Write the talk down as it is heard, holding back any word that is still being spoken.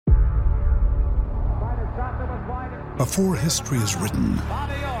Before history is written,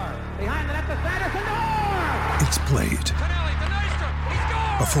 it's played.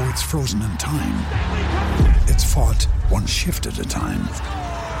 Before it's frozen in time, it's fought one shift at a time.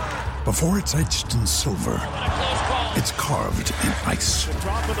 Before it's etched in silver, it's carved in ice.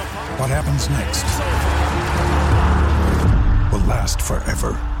 What happens next will last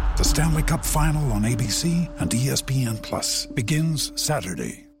forever. The Stanley Cup Final on ABC and ESPN Plus begins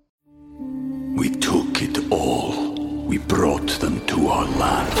Saturday. We took it all. We brought them to our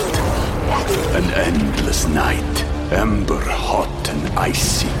land. An endless night, ember hot and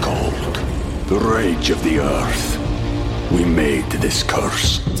icy cold. The rage of the earth. We made this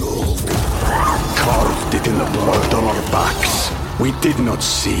curse. Carved it in the blood on our backs. We did not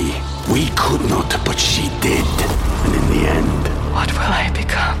see. We could not, but she did. And in the end... What will I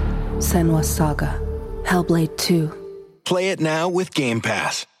become? Senua's Saga. Hellblade 2. Play it now with Game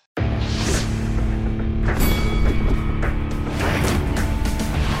Pass.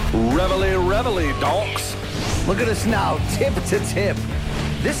 Reveille, donks. Look at us now, tip to tip.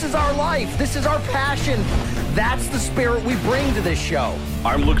 This is our life. This is our passion. That's the spirit we bring to this show.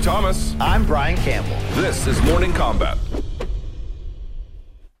 I'm Luke Thomas. I'm Brian Campbell. This is Morning Combat.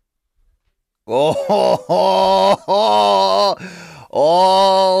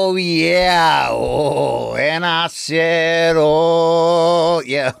 Oh, yeah. Oh, and I said, oh,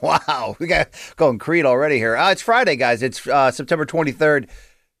 yeah. Wow. We got going Creed already here. It's Friday, guys. It's September 23rd,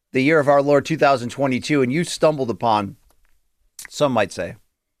 the year of our Lord 2022. And you stumbled upon, some might say,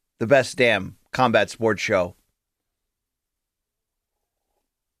 the best damn combat sports show.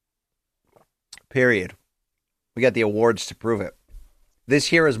 Period. We got the awards to prove it. This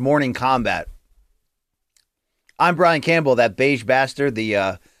here is Morning Combat. I'm Brian Campbell, that beige bastard,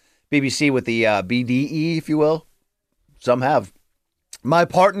 the BBC with the BDE, if you will. Some have. My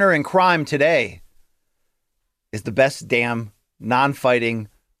partner in crime today is the best damn non-fighting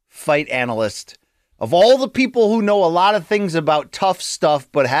fight analyst of all the people who know a lot of things about tough stuff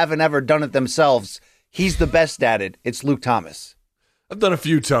but haven't ever done it themselves. He's the best at it. It's Luke Thomas. I've done a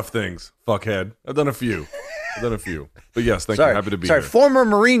few tough things, fuckhead. I've done a few. But yes, thank you. Happy to be here. Former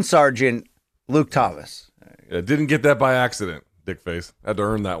Marine Sergeant Luke Thomas. Didn't get that by accident, dickface. Had to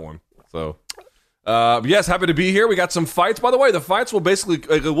earn that one. So, yes, happy to be here. We got some fights. By the way, the fights will basically,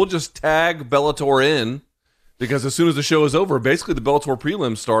 we'll just tag Bellator in because as soon as the show is over, basically the Bellator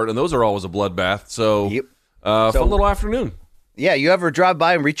prelims start, and those are always a bloodbath. So, fun little afternoon. Yeah, you ever drive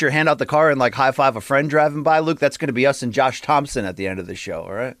by and reach your hand out the car and like high five a friend driving by, Luke? That's going to be us and Josh Thompson at the end of the show,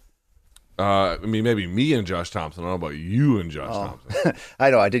 all right? I mean, maybe me and Josh Thompson. I don't know about you and Josh Thompson.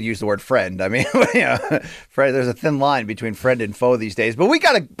 I know, I did use the word friend. I mean, friend, there's a thin line between friend and foe these days. But we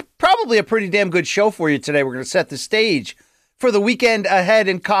got probably a pretty damn good show for you today. We're going to set the stage for the weekend ahead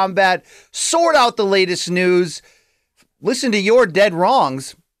in combat, sort out the latest news, listen to your dead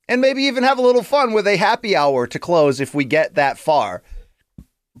wrongs, and maybe even have a little fun with a happy hour to close if we get that far.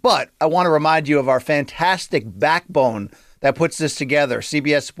 But I want to remind you of our fantastic backbone that puts this together.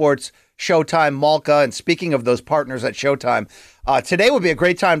 CBS Sports, Showtime, Malka, and speaking of those partners at Showtime, today would be a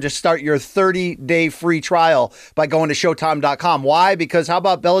great time to start your 30-day free trial by going to Showtime.com. Why? Because how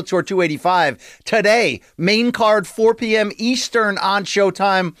about Bellator 285 today, main card 4 p.m. Eastern on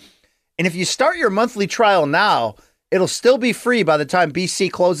Showtime. And if you start your monthly trial now, it'll still be free by the time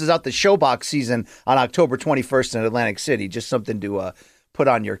BC closes out the Showbox season on October 21st in Atlantic City. Just something to put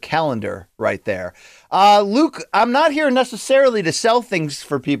on your calendar right there. Luke, I'm not here necessarily to sell things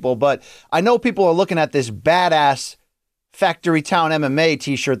for people, but I know people are looking at this badass Factory Town MMA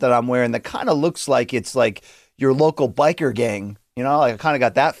t-shirt that I'm wearing that kind of looks like it's like your local biker gang. You know, like I kind of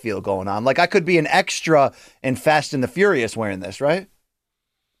got that feel going on. Like I could be an extra in Fast and the Furious wearing this, right?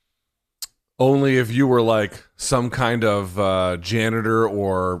 Only if you were like some kind of janitor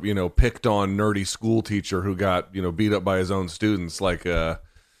or, picked on nerdy school teacher who got, beat up by his own students like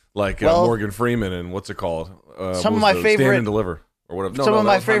Morgan Freeman and what's it called? Some of my favorite Stand and Deliver or whatever. Some of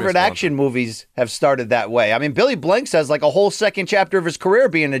my favorite action movies have started that way. I mean, Billy Blanks has like a whole second chapter of his career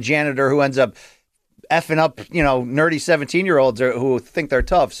being a janitor who ends up effing up, nerdy 17-year-olds who think they're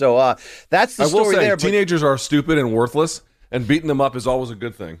tough. So that's the story there. Teenagers are stupid and worthless, and beating them up is always a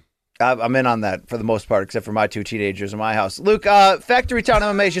good thing. I'm in on that for the most part, except for my two teenagers in my house. Luke, Factory Town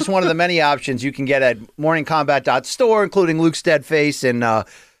MMA is just one of the many options you can get at morningcombat.store, including Luke's dead face and, the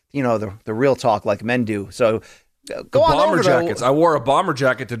real talk like men do. So go on bomber over jackets. I wore a bomber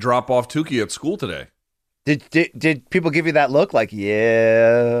jacket to drop off Tukey at school today. Did people give you that look like,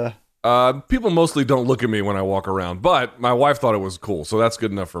 yeah? People mostly don't look at me when I walk around, but my wife thought it was cool, so that's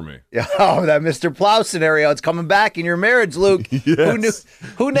good enough for me. Yeah, oh, that Mr. Plow scenario, it's coming back in your marriage, Luke. Yes.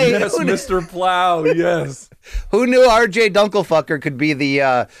 Who knew Mr. Plow, yes. Who knew RJ Dunkelfucker could be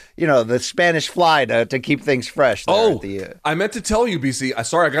the the Spanish fly to keep things fresh there I meant to tell you, BC.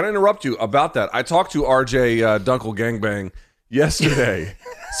 Sorry, I got to interrupt you about that. I talked to RJ Dunkel Gangbang yesterday.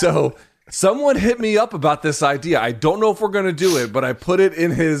 So someone hit me up about this idea. I don't know if we're going to do it, but I put it in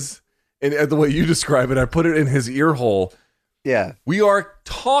the way you describe it, I put it in his ear hole. Yeah. We are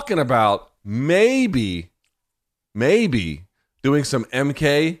talking about maybe doing some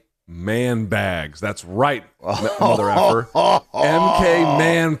MK man bags. That's right, mother effer. MK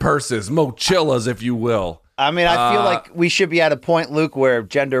man purses, mochillas, if you will. I mean, I feel like we should be at a point, Luke, where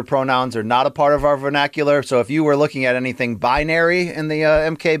gender pronouns are not a part of our vernacular. So if you were looking at anything binary in the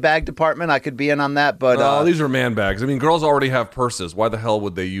MK bag department, I could be in on that. But these are man bags. I mean, girls already have purses. Why the hell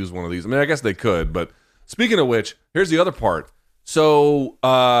would they use one of these? I mean, I guess they could. But speaking of which, here's the other part. So,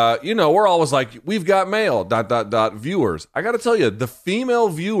 we're always like, we've got male ... viewers. I got to tell you, the female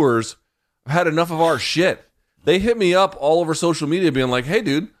viewers had enough of our shit. They hit me up all over social media being like, hey,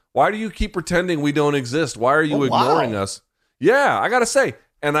 dude, why do you keep pretending we don't exist? Why are you ignoring us? Yeah, I got to say.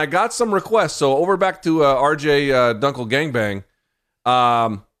 And I got some requests. So over back to RJ Dunkel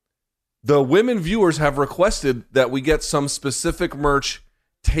Gangbang. The women viewers have requested that we get some specific merch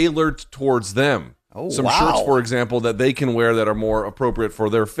tailored towards them. Some shirts, for example, that they can wear that are more appropriate for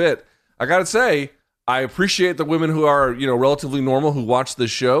their fit. I got to say, I appreciate the women who are, relatively normal who watch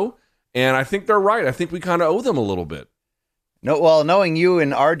this show. And I think they're right. I think we kind of owe them a little bit. No, well, knowing you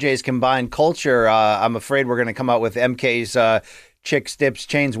and RJ's combined culture, I'm afraid we're going to come out with MK's Chicks, Dips,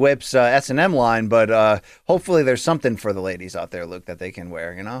 Chains, Whips, S&M line. But hopefully there's something for the ladies out there, Luke, that they can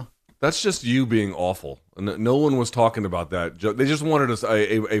wear, That's just you being awful. No one was talking about that. They just wanted us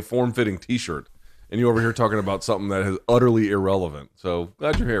a form-fitting T-shirt. And you over here talking about something that is utterly irrelevant. So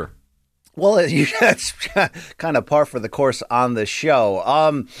glad you're here. Well, that's kind of par for the course on the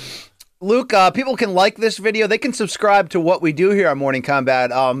show. Luke, people can like this video. They can subscribe to what we do here on Morning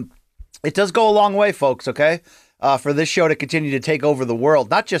Combat. It does go a long way, folks, okay? For this show to continue to take over the world,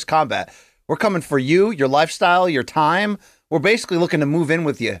 not just combat. We're coming for you, your lifestyle, your time. We're basically looking to move in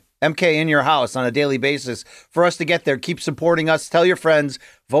with you. MK in your house on a daily basis for us to get there. Keep supporting us. Tell your friends.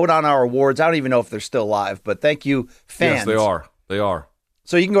 Vote on our awards. I don't even know if they're still live, but thank you, fans. Yes, they are. They are.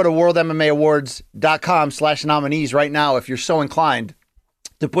 So you can go to worldmmaawards.com/nominees right now if you're so inclined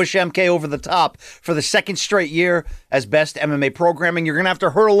to push MK over the top for the second straight year as best MMA programming. You're going to have to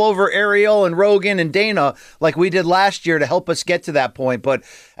hurl over Ariel and Rogan and Dana like we did last year to help us get to that point. But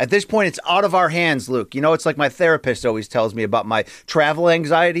at this point, it's out of our hands, Luke. It's like my therapist always tells me about my travel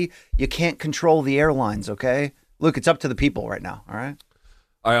anxiety. You can't control the airlines, okay? Luke, it's up to the people right now, all right?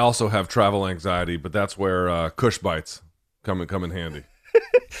 I also have travel anxiety, but that's where Kush Bites come in handy.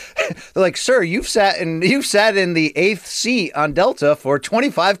 They're like, sir, you've sat in the 8th seat on Delta for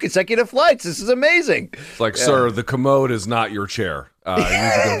 25 consecutive flights. This is amazing. It's like, sir, the commode is not your chair. You need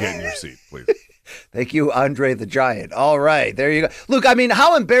to go get in your seat, please. Thank you, Andre the Giant. All right, there you go. Luke, I mean,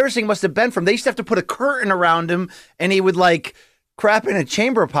 how embarrassing must it have been for him? They used to have to put a curtain around him, and he would, crap in a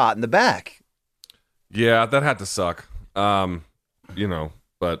chamber pot in the back. Yeah, that had to suck. But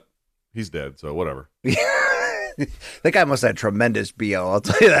he's dead, so whatever. That guy must have had tremendous BO. I'll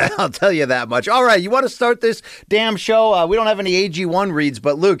tell you that. I'll tell you that much. All right, you want to start this damn show? We don't have any AG1 reads,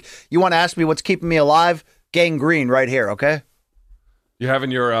 but Luke, you want to ask me what's keeping me alive? Gangrene right here, okay? You having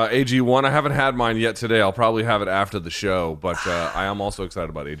your AG1? I haven't had mine yet today. I'll probably have it after the show, but I am also excited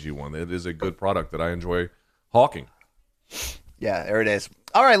about AG1. It is a good product that I enjoy hawking. Yeah, there it is.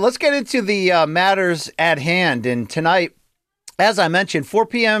 All right, let's get into the matters at hand. And tonight, as I mentioned, 4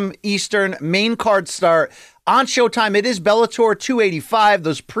 p.m. Eastern, main card start. On Showtime, it is Bellator 285.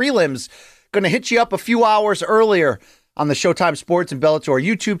 Those prelims going to hit you up a few hours earlier on the Showtime Sports and Bellator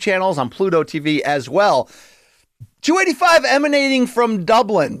YouTube channels, on Pluto TV as well. 285 emanating from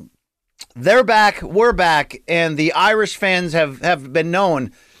Dublin. They're back, we're back, and the Irish fans have been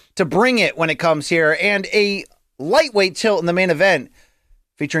known to bring it when it comes here. And a lightweight tilt in the main event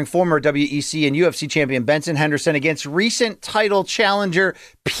featuring former WEC and UFC champion Benson Henderson against recent title challenger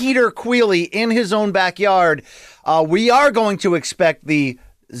Peter Queally in his own backyard. We are going to expect the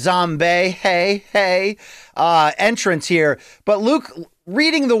zombie, entrance here. But Luke,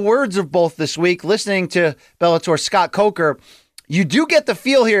 reading the words of both this week, listening to Bellator's Scott Coker, you do get the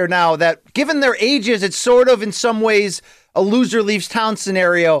feel here now that given their ages, it's sort of in some ways a loser leaves town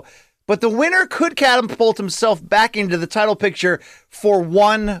scenario. But the winner could catapult himself back into the title picture for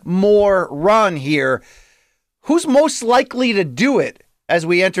one more run here. Who's most likely to do it as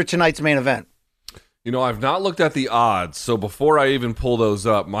we enter tonight's main event? You know, I've not looked at the odds, so before I even pull those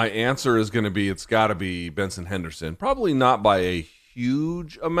up, my answer is going to be it's got to be Benson Henderson. Probably not by a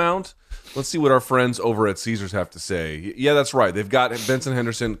huge amount. Let's see what our friends over at Caesars have to say. Yeah, that's right. They've got Benson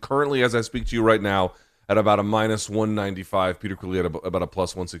Henderson currently, as I speak to you right now, at about a minus 195. Peter Queally at about a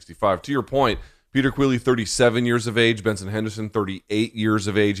plus 165. To your point, Peter Queally, 37 years of age. Benson Henderson, 38 years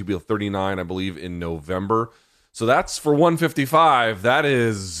of age. He'll be 39, I believe, in November. So that's for 155. That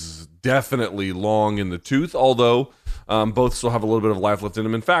is definitely long in the tooth, although both still have a little bit of life left in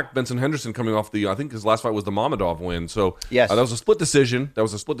them. In fact, Benson Henderson coming off I think his last fight was the Mamedov win. So yes. That was a split decision.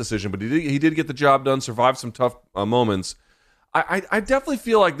 But he did get the job done, survived some tough moments. I definitely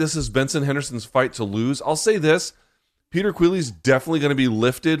feel like this is Benson Henderson's fight to lose. I'll say this. Peter Queally's definitely going to be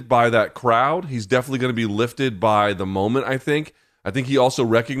lifted by that crowd. He's definitely going to be lifted by the moment, I think. I think he also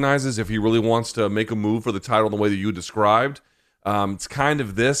recognizes if he really wants to make a move for the title in the way that you described, it's kind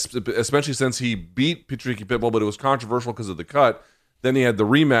of this, especially since he beat Patricky Pitbull, but it was controversial because of the cut. Then he had the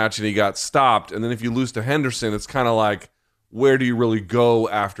rematch and he got stopped. And then if you lose to Henderson, it's kind of like, where do you really go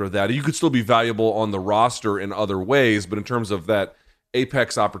after that? You could still be valuable on the roster in other ways, but in terms of that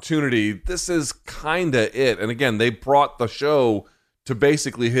apex opportunity, this is kind of it. And again, they brought the show to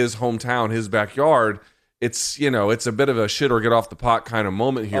basically his hometown, his backyard. It's, it's a bit of a shit or get off the pot kind of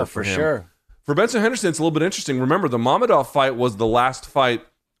moment here for him. Sure. For Benson Henderson, it's a little bit interesting. Remember, the Mamedov fight was the last fight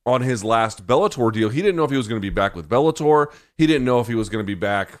on his last Bellator deal. He didn't know if he was going to be back with Bellator. He didn't know if he was going to be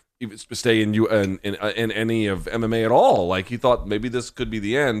back, stay in any of MMA at all. Like, he thought maybe this could be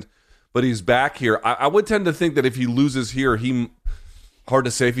the end, but he's back here. I would tend to think that if he loses here, hard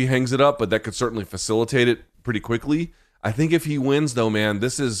to say if he hangs it up, but that could certainly facilitate it pretty quickly. I think if he wins, though, man,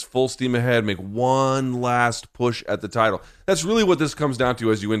 this is full steam ahead. Make one last push at the title. That's really what this comes down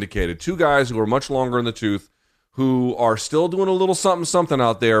to, as you indicated. Two guys who are much longer in the tooth, who are still doing a little something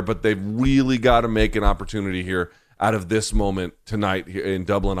out there, but they've really got to make an opportunity here out of this moment tonight here in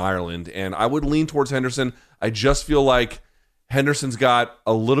Dublin, Ireland. And I would lean towards Henderson. I just feel like Henderson's got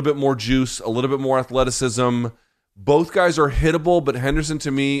a little bit more juice, a little bit more athleticism. Both guys are hittable, but Henderson, to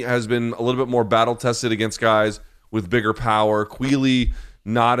me, has been a little bit more battle-tested against guys with bigger power. Queally,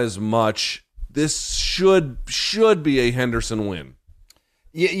 not as much. This should be a Henderson win.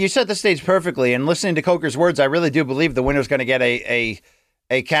 You set the stage perfectly, and listening to Coker's words, I really do believe the winner's going to get a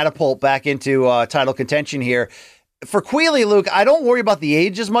catapult back into title contention here. For Queally, Luke, I don't worry about the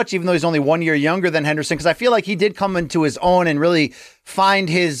age as much, even though he's only 1 year younger than Henderson, because I feel like he did come into his own and really find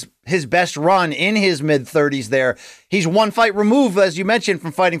his best run in his mid-30s there. He's one fight removed, as you mentioned,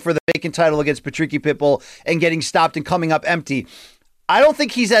 from fighting for the vacant title against Patricky Pitbull and getting stopped and coming up empty. I don't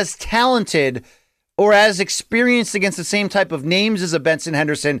think he's as talented or as experienced against the same type of names as a Benson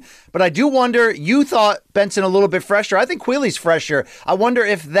Henderson. But I do wonder, you thought Benson a little bit fresher. I think Queally's fresher. I wonder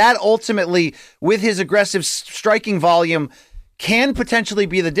if that ultimately, with his aggressive striking volume, can potentially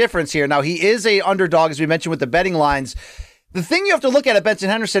be the difference here. Now, he is a underdog, as we mentioned with the betting lines. The thing you have to look at Benson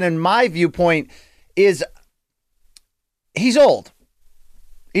Henderson, in my viewpoint, is he's old.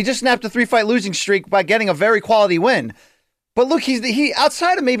 He just snapped a 3-fight losing streak by getting a very quality win. But look, he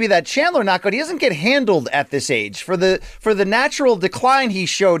outside of maybe that Chandler knockout, he doesn't get handled at this age. For the natural decline he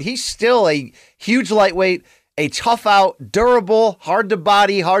showed, he's still a huge lightweight, a tough out, durable, hard to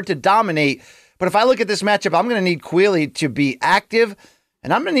body, hard to dominate. But if I look at this matchup, I'm going to need Queally to be active,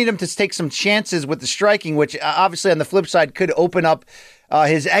 and I'm going to need him to take some chances with the striking, which obviously on the flip side could open up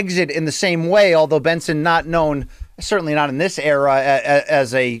his exit in the same way, although Benson not known, certainly not in this era,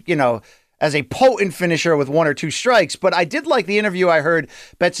 as a potent finisher with 1 or 2 strikes. But I did like the interview I heard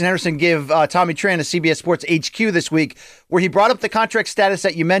Benson Henderson give Tommy Tran of CBS Sports HQ this week, where he brought up the contract status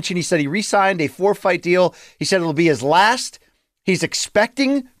that you mentioned. He said he re-signed a 4-fight deal. He said it'll be his last. He's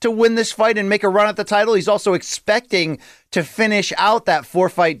expecting to win this fight and make a run at the title. He's also expecting to finish out that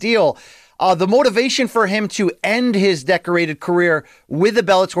 4-fight deal. The motivation for him to end his decorated career with the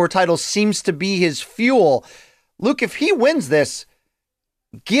Bellator title seems to be his fuel. Luke, if he wins this,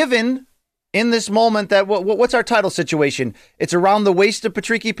 given in this moment that what's our title situation? It's around the waist of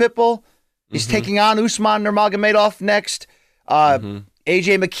Patricky Pitbull. He's taking on Usman Nurmagomedov next.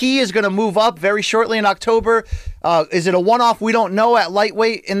 AJ McKee is going to move up very shortly in October. Is it a one-off? We don't know at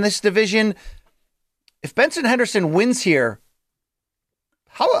lightweight in this division. If Benson Henderson wins here,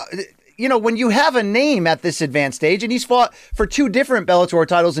 when you have a name at this advanced stage, and he's fought for 2 different Bellator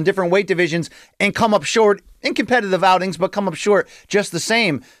titles in different weight divisions and come up short in competitive outings, but come up short just the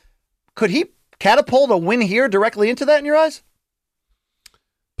same, could he catapult a win here directly into that in your eyes?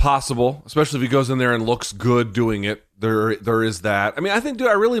 Possible, especially if he goes in there and looks good doing it. There is that. I mean, I think, dude,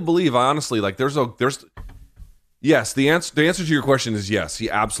 I really believe, honestly, like there's Yes, the answer to your question is yes. He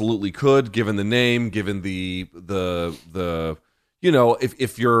absolutely could, given the name, given the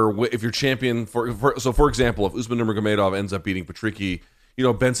if you're champion for example, if Usman Nurmagomedov ends up beating Patricky,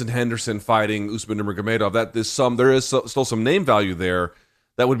 Benson Henderson fighting Usman Nurmagomedov, there is still some name value there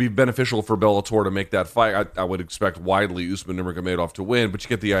that would be beneficial for Bellator to make that fight. I would expect widely Usman Nurmagomedov to win, but you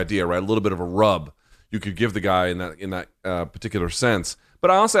get the idea, right? A little bit of a rub you could give the guy in that particular sense. But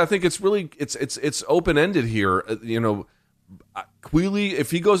honestly, I think it's really it's open ended here. Queally,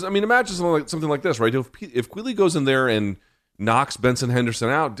 if he goes, imagine something like this, right? If Queally goes in there and knocks Benson Henderson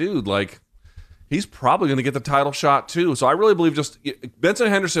out, dude, he's probably going to get the title shot too. So I really believe Benson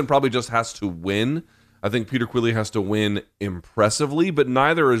Henderson probably just has to win. I think Peter Queally has to win impressively, but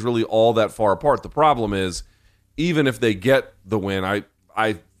neither is really all that far apart. The problem is, even if they get the win,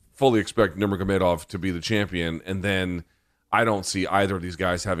 I fully expect Nurmagomedov to be the champion, and then I don't see either of these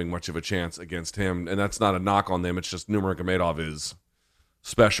guys having much of a chance against him, and that's not a knock on them. It's just Nurmagomedov is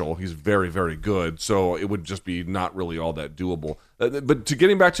special. He's very, very good, so it would just be not really all that doable. But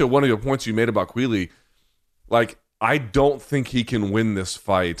getting back to one of your points you made about Queally, I don't think he can win this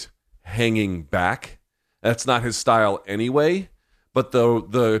fight hanging back. That's not his style anyway. But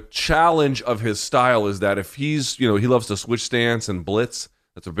the challenge of his style is that if he's, he loves to switch stance and blitz.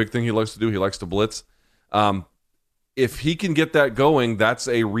 That's a big thing he likes to do. He likes to blitz. If he can get that going, that's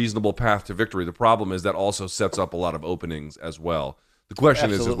a reasonable path to victory. The problem is that also sets up a lot of openings as well. The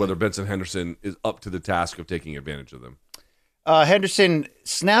question is whether Benson Henderson is up to the task of taking advantage of them. Henderson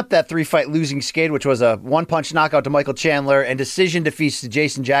snapped that 3-fight losing skid, which was a one-punch knockout to Michael Chandler and decision defeats to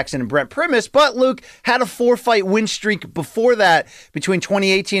Jason Jackson and Brent Primus. But Luke had a 4-fight win streak before that between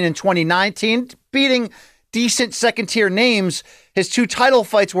 2018 and 2019, beating decent second-tier names. His 2 title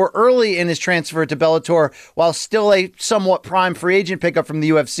fights were early in his transfer to Bellator, while still a somewhat prime free agent pickup from the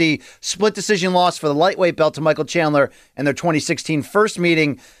UFC. Split decision loss for the lightweight belt to Michael Chandler in their 2016 first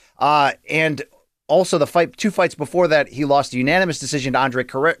meeting. And also the 2 fights before that, he lost a unanimous decision to Andrei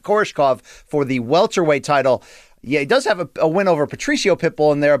Koreshkov for the welterweight title. Yeah, he does have a win over Patricio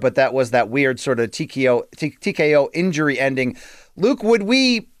Pitbull in there, but that was that weird sort of TKO injury ending. Luke, would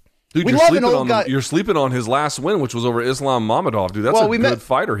we... Dude, you're sleeping on his last win, which was over Islam Mamedov. Dude, that's a good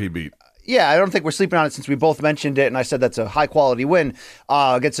fighter he beat. Yeah, I don't think we're sleeping on it since we both mentioned it, and I said that's a high-quality win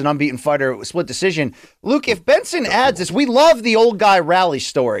against an unbeaten fighter, split decision. Luke, if Benson adds this, we love the old guy rally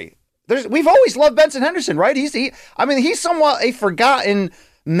story. We've always loved Benson Henderson, right? He's somewhat a forgotten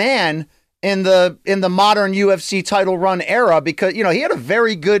man in the modern UFC title run era because, he had a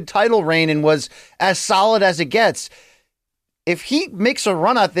very good title reign and was as solid as it gets. If he makes a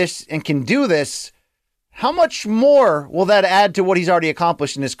run at this and can do this, how much more will that add to what he's already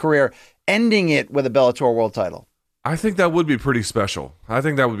accomplished in his career, ending it with a Bellator world title? I think that would be pretty special. I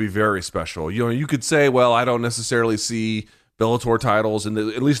think that would be very special. You could say, well, I don't necessarily see Bellator titles, at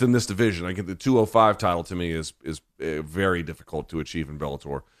least in this division. I get the 205 title to me is very difficult to achieve in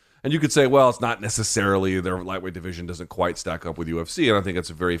Bellator. And you could say, well, it's not necessarily their lightweight division doesn't quite stack up with UFC, and I think that's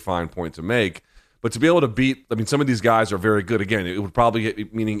a very fine point to make. But to be able to beat, some of these guys are very good. Again, it would probably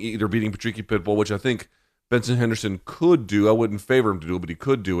meaning either beating Patricky Pitbull, which I think Benson Henderson could do. I wouldn't favor him to do it, but he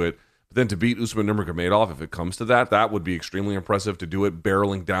could do it. But then to beat Usman Nurmagomedov, if it comes to that would be extremely impressive. To do it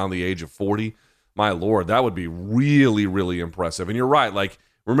barreling down the age of 40, my lord, that would be really, really impressive. And you're right.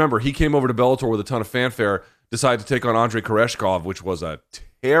 Remember, he came over to Bellator with a ton of fanfare, decided to take on Andrei Koreshkov, which was a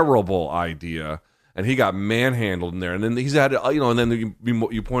terrible idea, and he got manhandled in there. And then he's had, and then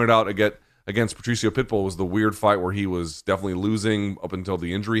you pointed out against Patricio Pitbull was the weird fight where he was definitely losing up until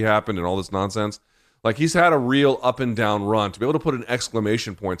the injury happened and all this nonsense. He's had a real up and down run. To be able to put an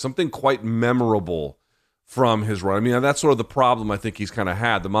exclamation point, something quite memorable from his run. That's sort of the problem I think he's kind of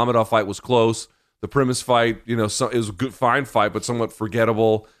had. The Mamedov fight was close. The Primus fight, it was a good, fine fight, but somewhat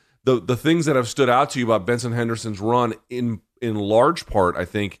forgettable. The things that have stood out to you about Benson Henderson's run in large part, I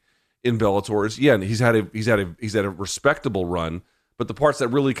think, in Bellator is, he's had a respectable run. But the parts that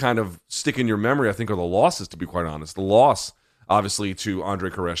really kind of stick in your memory, I think, are the losses, to be quite honest. The loss, obviously, to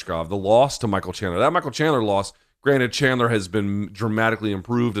Andrei Koreshkov. The loss to Michael Chandler. That Michael Chandler loss, granted, Chandler has been dramatically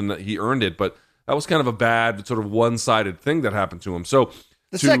improved and that he earned it, but that was kind of a bad, sort of one-sided thing that happened to him. So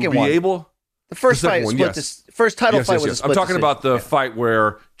the second one. The first fight split. Yes. First title fight was a split I'm talking decision. about the fight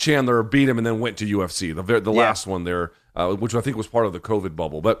where Chandler beat him and then went to UFC. The last one there, which I think was part of the COVID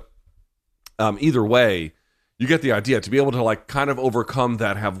bubble. But either way, you get the idea. To be able to kind of overcome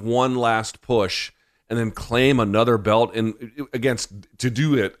that, have one last push, and then claim another belt to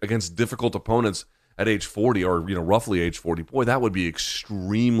do it against difficult opponents at age 40 or roughly age 40. Boy, that would be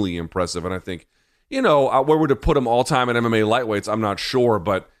extremely impressive. And I think where would it put him all time in MMA lightweights? I'm not sure,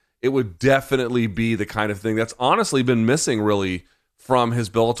 but it would definitely be the kind of thing that's honestly been missing really from his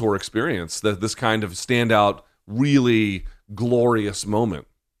Bellator experience, that this kind of standout, really glorious moment.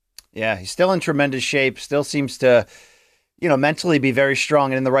 Yeah, he's still in tremendous shape, still seems to, mentally be very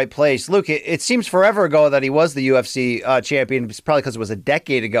strong and in the right place. Luke, it seems forever ago that he was the UFC champion. It's probably because it was a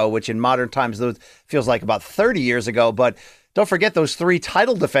decade ago, which in modern times feels like about 30 years ago. But don't forget those 3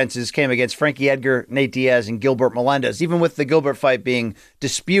 title defenses came against Frankie Edgar, Nate Diaz, and Gilbert Melendez. Even with the Gilbert fight being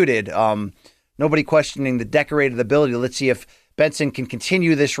disputed, nobody questioning the decorated ability. Let's see if Benson can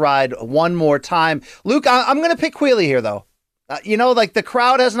continue this ride one more time. Luke, I'm going to pick Queally here, though. The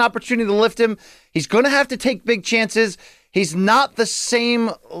crowd has an opportunity to lift him. He's going to have to take big chances. He's not the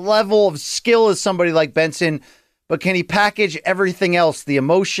same level of skill as somebody like Benson, but can he package everything else? The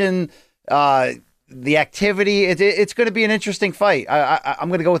emotion, the activity. It's going to be an interesting fight. I'm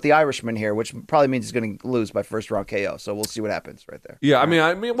going to go with the Irishman here, which probably means he's going to lose by first round KO. So we'll see what happens right there. Yeah, I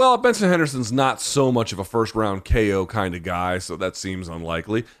mean, well, Benson Henderson's not so much of a first round KO kind of guy, so that seems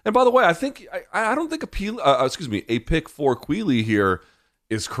unlikely. And by the way, I don't think a pick for Queally here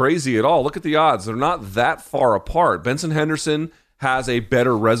is crazy at all. Look at the odds; they're not that far apart. Benson Henderson has a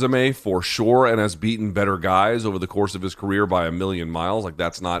better resume for sure, and has beaten better guys over the course of his career by a million miles. Like,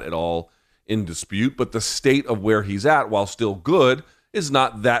 that's not at all in dispute, but the state of where he's at, while still good, is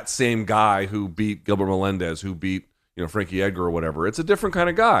not that same guy who beat Gilbert Melendez, who beat Frankie Edgar or whatever. It's a different kind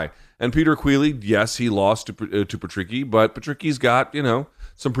of guy. And Peter Queally, yes, he lost to Patricky, but Patricky's got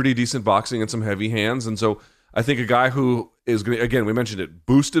some pretty decent boxing and some heavy hands, and so I think a guy who is going to, again, we mentioned it,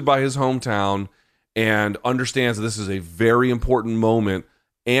 boosted by his hometown and understands that this is a very important moment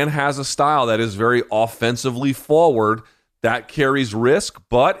and has a style that is very offensively forward. That carries risk,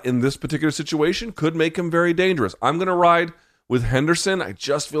 but in this particular situation could make him very dangerous. I'm going to ride with Henderson. I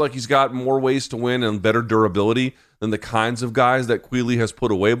just feel like he's got more ways to win and better durability than the kinds of guys that Queally has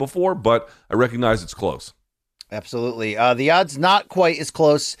put away before, but I recognize it's close. Absolutely. The odds not quite as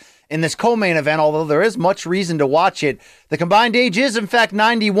close in this co-main event, although there is much reason to watch it. The combined age is, in fact,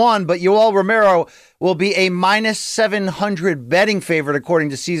 91, but Yoel Romero will be a minus 700 betting favorite,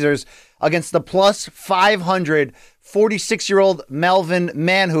 according to Caesars, against the plus 500 46-year-old Melvin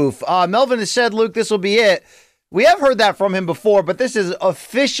Manhoef. Melvin has said, Luke, this will be it. We have heard that from him before, but this is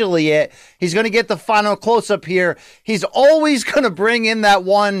officially it. He's going to get the final close-up here. He's always going to bring in that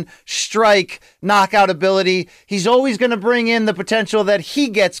one strike knockout ability. He's always going to bring in the potential that he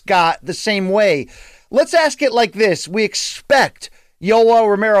got the same way. Let's ask it like this. We expect Yoel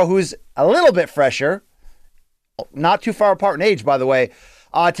Romero, who's a little bit fresher, not too far apart in age, by the way,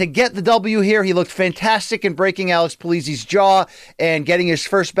 to get the W here. He looked fantastic in breaking Alex Polizzi's jaw and getting his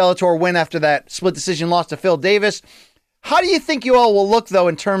first Bellator win after that split decision loss to Phil Davis. How do you think Yoel will look, though,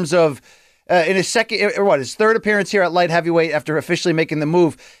 in terms of in his his third appearance here at light heavyweight after officially making the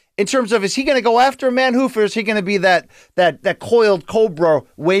move? In terms of, is he going to go after Manhoef, or is he going to be that coiled cobra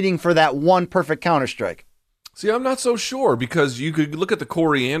waiting for that one perfect counterstrike? See, I'm not so sure, because you could look at the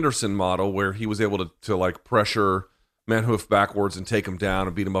Corey Anderson model where he was able to like pressure Manhoef backwards and take him down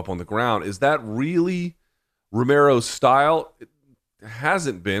and beat him up on the ground. Is that really Romero's style? It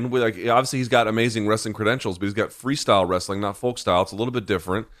hasn't been. Obviously, he's got amazing wrestling credentials, but he's got freestyle wrestling, not folk style. It's a little bit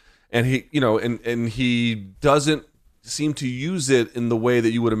different, and he, and he doesn't seem to use it in the way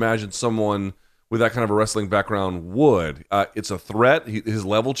that you would imagine someone with that kind of a wrestling background would. It's a threat. His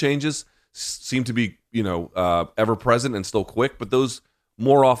level changes seem to be, ever present and still quick, but those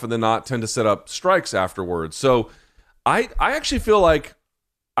more often than not tend to set up strikes afterwards. So I actually feel like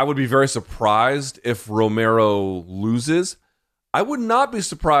I would be very surprised if Romero loses. I would not be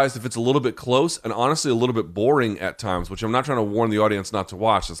surprised if it's a little bit close and honestly a little bit boring at times, which I'm not trying to warn the audience not to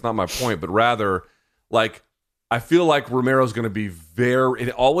watch. That's not my point, but rather, I feel like Romero's going to be it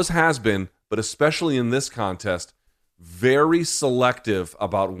always has been, but especially in this contest, very selective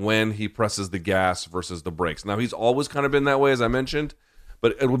about when he presses the gas versus the brakes. Now, he's always kind of been that way, as I mentioned,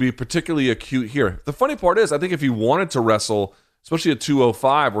 but it will be particularly acute here. The funny part is, I think if he wanted to wrestle, especially at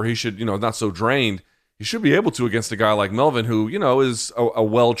 205, where he should, not so drained, he should be able to against a guy like Melvin, who, is a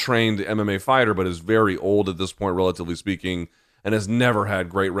well-trained MMA fighter, but is very old at this point, relatively speaking, and has never had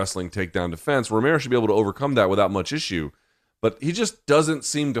great wrestling takedown defense. Romero should be able to overcome that without much issue. But he just doesn't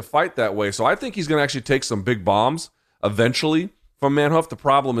seem to fight that way. So I think he's going to actually take some big bombs eventually from Manhoef. The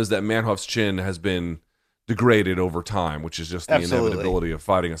problem is that Manhoef's chin has been degraded over time, which is just the inevitability of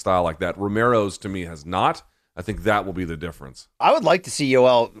fighting a style like that. Romero's, to me, has not. I think that will be the difference. I would like to see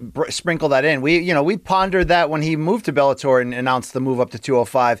Yoel sprinkle that in. We pondered that when he moved to Bellator and announced the move up to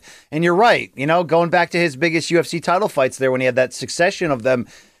 205. And you're right. Going back to his biggest UFC title fights there when he had that succession of them,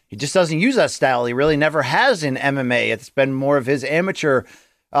 he just doesn't use that style. He really never has in MMA. It's been more of his amateur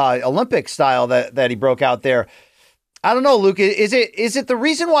Olympic style that he broke out there. I don't know, Luke. Is it the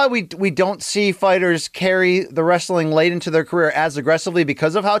reason why we don't see fighters carry the wrestling late into their career as aggressively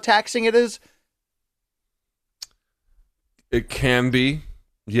because of how taxing it is? It can be,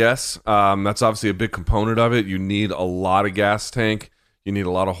 yes. That's obviously a big component of it. You need a lot of gas tank. You need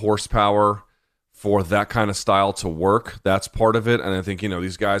a lot of horsepower for that kind of style to work. That's part of it. And I think,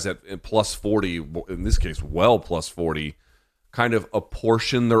 these guys at plus 40, in this case, well plus 40, kind of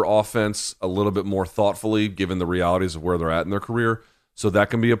apportion their offense a little bit more thoughtfully, given the realities of where they're at in their career. So that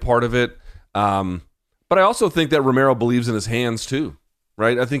can be a part of it. But I also think that Romero believes in his hands too,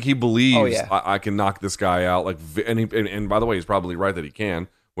 right? I think he believes I can knock this guy out. And by the way, he's probably right that he can.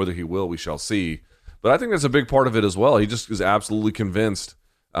 Whether he will, we shall see. But I think that's a big part of it as well. He just is absolutely convinced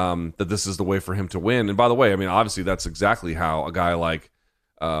that this is the way for him to win. And by the way, I mean, obviously that's exactly how a guy like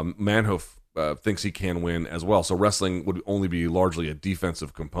Manhoef thinks he can win as well. So wrestling would only be largely a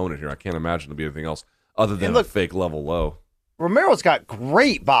defensive component here. I can't imagine to be anything else other than a fake level low. Romero's got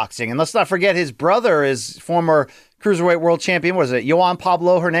great boxing, and let's not forget his brother is former cruiserweight world champion. Was it Johan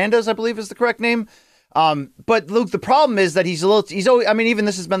Pablo Hernandez? I believe is the correct name. But Luke, the problem is that he's always, I mean, even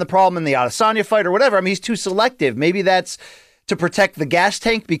this has been the problem in the Adesanya fight or whatever. I mean, he's too selective. Maybe that's to protect the gas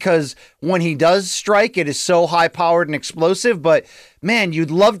tank because when he does strike, it is so high powered and explosive. But man,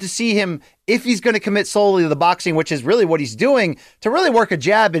 you'd love to see him, if he's going to commit solely to the boxing, which is really what he's doing, to really work a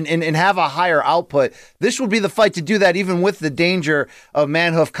jab and have a higher output. This would be the fight to do that, even with the danger of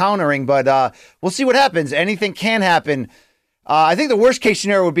Manhoef countering. But we'll see what happens. Anything can happen. I think the worst case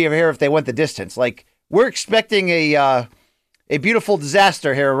scenario would be here if they went the distance. Like, we're expecting a beautiful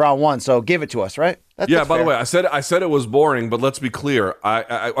disaster here in round one, so give it to us, right? That's by the way, I said it was boring, but let's be clear.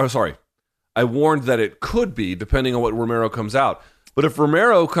 I'm sorry. I warned that it could be, depending on what Romero comes out. But if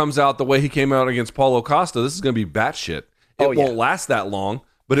Romero comes out the way he came out against Paulo Costa, this is going to be batshit. It won't last that long,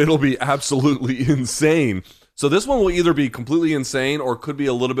 but it'll be absolutely insane. So this one will either be completely insane or could be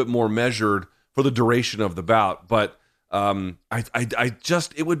a little bit more measured for the duration of the bout. But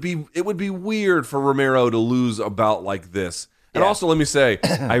it would be weird for Romero to lose a bout like this. And also, let me say,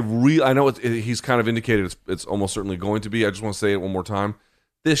 I know he's kind of indicated it's almost certainly going to be. I just want to say it one more time.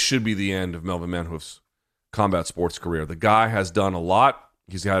 This should be the end of Melvin Manhoef's combat sports career. The guy has done a lot.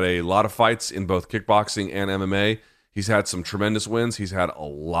 He's had a lot of fights in both kickboxing and MMA. He's had some tremendous wins. He's had a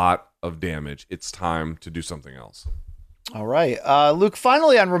lot of damage. It's time to do something else. All right. Luke,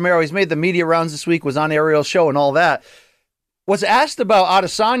 finally on Romero, he's made the media rounds this week, was on Ariel's show and all that. Was asked about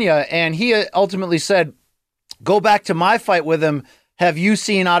Adesanya, and he ultimately said, go back to my fight with him. Have you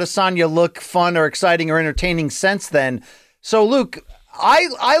seen Adesanya look fun or exciting or entertaining since then? So, Luke,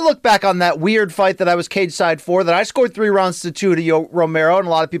 I look back on that weird fight that I was cage side for, that I scored 3-2 to Romero, and a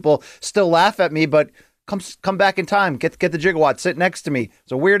lot of people still laugh at me, but come back in time. Get the gigawatt. Sit next to me.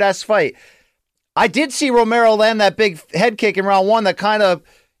 It's a weird-ass fight. I did see Romero land that big head kick in round one that kind of,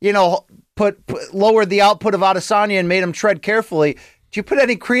 lowered the output of Adesanya and made him tread carefully. Do you put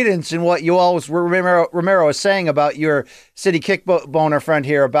any credence in what Romero is saying about your city kickboner friend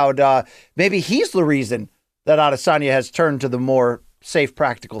here about maybe he's the reason that Adesanya has turned to the more safe,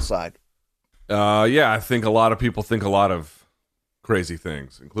 practical side? I think a lot of people think a lot of crazy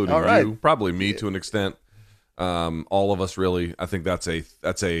things, including you, probably me to an extent. All of us, really. I think that's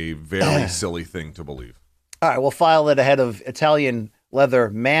a very silly thing to believe. All right, we'll file it ahead of Italian leather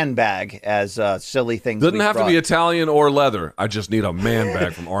man bag as silly things. Doesn't have to be Italian or leather. I just need a man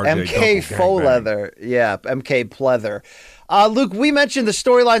bag from RJ. MK faux leather. Yeah, MK pleather. Luke, we mentioned the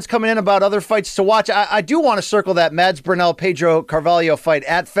storylines coming in about other fights to watch. I do want to circle that Mads Burnell Pedro Carvalho fight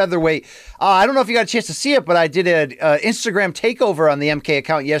at featherweight. I don't know if you got a chance to see it, but I did an Instagram takeover on the MK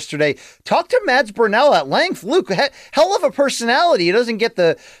account yesterday. Talk to Mads Burnell at length. Luke, hell of a personality. He doesn't get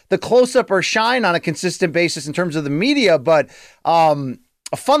the close-up or shine on a consistent basis in terms of the media, but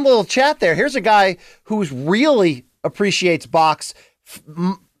a fun little chat there. Here's a guy who's really appreciates box,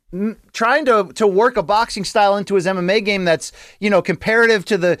 trying to work a boxing style into his MMA game that's, comparative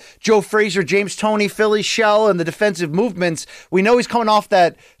to the Joe Frazier, James Toney, Philly Shell, and the defensive movements. We know he's coming off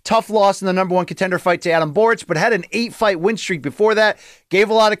that tough loss in the number one contender fight to Adam Borics, but had an 8-fight win streak before that. Gave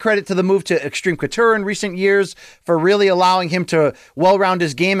a lot of credit to the move to Extreme Couture in recent years for really allowing him to well-round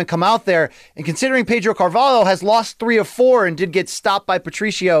his game and come out there. And considering Pedro Carvalho has lost 3 of 4 and did get stopped by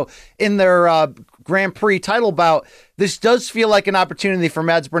Patricio in their Grand Prix title bout, this does feel like an opportunity for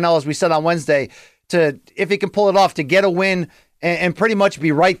Mads Burnell, as we said on Wednesday, to, if he can pull it off, to get a win and pretty much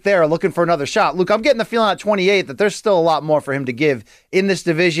be right there looking for another shot. Luke, I'm getting the feeling at 28 that there's still a lot more for him to give in this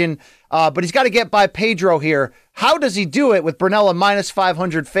division, but he's got to get by Pedro here. How does he do it with Burnell a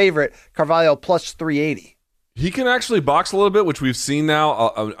 -500 favorite, Carvalho plus 380? He can actually box a little bit, which we've seen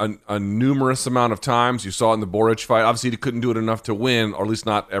now a numerous amount of times. You saw it in the Boric fight. Obviously, he couldn't do it enough to win, or at least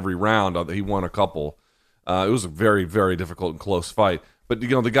not every round. He won a couple. It was a very, very difficult and close fight. But,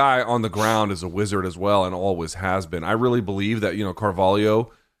 the guy on the ground is a wizard as well and always has been. I really believe that,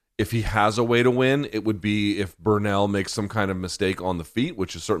 Carvalho, if he has a way to win, it would be if Burnell makes some kind of mistake on the feet,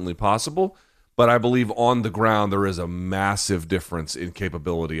 which is certainly possible. But I believe on the ground there is a massive difference in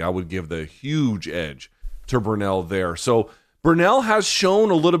capability. I would give the huge edge to Burnell there. So Burnell has shown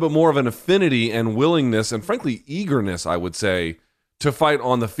a little bit more of an affinity and willingness and frankly eagerness, I would say, to fight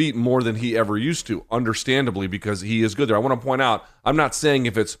on the feet more than he ever used to, understandably, because he is good there. I want to point out, I'm not saying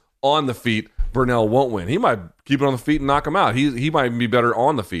if it's on the feet, Burnell won't win. He might keep it on the feet and knock him out. He might be better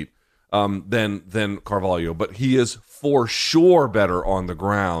on the feet than Carvalho, but he is for sure better on the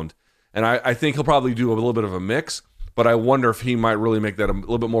ground. And I think he'll probably do a little bit of a mix, but I wonder if he might really make that a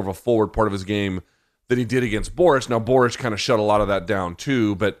little bit more of a forward part of his game than he did against Boric. Now, Boric kind of shut a lot of that down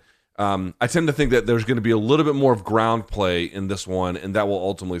too, but I tend to think that there's going to be a little bit more of ground play in this one, and that will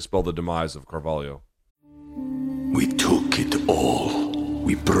ultimately spell the demise of Carvalho. We took it all.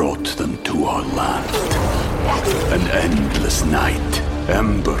 We brought them to our land. An endless night,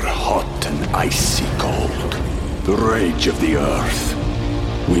 ember hot and icy cold. The rage of the earth.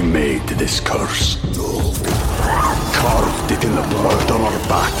 We made this curse. Carved it in the blood on our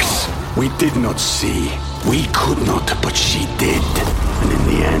backs. We did not see. We could not, but she did. And in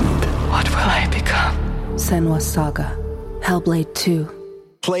the end... What will I become? Senua's Saga. Hellblade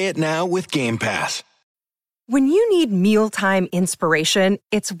 2. Play it now with Game Pass. When you need mealtime inspiration,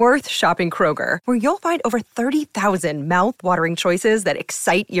 it's worth shopping Kroger, where you'll find over 30,000 mouth-watering choices that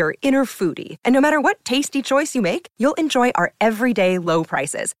excite your inner foodie. And no matter what tasty choice you make, you'll enjoy our everyday low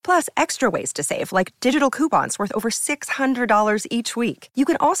prices, plus extra ways to save, like digital coupons worth over $600 each week. You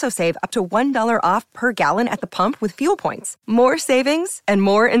can also save up to $1 off per gallon at the pump with fuel points. More savings and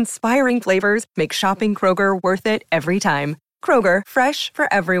more inspiring flavors make shopping Kroger worth it every time. Kroger, fresh for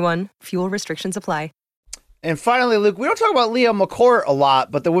everyone. Fuel restrictions apply. And finally, Luke, we don't talk about Leah McCourt a lot,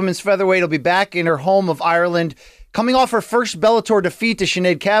 but the women's featherweight will be back in her home of Ireland, coming off her first Bellator defeat to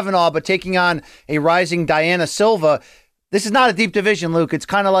Sinead Kavanagh, but taking on a rising Diana Silva. This is not a deep division, Luke. It's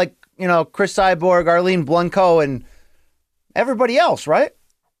kind of like, Chris Cyborg, Arlene Blanco, and everybody else, right?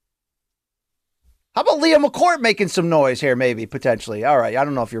 How about Leah McCourt making some noise here, maybe, potentially? All right, I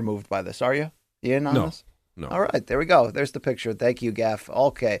don't know if you're moved by this, are you? You in on this? No. All right, there we go. There's the picture. Thank you, Gaff.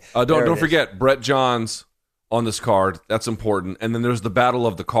 Okay. Don't forget, Brett Johns on this card. That's important. And then there's the battle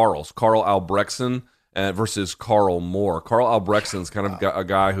of the Carls. Carl Albrechtsen versus Carl Moore. Carl Albrechtson's kind of a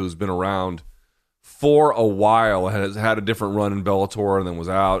guy who's been around for a while, has had a different run in Bellator and then was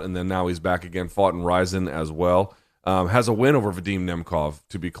out, and then now he's back again, fought in Ryzen as well. Has a win over Vadim Nemkov,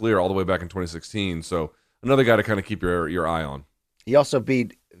 to be clear, all the way back in 2016. So another guy to kind of keep your eye on. He also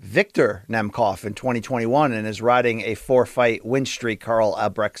beat Victor Nemkov in 2021 and is riding a 4-fight win streak, Carl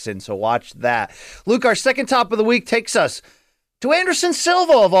Albrechtsen. So watch that. Luke, our second top of the week takes us to Anderson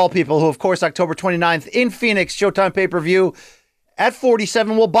Silva, of all people, who, of course, October 29th in Phoenix, Showtime pay-per-view at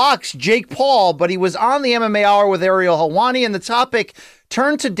 47 will box Jake Paul, but he was on the MMA Hour with Ariel Helwani, and the topic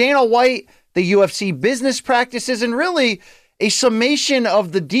turned to Dana White, the UFC business practices, and really a summation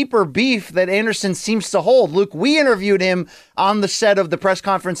of the deeper beef that Anderson seems to hold. Luke, we interviewed him on the set of the press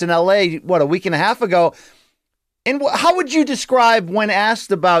conference in LA, a week and a half ago. And how would you describe when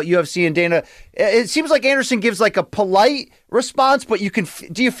asked about UFC and Dana? It seems like Anderson gives like a polite response, but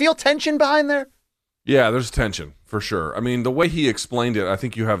do you feel tension behind there? Yeah, there's tension for sure. I mean, the way he explained it, I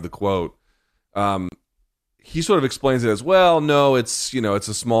think you have the quote. He sort of explains it as, well, no, it's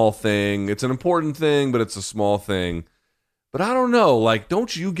a small thing. It's an important thing, but it's a small thing. But I don't know,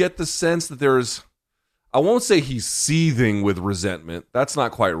 don't you get the sense that I won't say he's seething with resentment. That's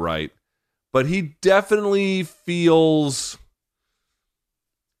not quite right. But he definitely feels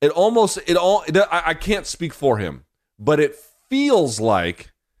I can't speak for him, but it feels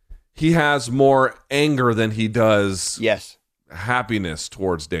like he has more anger than he does happiness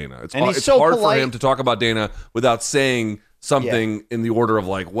towards Dana. It's hard for him to talk about Dana without saying something in the order of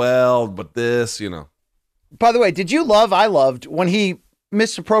but this, By the way, I loved when he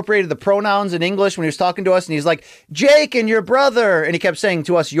misappropriated the pronouns in English when he was talking to us, and he's like, Jake and your brother. And he kept saying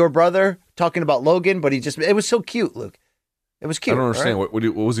to us, your brother, talking about Logan, but it was so cute, Luke. It was cute. I don't understand. Right?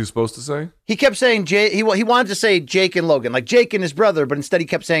 What was he supposed to say? He kept saying, he wanted to say Jake and Logan, like Jake and his brother, but instead he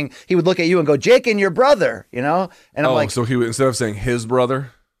kept saying, he would look at you and go, Jake and your brother, And I'm like, so he would, instead of saying his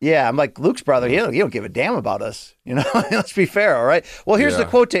brother? Yeah, I'm like, Luke's brother, he don't give a damn about us, Let's be fair, all right? Well, here's the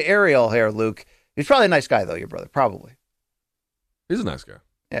quote to Ariel here, Luke. He's probably a nice guy, though, your brother, probably. He's a nice guy.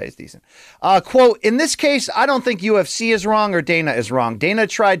 Yeah, he's decent. Quote, in this case, I don't think UFC is wrong or Dana is wrong. Dana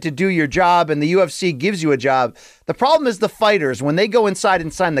tried to do your job and the UFC gives you a job. The problem is the fighters. When they go inside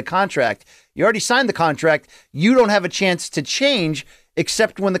and sign the contract, you already signed the contract. You don't have a chance to change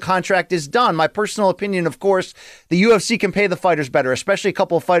except when the contract is done. My personal opinion, of course, the UFC can pay the fighters better, especially a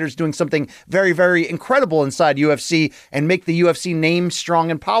couple of fighters doing something very, very incredible inside UFC and make the UFC name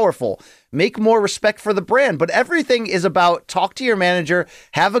strong and powerful. Make more respect for the brand. But everything is about talk to your manager,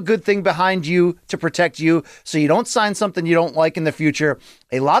 have a good thing behind you to protect you so you don't sign something you don't like in the future.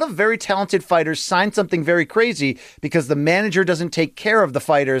 A lot of very talented fighters sign something very crazy because the manager doesn't take care of the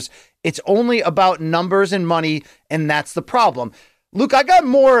fighters. It's only about numbers and money, and that's the problem. Luke, I got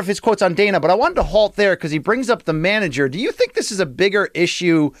more of his quotes on Dana, but I wanted to halt there because he brings up the manager. Do you think this is a bigger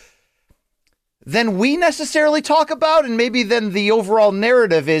issue than we necessarily talk about and maybe than the overall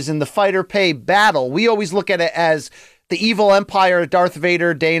narrative is in the fighter pay battle? We always look at it as the evil empire, Darth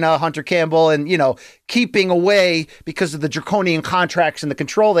Vader, Dana, Hunter Campbell, and, keeping away because of the draconian contracts and the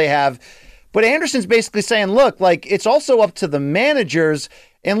control they have. But Anderson's basically saying, look, it's also up to the managers.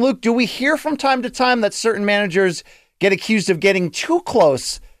 And Luke, do we hear from time to time that certain managers get accused of getting too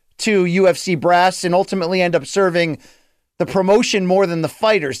close to UFC brass and ultimately end up serving the promotion more than the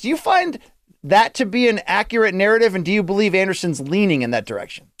fighters? Do you find that to be an accurate narrative, and do you believe Anderson's leaning in that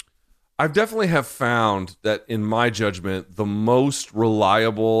direction? I definitely have found that, in my judgment, the most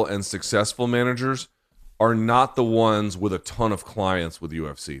reliable and successful managers are not the ones with a ton of clients with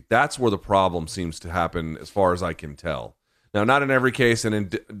UFC. That's where the problem seems to happen, as far as I can tell. Now, not in every case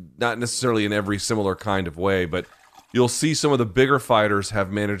and not necessarily in every similar kind of way, but you'll see some of the bigger fighters have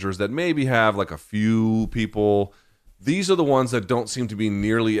managers that maybe have a few people. These are the ones that don't seem to be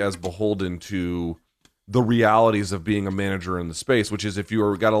nearly as beholden to the realities of being a manager in the space, which is if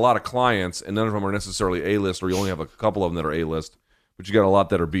you've got a lot of clients and none of them are necessarily A-list, or you only have a couple of them that are A-list, but you got a lot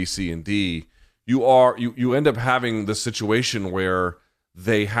that are B, C, and D, you end up having the situation where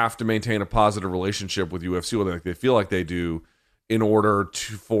they have to maintain a positive relationship with UFC, whether they feel like they do, in order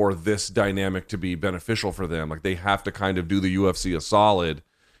for this dynamic to be beneficial for them. They have to kind of do the UFC a solid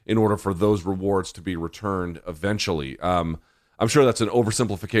in order for those rewards to be returned eventually. I'm sure that's an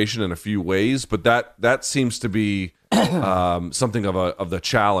oversimplification in a few ways, but that seems to be something of the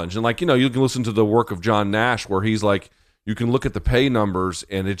challenge. And you can listen to the work of John Nash, where he's you can look at the pay numbers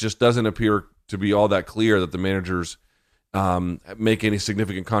and it just doesn't appear to be all that clear that the managers make any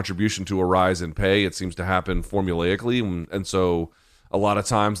significant contribution to a rise in pay. It seems to happen formulaically, and so a lot of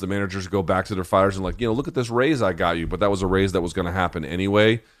times the managers go back to their fighters and look at this raise I got you, but that was a raise that was going to happen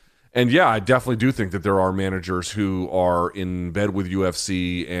anyway. And yeah, I definitely do think that there are managers who are in bed with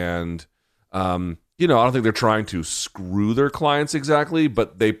UFC, and I don't think they're trying to screw their clients exactly,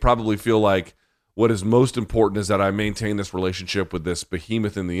 but they probably feel like what is most important is that I maintain this relationship with this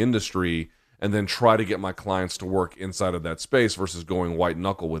behemoth in the industry, and then try to get my clients to work inside of that space versus going white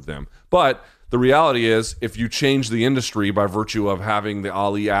knuckle with them. But the reality is, if you change the industry by virtue of having the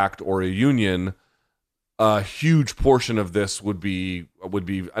Ali Act or a union, a huge portion of this would be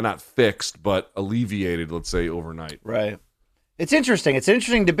not fixed, but alleviated, let's say, overnight. Right. It's interesting. It's an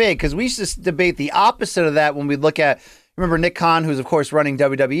interesting debate because we used to debate the opposite of that when we look at, remember Nick Khan, who's of course running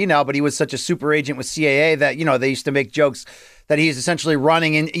WWE now, but he was such a super agent with CAA that, they used to make jokes that he's essentially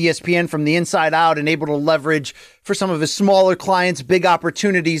running in ESPN from the inside out and able to leverage for some of his smaller clients big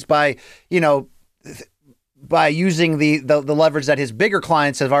opportunities by using the leverage that his bigger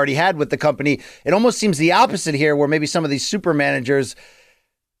clients have already had with the company. It almost seems the opposite here, where maybe some of these super managers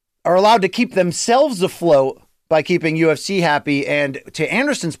are allowed to keep themselves afloat by keeping UFC happy. And to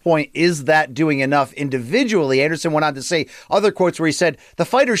Anderson's point, is that doing enough individually? Anderson went on to say other quotes where he said, the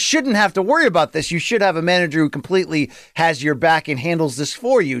fighters shouldn't have to worry about this. You should have a manager who completely has your back and handles this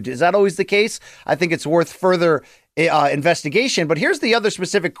for you. Is that always the case? I think it's worth further investigation. But here's the other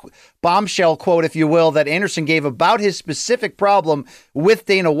specific bombshell quote, if you will, that Anderson gave about his specific problem with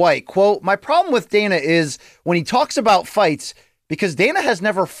Dana White. Quote, my problem with Dana is when he talks about fights, because Dana has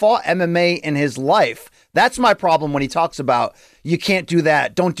never fought MMA in his life. That's my problem when he talks about, you can't do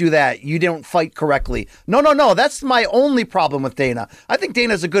that, don't do that, you don't fight correctly. No, that's my only problem with Dana. I think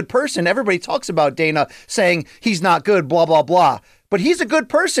Dana's a good person. Everybody talks about Dana saying he's not good, blah, blah, blah. But he's a good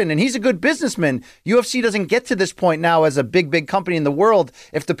person and he's a good businessman. UFC doesn't get to this point now as a big company in the world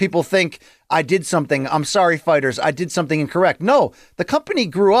if the people think, I did something, I'm sorry, fighters, I did something incorrect. No, the company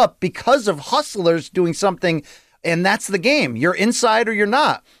grew up because of hustlers doing something. And that's the game. You're inside or you're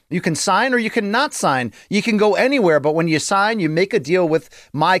not. You can sign or you can not sign. You can go anywhere, but when you sign, you make a deal with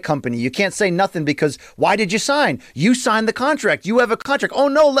my company. You can't say nothing because why did you sign? You signed the contract. You have a contract. Oh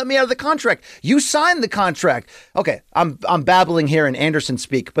no, let me out of the contract. You signed the contract. Okay, I'm babbling here in Anderson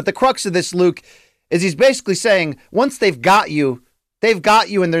speak, but the crux of this, Luke, is he's basically saying once they've got you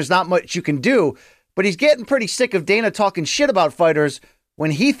and there's not much you can do. But he's getting pretty sick of Dana talking shit about fighters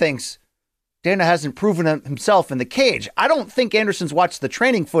when he thinks Dana hasn't proven himself in the cage. I don't think Anderson's watched the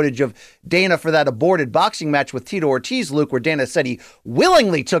training footage of Dana for that aborted boxing match with Tito Ortiz, Luke, where Dana said he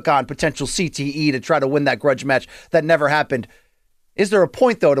willingly took on potential CTE to try to win that grudge match that never happened. Is there a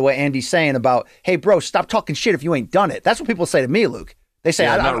point, though, to what Andy's saying about, hey, bro, stop talking shit if you ain't done it? That's what people say to me, Luke. They say,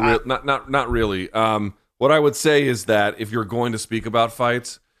 not really. What I would say is that if you're going to speak about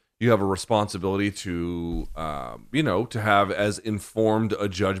fights, you have a responsibility to, to have as informed a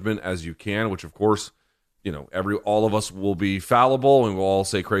judgment as you can, which of course, all of us will be fallible and we'll all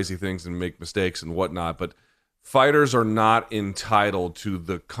say crazy things and make mistakes and whatnot. But fighters are not entitled to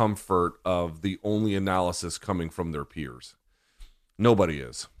the comfort of the only analysis coming from their peers. Nobody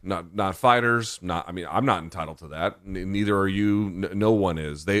is. Not fighters. I'm not entitled to that. Neither are you. No one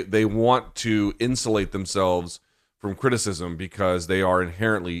is. They want to insulate themselves from criticism because they are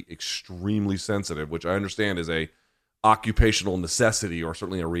inherently extremely sensitive, which I understand is a occupational necessity or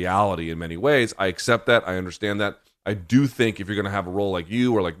certainly a reality in many ways. I accept that. I understand that. I do think if you're going to have a role like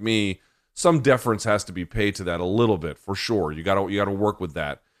you or like me, some deference has to be paid to that a little bit for sure. You got to work with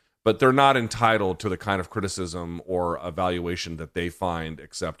that, but they're not entitled to the kind of criticism or evaluation that they find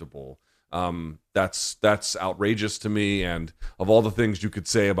acceptable. That's outrageous to me, and of all the things you could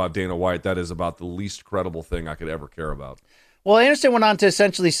say about Dana White, that is about the least credible thing I could ever care about. Well, Anderson went on to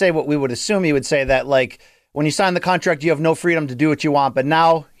essentially say what we would assume he would say, that like when you sign the contract, you have no freedom to do what you want, but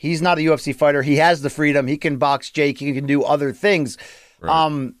now he's not a UFC fighter. He has the freedom. He can box Jake. He can do other things. Right.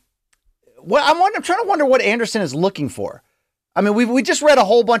 I'm trying to wonder what Anderson is looking for. I mean, we just read a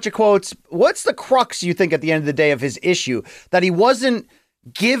whole bunch of quotes. What's the crux, you think, at the end of the day of his issue? That he wasn't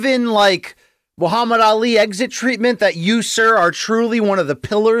given like Muhammad Ali exit treatment, that you, sir, are truly one of the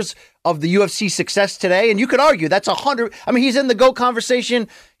pillars of the UFC success today. And you could argue that's 100. I mean, he's in the GOAT conversation.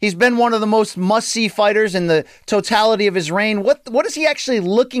 He's been one of the most must-see fighters in the totality of his reign. What is he actually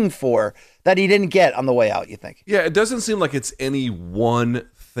looking for that he didn't get on the way out, you think? Yeah, it doesn't seem like it's any one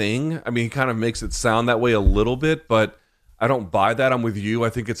thing. I mean, he kind of makes it sound that way a little bit, but I don't buy that. I'm with you.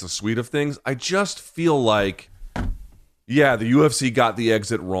 I think it's a suite of things. I just feel like, yeah, the UFC got the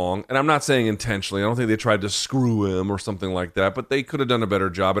exit wrong, and I'm not saying intentionally. I don't think they tried to screw him or something like that, but they could have done a better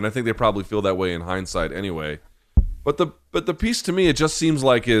job, and I think they probably feel that way in hindsight anyway. But the piece to me, it just seems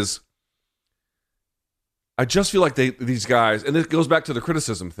like is, I just feel like these guys, and it goes back to the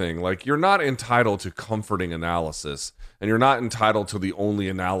criticism thing, like you're not entitled to comforting analysis, and you're not entitled to the only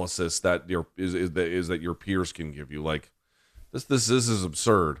analysis that that your peers can give you. Like this is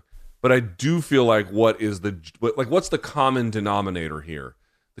absurd. But I do feel like what's the common denominator here?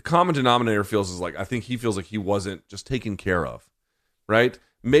 The common denominator I think he feels like he wasn't just taken care of, right?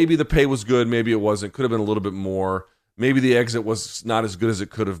 Maybe the pay was good, maybe it wasn't. Could have been a little bit more. Maybe the exit was not as good as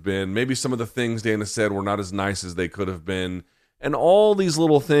it could have been. Maybe some of the things Dana said were not as nice as they could have been. And all these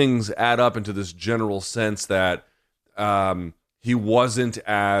little things add up into this general sense that he wasn't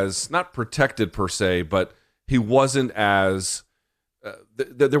as, not protected per se, but he wasn't as...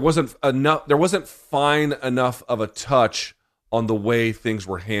 there wasn't fine enough of a touch on the way things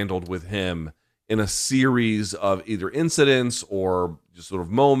were handled with him in a series of either incidents or just sort of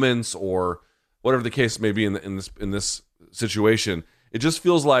moments or whatever the case may be in this situation. It just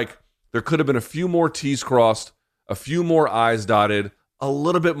feels like there could have been a few more T's crossed, a few more I's dotted, a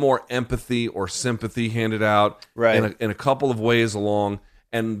little bit more empathy or sympathy handed out, right, in a couple of ways along,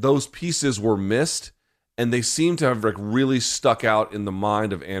 and those pieces were missed. And they seem to have really stuck out in the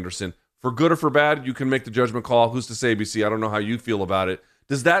mind of Anderson. For good or for bad, you can make the judgment call. Who's to say, BC? I don't know how you feel about it.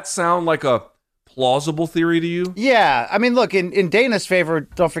 Does that sound like a plausible theory to you? Yeah. I mean, look, in Dana's favor,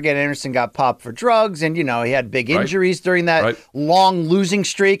 don't forget Anderson got popped for drugs. And, he had big injuries during that long losing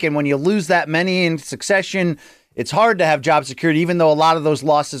streak. And when you lose that many in succession, it's hard to have job security, even though a lot of those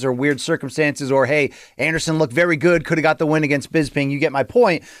losses are weird circumstances or, hey, Anderson looked very good, could have got the win against Bisping. You get my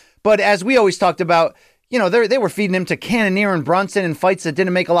point. But as we always talked about, they were feeding him to Cannonier and Brunson in fights that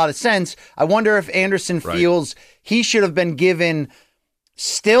didn't make a lot of sense. I wonder if Anderson feels he should have been given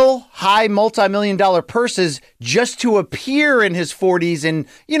still high multi-million-dollar purses just to appear in his 40s and,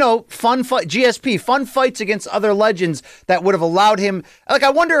 fun fights against other legends that would have allowed him. Like,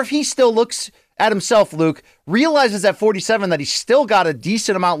 I wonder if he still looks at himself, Luke, realizes at 47 that he's still got a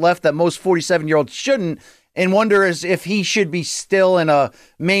decent amount left that most 47-year-olds shouldn't, and wonder if he should be still in a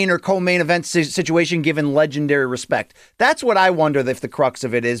main or co-main event situation given legendary respect. That's what I wonder if the crux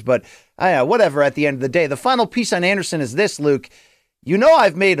of it is, but whatever at the end of the day. The final piece on Anderson is this, Luke. You know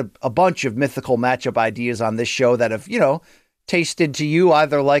I've made a bunch of mythical matchup ideas on this show that have, tasted to you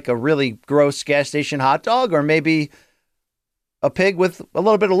either like a really gross gas station hot dog or maybe a pig with a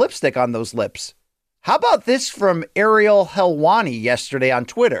little bit of lipstick on those lips. How about this from Ariel Helwani yesterday on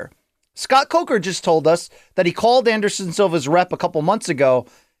Twitter? Scott Coker just told us that he called Anderson Silva's rep a couple months ago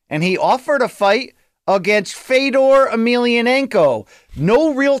and he offered a fight against Fedor Emelianenko.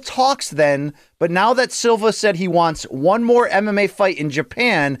 No real talks then, but now that Silva said he wants one more MMA fight in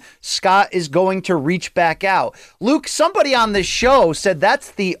Japan, Scott is going to reach back out. Luke, somebody on this show said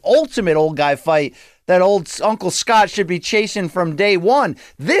that's the ultimate old guy fight that old Uncle Scott should be chasing from day one.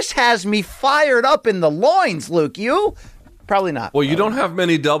 This has me fired up in the loins, Luke. You? Probably not. Well, you don't have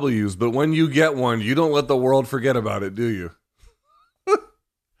many W's, but when you get one, you don't let the world forget about it, do you?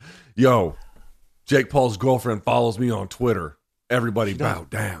 Yo, Jake Paul's girlfriend follows me on Twitter. Everybody bow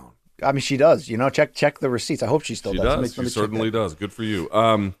down. I mean, she does. Check the receipts. I hope she still does. She certainly does. Good for you.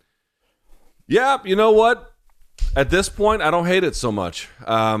 Yeah, you know what? At this point, I don't hate it so much.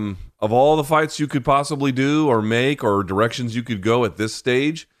 Of all the fights you could possibly do or make or directions you could go at this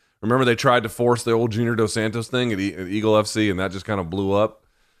stage, remember they tried to force the old Junior Dos Santos thing at Eagle FC, and that just kind of blew up.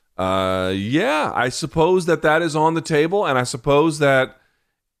 Yeah, I suppose that is on the table, and I suppose that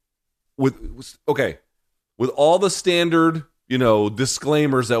with all the standard,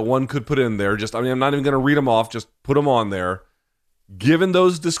 disclaimers that one could put in there, I'm not even going to read them off, just put them on there. Given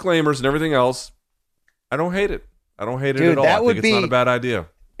those disclaimers and everything else, I don't hate it. I don't hate it at all. I think it's not a bad idea.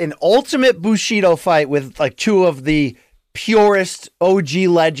 An ultimate Bushido fight with like two of the purest OG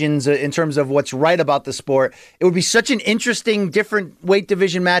legends in terms of what's right about the sport. It would be such an interesting, different weight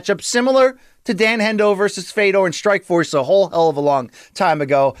division matchup, similar to Dan Hendo versus Fedor and Strikeforce a whole hell of a long time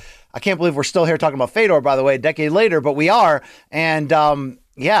ago. I can't believe we're still here talking about Fedor, by the way, a decade later, but we are. And I'm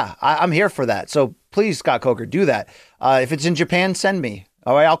here for that. So please, Scott Coker, do that. If it's in Japan, send me.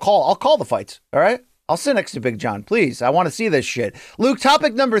 All right, I'll call the fights. All right. I'll sit next to Big John, please. I want to see this shit. Luke,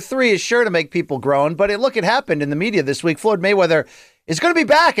 topic number 3 is sure to make people groan, but it happened in the media this week. Floyd Mayweather is going to be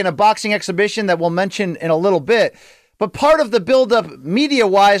back in a boxing exhibition that we'll mention in a little bit. But part of the buildup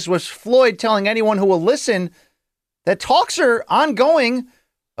media-wise was Floyd telling anyone who will listen that talks are ongoing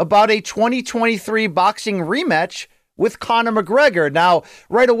about a 2023 boxing rematch with Conor McGregor. Now,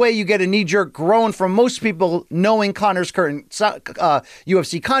 right away, you get a knee-jerk groan from most people knowing Conor's current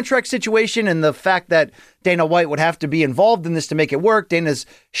UFC contract situation and the fact that Dana White would have to be involved in this to make it work. Dana's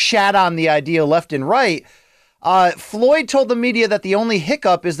shat on the idea left and right. Floyd told the media that the only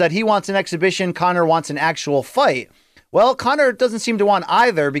hiccup is that he wants an exhibition, Conor wants an actual fight. Well, Conor doesn't seem to want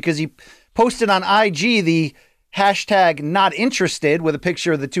either because he posted on IG the hashtag not interested with a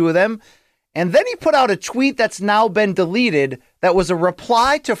picture of the two of them. And then he put out a tweet that's now been deleted that was a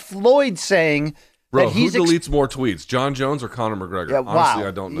reply to Floyd saying that who deletes more tweets, John Jones or Conor McGregor? Yeah, honestly,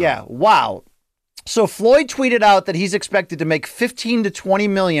 I don't know. Yeah, wow. So Floyd tweeted out that he's expected to make 15 to 20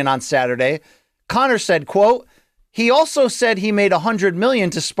 million on Saturday. Conor said, quote, he also said he made 100 million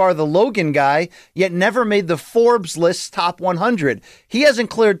to spar the Logan guy, yet never made the Forbes list top 100. He hasn't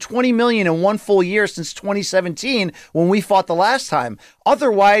cleared 20 million in one full year since 2017 when we fought the last time.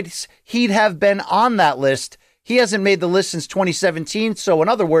 Otherwise, he'd have been on that list. He hasn't made the list since 2017. So in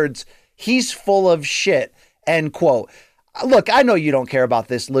other words, he's full of shit, end quote. Look, I know you don't care about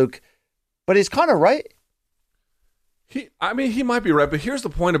this, Luke, but is Conor right? He might be right, but here's the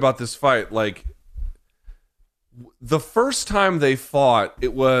point about this fight. Like, the first time they fought,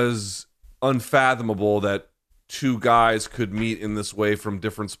 it was unfathomable that two guys could meet in this way from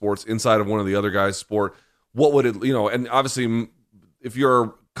different sports inside of one of the other guy's sport. What would it, and obviously if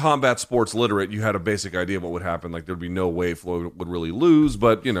you're combat sports literate, you had a basic idea of what would happen. Like, there'd be no way Floyd would really lose,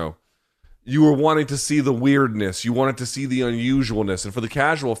 but you were wanting to see the weirdness. You wanted to see the unusualness. And for the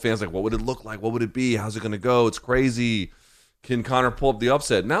casual fans, like, what would it look like? What would it be? How's it going to go? It's crazy. Can Conor pull up the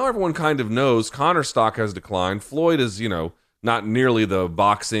upset? Now everyone kind of knows Conor's stock has declined. Floyd is, not nearly the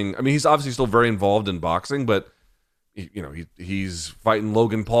boxing. I mean, he's obviously still very involved in boxing, but, he's fighting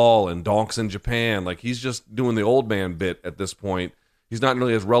Logan Paul and donks in Japan. Like, he's just doing the old man bit at this point. He's not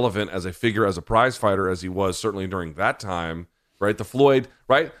nearly as relevant as a figure, as a prize fighter as he was certainly during that time, right? The Floyd,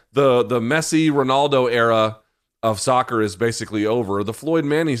 right? The Messi, Ronaldo era of soccer is basically over. The Floyd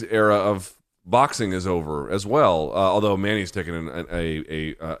Manny's era of boxing is over as well, although Manny's taking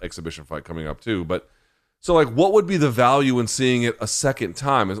a exhibition fight coming up too. But so, like, what would be the value in seeing it a second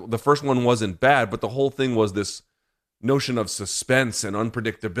time? The first one wasn't bad, but the whole thing was this notion of suspense and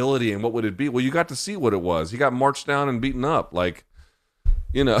unpredictability and what would it be. Well, you got to see what it was. He got marched down and beaten up. Like,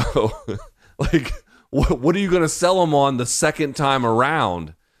 you know, like what are you going to sell him on the second time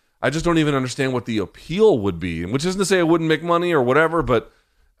around? I just don't even understand what the appeal would be, which isn't to say it wouldn't make money or whatever, but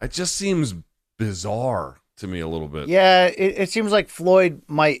it just seems bizarre to me a little bit. Yeah, it seems like Floyd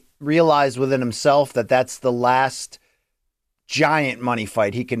might realize within himself that that's the last giant money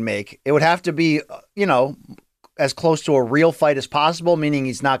fight he can make. It would have to be, you know, as close to a real fight as possible, meaning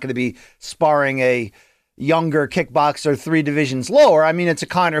he's not going to be sparring a younger kickboxer 3 divisions lower. I mean, it's a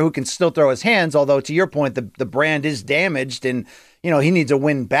Conor who can still throw his hands, although to your point, the brand is damaged and, you know, he needs a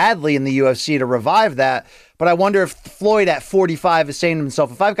win badly in the UFC to revive that. But I wonder if Floyd at 45 is saying to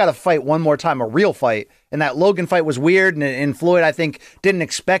himself, if I've got to fight one more time, a real fight, and that Logan fight was weird, and Floyd, I think, didn't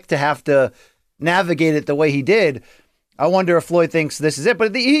expect to have to navigate it the way he did. I wonder if Floyd thinks this is it.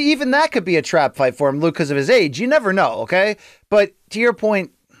 But even that could be a trap fight for him, Luke, because of his age. You never know, okay? But to your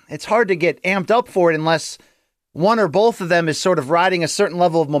point, it's hard to get amped up for it unless one or both of them is sort of riding a certain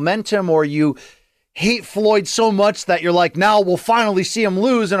level of momentum, or you hate Floyd so much that you're like, now we'll finally see him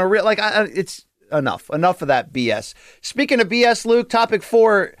lose in a real, like, it's enough of that BS. Speaking of BS, Luke, topic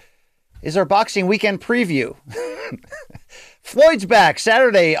 4 is our boxing weekend preview. Floyd's back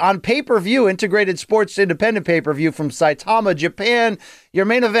Saturday on pay-per-view, integrated sports independent pay-per-view from Saitama, Japan. Your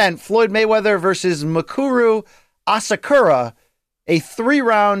main event, Floyd Mayweather versus Mikuru Asakura, a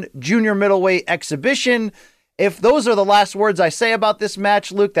 3-round junior middleweight exhibition. If those are the last words I say about this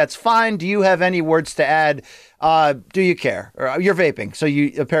match, Luke, that's fine. Do you have any words to add? Do you care? Or you're vaping, so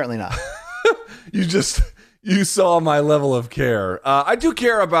you apparently not. You saw my level of care. I do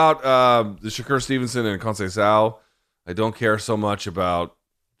care about the Shakur Stevenson and Conceição. I don't care so much about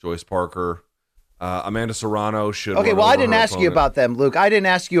Joyce Parker. Amanda Serrano should. Okay, well, I didn't ask you about them, Luke. I didn't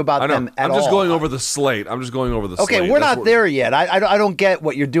ask you about them at all. I'm just going over the slate. Okay, we're not there yet. I don't get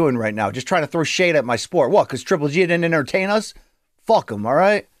what you're doing right now. Just trying to throw shade at my sport. What, because Triple G didn't entertain us? Fuck him, all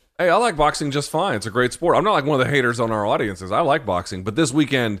right? Hey, I like boxing just fine. It's a great sport. I'm not like one of the haters on our audiences. I like boxing, but this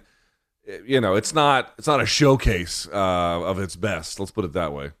weekend, you know, it's not a showcase of its best. Let's put it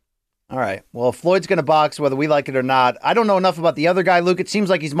that way. All right. Well, if Floyd's going to box, whether we like it or not, I don't know enough about the other guy, Luke. It seems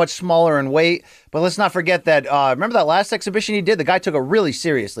like he's much smaller in weight, but let's not forget that, remember that last exhibition he did? The guy took it really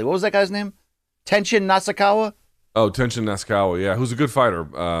seriously. What was that guy's name? Tenshin Nasukawa? Oh, Tenshin Nasukawa, yeah, who's a good fighter.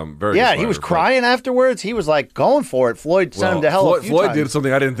 Very good yeah, fighter, he was crying afterwards. He was like going for it. Floyd sent him to hell a few Floyd times. did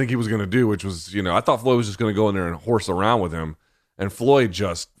something I didn't think he was going to do, which was, you know, I thought Floyd was just going to go in there and horse around with him, and Floyd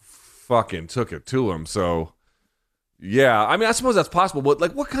just fucking took it to him, so... Yeah, I mean, I suppose that's possible, but,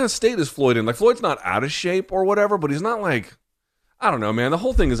 like, what kind of state is Floyd in? Like, Floyd's not out of shape or whatever, but he's not, like, I don't know, man. The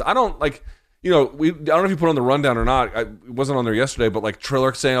whole thing is, I don't, like, you know, I don't know if you put on the rundown or not. It wasn't on there yesterday, but, like,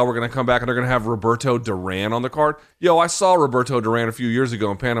 Triller saying, oh, we're going to come back and they're going to have Roberto Duran on the card. Yo, I saw Roberto Duran a few years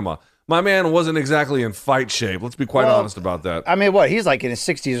ago in Panama. My man wasn't exactly in fight shape. Let's be quite honest about that. I mean, what? He's, like, in his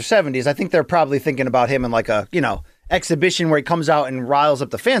 60s or 70s. I think they're probably thinking about him in, like, a, you know, exhibition where he comes out and riles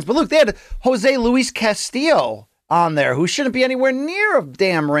up the fans. But, look, they had Jose Luis Castillo on there, who shouldn't be anywhere near a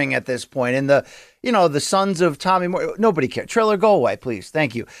damn ring at this point. And the, you know, the sons of Tommy Moore, nobody cares. Triller, go away, please.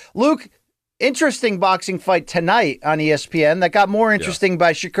 Thank you. Luke, interesting boxing fight tonight on ESPN that got more interesting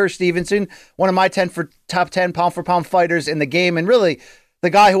by Shakur Stevenson, one of my top 10 pound for pound fighters in the game. And really the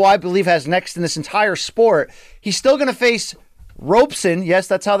guy who I believe has next in this entire sport. He's still going to face Robson, yes,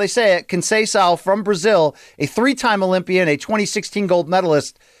 that's how they say it, Conceição from Brazil, a 3-time Olympian, a 2016 gold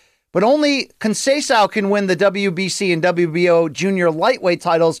medalist. But only Conceição can win the WBC and WBO junior lightweight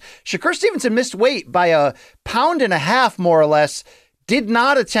titles. Shakur Stevenson missed weight by 1.5 pounds, more or less. Did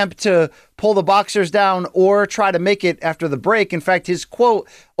not attempt to pull the boxers down or try to make it after the break. In fact, his quote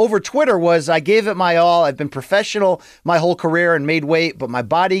over Twitter was, I gave it my all. I've been professional my whole career and made weight, but my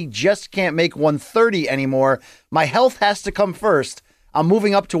body just can't make 130 anymore. My health has to come first. I'm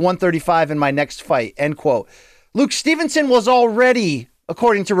moving up to 135 in my next fight, end quote. Luke, Stevenson was already,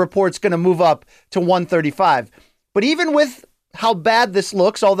 according to reports, going to move up to 135. But even with how bad this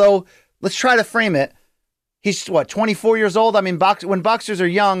looks, although let's try to frame it, he's, 24 years old? I mean, when boxers are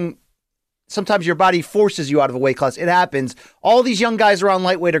young, sometimes your body forces you out of a weight class. It happens. All these young guys around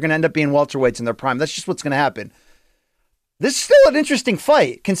lightweight are going to end up being welterweights in their prime. That's just what's going to happen. This is still an interesting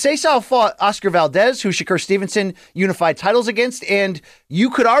fight. Conceição fought Oscar Valdez, who Shakur Stevenson unified titles against, and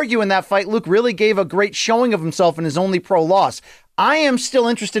you could argue in that fight, Luke really gave a great showing of himself in his only pro loss. I am still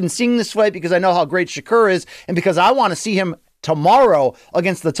interested in seeing this fight because I know how great Shakur is, and because I want to see him tomorrow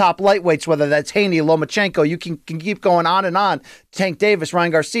against the top lightweights, whether that's Haney, Lomachenko, you can keep going on and on, Tank Davis,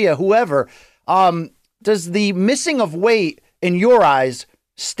 Ryan Garcia, whoever. Does the missing of weight, in your eyes,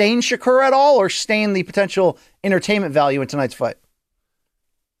 stain Shakur at all or stain the potential entertainment value in tonight's fight?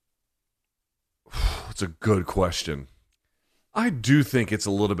 It's a good question. I do think it's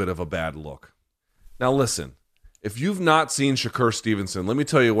a little bit of a bad look. Now, listen, if you've not seen Shakur Stevenson, let me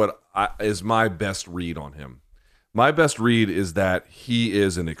tell you what is my best read on him. My best read is that he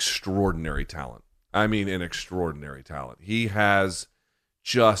is an extraordinary talent. I mean, an extraordinary talent. He has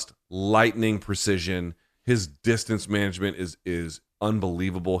just lightning precision. His distance management is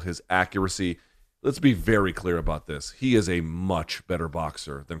unbelievable. His accuracy. Let's be very clear about this. He is a much better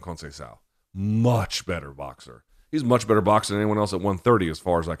boxer than Conceição. Much better boxer. He's a much better boxer than anyone else at 130 as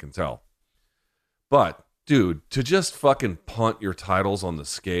far as I can tell. But, dude, to just fucking punt your titles on the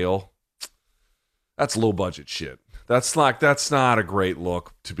scale, that's low budget shit. That's not a great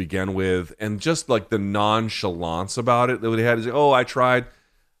look to begin with. And just like the nonchalance about it that he had is, oh, I tried.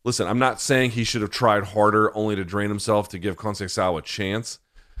 Listen, I'm not saying he should have tried harder only to drain himself to give Conceição a chance.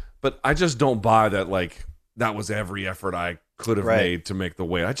 But I just don't buy that, like, that was every effort I could have made to make the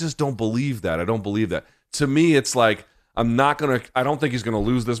weight. I just don't believe that. I don't believe that. To me, it's like, I don't think he's going to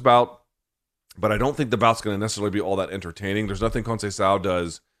lose this bout, but I don't think the bout's going to necessarily be all that entertaining. There's nothing Conceição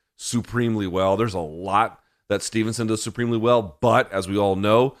does supremely well. There's a lot that Stevenson does supremely well, but as we all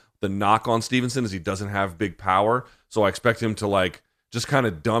know, the knock on Stevenson is he doesn't have big power. So I expect him to, like, just kind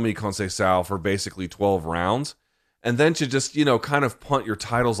of dummy Conceição for basically 12 rounds. And then to just, kind of punt your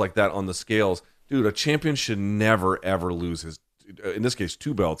titles like that on the scales. Dude, a champion should never, ever lose his, in this case,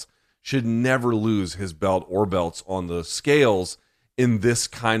 2 belts, should never lose his belt or belts on the scales in this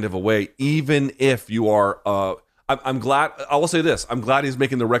kind of a way, even if you are, I'm glad, I will say this, I'm glad he's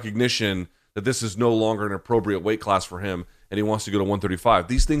making the recognition that this is no longer an appropriate weight class for him and he wants to go to 135.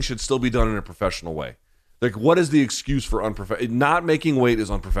 These things should still be done in a professional way. Like, what is the excuse for unprofessional? Not making weight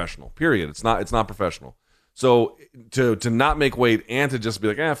is unprofessional, period. It's not professional. So to not make weight and to just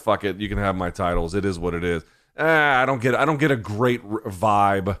be like, fuck it, you can have my titles. It is what it is. I don't get a great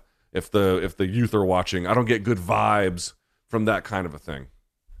vibe if the youth are watching. I don't get good vibes from that kind of a thing.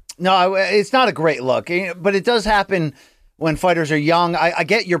 No, it's not a great look, but it does happen when fighters are young. I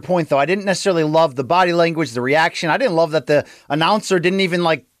get your point, though. I didn't necessarily love the body language, the reaction. I didn't love that the announcer didn't even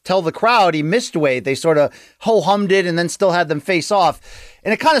tell the crowd he missed weight. They sort of ho-hummed it and then still had them face off.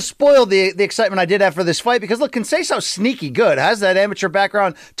 And it kind of spoiled the excitement I did have for this fight because, look, Conceição's sneaky good. Has that amateur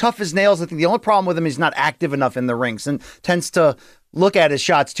background, tough as nails. I think the only problem with him is he's not active enough in the rings and tends to look at his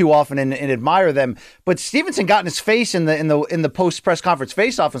shots too often and admire them. But Stevenson got in his face in the post press conference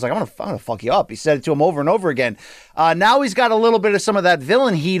face-off and was like, I'm gonna fuck you up. He said it to him over and over again. Now he's got a little bit of some of that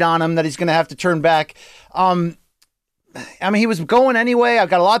villain heat on him that he's going to have to turn back. I mean, he was going anyway. I've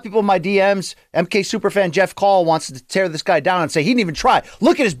got a lot of people in my DMs. MK superfan Jeff Call wants to tear this guy down and say he didn't even try.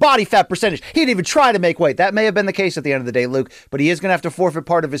 Look at his body fat percentage. He didn't even try to make weight. That may have been the case at the end of the day, Luke, but he is going to have to forfeit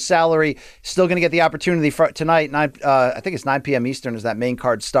part of his salary. Still going to get the opportunity for tonight. I think it's 9 p.m. Eastern is that main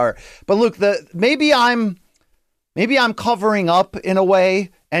card start. But Luke, maybe I'm covering up in a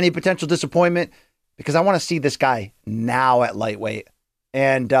way any potential disappointment because I want to see this guy now at lightweight,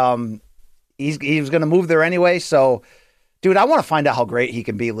 and he was going to move there anyway, so. Dude, I want to find out how great he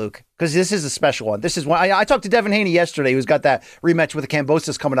can be, Luke, because this is a special one. This is one. I talked to Devin Haney yesterday, who's got that rematch with the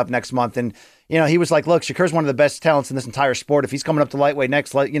Kambosos coming up next month, and he was like, "Look, Shakur's one of the best talents in this entire sport. If he's coming up to lightweight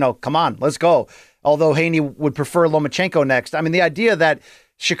next, come on, let's go." Although Haney would prefer Lomachenko next. I mean, the idea that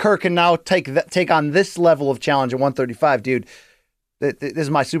Shakur can now take on this level of challenge at 135, dude. This is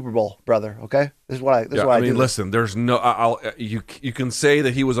my Super Bowl, brother. Okay, this is what I do. Listen, there's no. You can say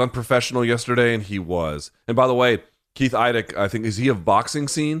that he was unprofessional yesterday, and he was. And by the way. Keith Idec, I think, is he of Boxing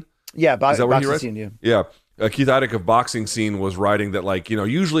Scene? Yeah, is that what he Boxing Scene, yeah. Keith Idec of Boxing Scene was writing that,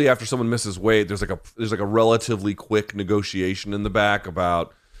 usually after someone misses weight, there's a relatively quick negotiation in the back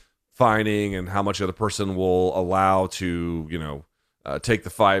about fining and how much the other person will allow to, take the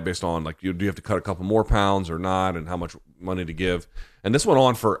fight based on, do you have to cut a couple more pounds or not, and how much money to give. And this went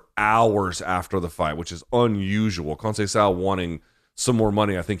on for hours after the fight, which is unusual. Conceição wanting some more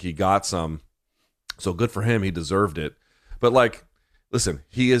money. I think he got some. So good for him. He deserved it. But listen,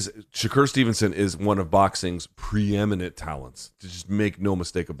 Shakur Stevenson is one of boxing's preeminent talents. To just make no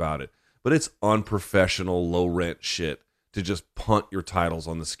mistake about it. But it's unprofessional, low rent shit to just punt your titles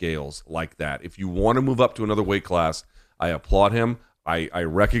on the scales like that. If you want to move up to another weight class, I applaud him. I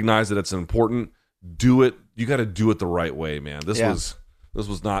recognize that it's important. Do it. You got to do it the right way, man. This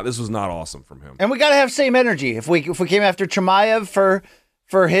was not awesome from him. And we got to have same energy. If we came after Chimaev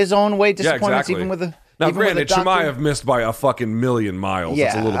for his own weight disappointments, exactly. even with the Now, Even with granted, the doctor- Chimaev missed by a fucking million miles.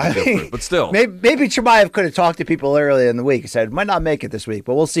 It's a little bit different, but still. Maybe Chimaev could have talked to people earlier in the week and said, might not make it this week,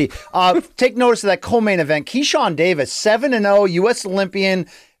 but we'll see. Take notice of that co-main event. Keyshawn Davis, 7-0, U.S. Olympian,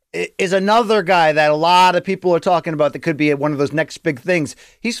 is another guy that a lot of people are talking about that could be one of those next big things.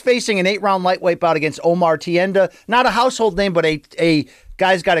 He's facing an 8-round lightweight bout against Omar Tienda. Not a household name, but a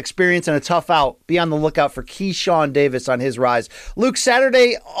guy's got experience and a tough out. Be on the lookout for Keyshawn Davis on his rise. Luke,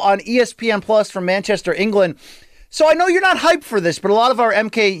 Saturday on ESPN Plus from Manchester, England. So I know you're not hyped for this, but a lot of our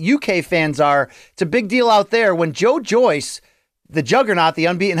MK UK fans are. It's a big deal out there when Joe Joyce, the juggernaut, the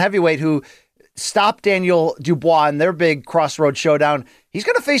unbeaten heavyweight who stopped Daniel Dubois in their big crossroads showdown, he's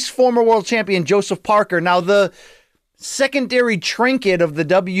going to face former world champion Joseph Parker. Now, the secondary trinket of the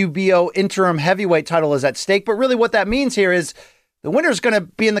WBO interim heavyweight title is at stake, but really what that means here is the winner's going to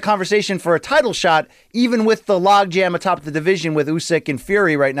be in the conversation for a title shot, even with the logjam atop the division with Usyk and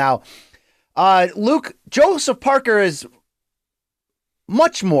Fury right now. Luke, Joseph Parker is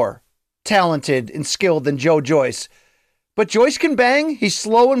much more talented and skilled than Joe Joyce. But Joyce can bang. He's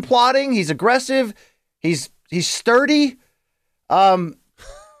slow and plodding. He's aggressive. He's sturdy. You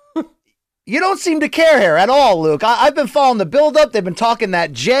don't seem to care here at all, Luke. I've been following the build-up. They've been talking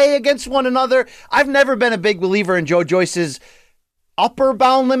that J against one another. I've never been a big believer in Joe Joyce's upper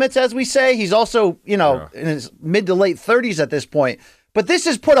bound limits, as we say. He's also, in his mid to late 30s at this point. But this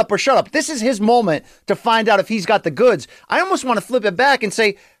is put up or shut up. This is his moment to find out if he's got the goods. I almost want to flip it back and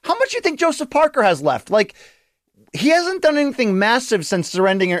say, how much do you think Joseph Parker has left? Like, he hasn't done anything massive since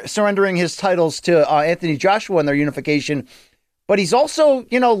surrendering his titles to Anthony Joshua in their unification. But he's also,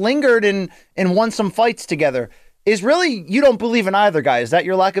 lingered and won some fights together. Is really, you don't believe in either guy. Is that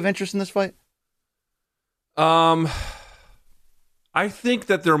your lack of interest in this fight? I think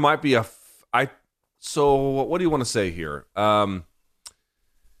that there might be so what do you want to say here?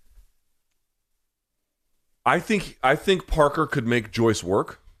 I think Parker could make Joyce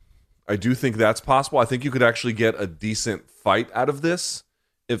work. I do think that's possible. I think you could actually get a decent fight out of this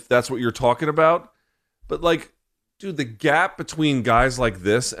if that's what you're talking about. But dude, the gap between guys like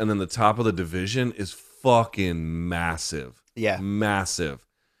this and then the top of the division is fucking massive. Yeah. Massive.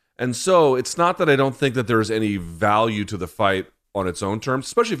 And so it's not that I don't think that there's any value to the fight on its own terms,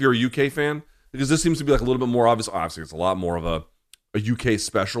 especially if you're a UK fan, because this seems to be a little bit more obvious. Obviously, it's a lot more of a UK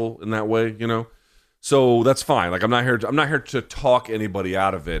special in that way, So that's fine. I'm not here to talk anybody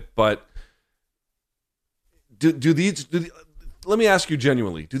out of it, but let me ask you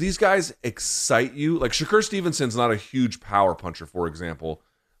genuinely, do these guys excite you? Shakur Stevenson's not a huge power puncher, for example,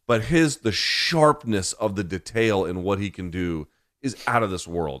 but the sharpness of the detail in what he can do is out of this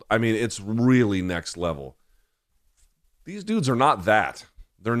world. I mean, it's really next level. These dudes are not that.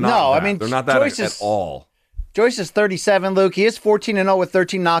 They're not. No, that. They're not that at all. Joyce is 37, Luke. He is 14-0 with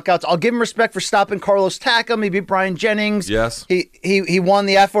 13 knockouts. I'll give him respect for stopping Carlos Takam. He beat Brian Jennings. Yes. He won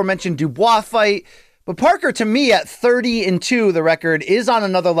the aforementioned Dubois fight. But Parker, to me, at 30-2, the record is on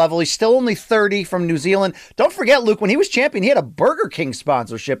another level. He's still only 30 from New Zealand. Don't forget, Luke, when he was champion, he had a Burger King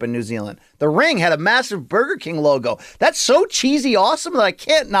sponsorship in New Zealand. The ring had a massive Burger King logo. That's so cheesy awesome that I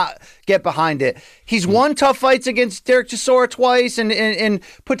can't not get behind it. He's won tough fights against Derek Chisora twice and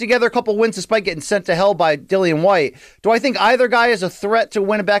put together a couple wins despite getting sent to hell by Dillian White. Do I think either guy is a threat to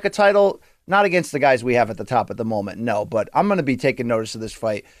win back a title? Not against the guys we have at the top at the moment, no. But I'm going to be taking notice of this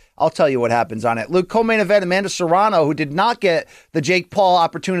fight. I'll tell you what happens on it. Luke, co-main event, Amanda Serrano, who did not get the Jake Paul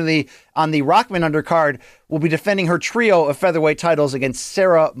opportunity on the Rockman undercard, will be defending her trio of featherweight titles against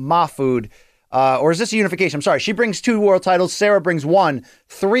Sarah Mahfoud. Or is this a unification? I'm sorry. She brings 2 world titles. Sarah brings 1.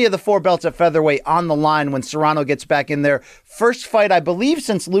 3 of the 4 belts at featherweight on the line when Serrano gets back in there. First fight, I believe,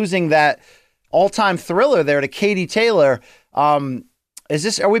 since losing that all-time thriller there to Katie Taylor.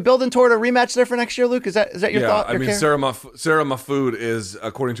 Are we building toward a rematch there for next year, Luke? Is that your thought? I mean, Sarah Mahfoud is,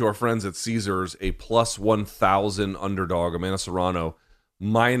 according to our friends at Caesars, a plus 1,000 underdog. Amanda Serrano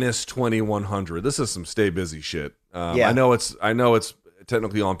minus 2,100. This is some stay busy shit. I know it's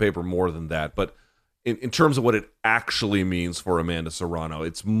technically on paper more than that, but in terms of what it actually means for Amanda Serrano,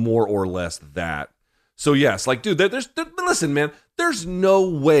 it's more or less that. So yes, listen, man, there's no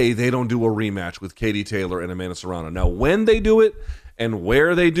way they don't do a rematch with Katie Taylor and Amanda Serrano. Now, when they do it, and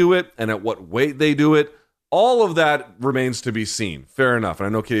where they do it, and at what weight they do it, all of that remains to be seen. Fair enough. And I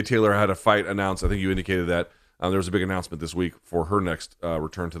know Katie Taylor had a fight announced. I think you indicated that there was a big announcement this week for her next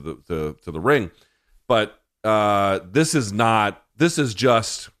return to the ring. But this is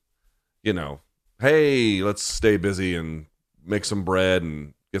just, hey, let's stay busy and make some bread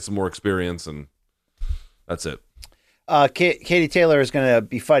and get some more experience, and that's it. Katie Taylor is going to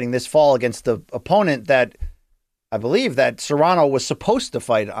be fighting this fall against the opponent that I believe that Serrano was supposed to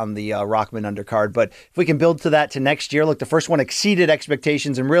fight on the Rockman undercard, but if we can build to that to next year, look, the first one exceeded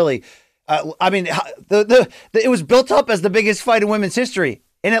expectations and really, it was built up as the biggest fight in women's history,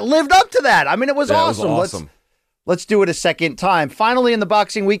 and it lived up to that. I mean, it was awesome. It was awesome. Let's do it a second time. Finally, in the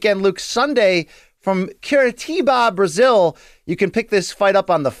boxing weekend, Luke, Sunday from Curitiba, Brazil, you can pick this fight up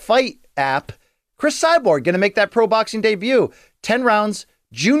on the Fight app. Chris Cyborg going to make that pro boxing debut. 10 rounds,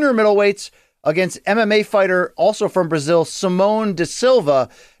 junior middleweights, against MMA fighter, also from Brazil, Simone Da Silva.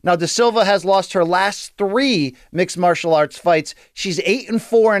 Now, Da Silva has lost her last 3 mixed martial arts fights. She's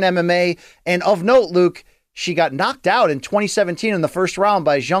 8-4 in MMA. And of note, Luke, she got knocked out in 2017 in the first round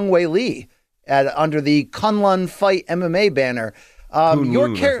by Zhang Wei Li under the Kunlun Fight MMA banner.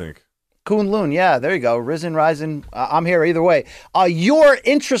 Kunlun, I think. Kunlun, yeah, there you go. Risen, rising. I'm here either way. Your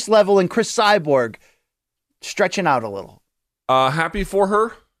interest level in Chris Cyborg stretching out a little. Happy for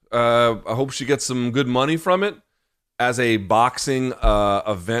her. I hope she gets some good money from it. As a boxing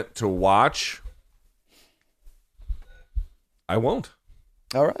event to watch, I won't.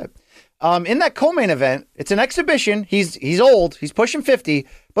 All right. In that co-main event, it's an exhibition. He's old. He's pushing 50.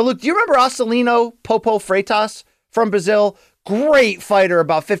 But look, do you remember Acelino Popo Freitas from Brazil? Great fighter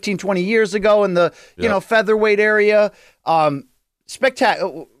about 15, 20 years ago in the featherweight area.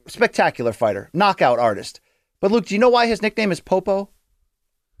 Spectacular fighter, knockout artist. But Luke, do you know why his nickname is Popo?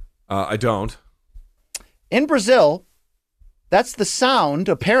 I don't. In Brazil, that's the sound,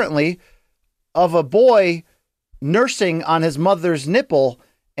 apparently, of a boy nursing on his mother's nipple.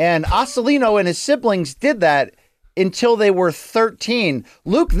 And Acelino and his siblings did that until they were 13.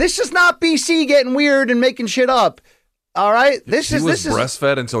 Luke, this is not BC getting weird and making shit up. All right? He was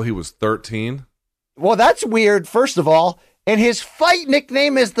breastfed until he was 13? Well, that's weird, first of all. And his fight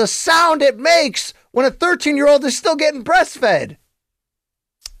nickname is the sound it makes when a 13-year-old is still getting breastfed.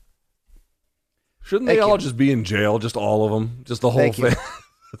 Shouldn't they all just be in jail? Just all of them? Just the whole thing?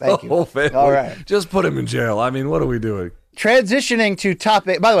 Thank you. Whole family? All right. Just put him in jail. I mean, what are we doing? Transitioning to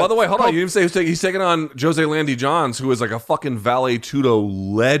topic. By the way, hold on. You didn't say he's taking on Jose Landy Johns, who is like a fucking Vale Tudo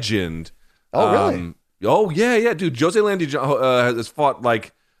legend. Oh, really? Oh, yeah, dude. Jose Landy Johns has fought, like,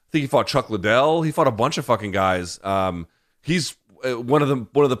 I think he fought Chuck Liddell. He fought a bunch of fucking guys. He's one of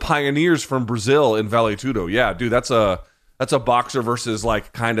the pioneers from Brazil in Vale Tudo. Yeah, dude, that's a boxer versus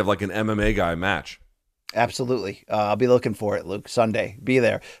like kind of like an MMA guy match. Absolutely. I'll be looking for it, Luke. Sunday. Be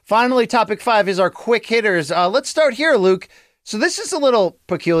there. Finally, topic 5 is our quick hitters. Let's start here, Luke. So this is a little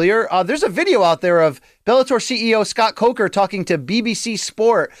peculiar. There's a video out there of Bellator CEO Scott Coker talking to BBC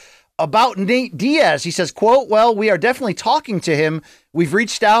Sport about Nate Diaz. He says, quote, well, we are definitely talking to him. We've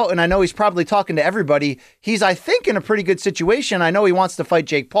reached out, and I know he's probably talking to everybody. He's, I think, in a pretty good situation. I know he wants to fight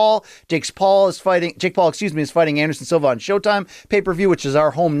Jake Paul. Jake Paul is fighting Anderson Silva on Showtime pay-per-view, which is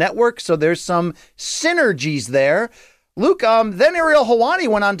our home network. So there's some synergies there. Luke, then Ariel Helwani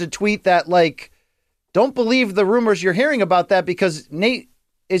went on to tweet that, like, don't believe the rumors you're hearing about that because Nate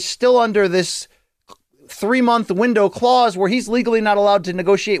is still under this 3-month window clause where he's legally not allowed to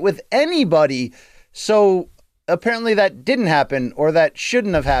negotiate with anybody. So apparently that didn't happen, or that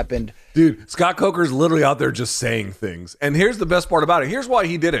shouldn't have happened. Dude, Scott Coker's literally out there just saying things. And here's the best part about it. Here's why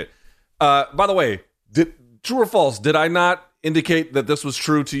he did it. By the way, true or false, did I not indicate that this was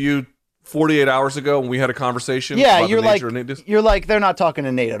true to you 48 hours ago when we had a conversation? Yeah, about you're like, they're not talking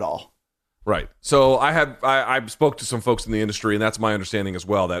to Nate at all. Right. So I spoke to some folks in the industry, and that's my understanding as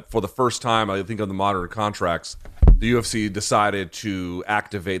well, that for the first time, I think on the modern contracts, the UFC decided to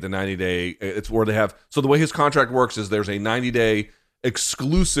activate the 90-day. It's where they have. So the way his contract works is there's a 90-day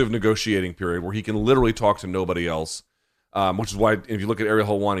exclusive negotiating period where he can literally talk to nobody else, which is why if you look at Ariel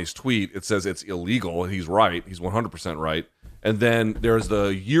Helwani's tweet, it says it's illegal. He's right. He's 100% right. And then there's the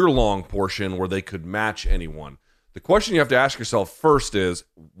year-long portion where they could match anyone. The question you have to ask yourself first is,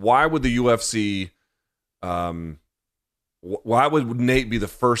 why would the UFC, why would Nate be the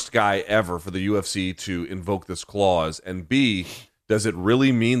first guy ever for the UFC to invoke this clause? And B, does it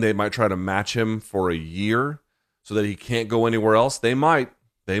really mean they might try to match him for a year so that he can't go anywhere else? They might.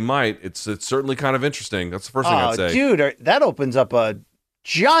 It's certainly kind of interesting. That's the first thing I'd say. Dude, that opens up a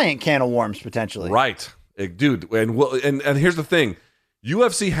giant can of worms potentially. Right. Dude, and here's the thing.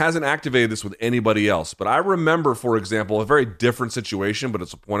 UFC hasn't activated this with anybody else, but I remember, for example, a very different situation, but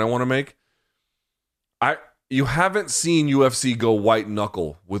it's a point I want to make. You haven't seen UFC go white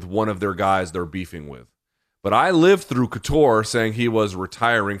knuckle with one of their guys they're beefing with. But I lived through Couture saying he was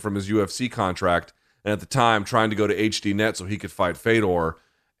retiring from his UFC contract, and at the time trying to go to HDNet so he could fight Fedor.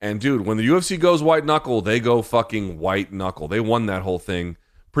 And dude, when the UFC goes white knuckle, they go fucking white knuckle. They won that whole thing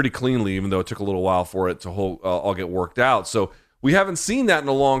pretty cleanly, even though it took a little while for it to all get worked out. So We haven't seen that in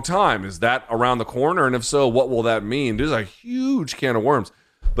a long time. Is that around the corner? And if so, what will that mean? There's a huge can of worms.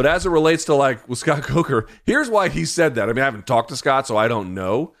 But as it relates to like with Scott Coker, here's why he said that. I mean, I haven't talked to Scott, so I don't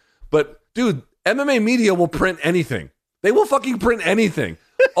know. But dude, MMA media will print anything. They will fucking print anything.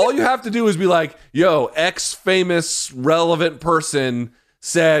 All you have to do is be like, yo, X famous relevant person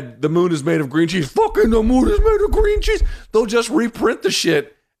said the moon is made of green cheese. Fucking the moon is made of green cheese. They'll just reprint the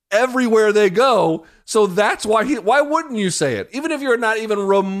shit everywhere they go. So that's why why wouldn't you say it? Even if you're not even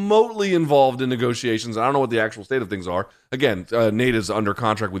remotely involved in negotiations. I don't know what the actual state of things are. Again, Nate is under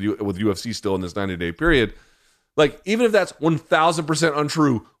contract with UFC still in this 90-day period. Like, even if that's 1,000%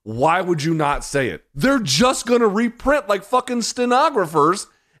 untrue, why would you not say it? They're just going to reprint like fucking stenographers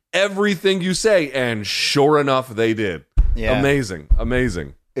everything you say. And sure enough, they did. Yeah.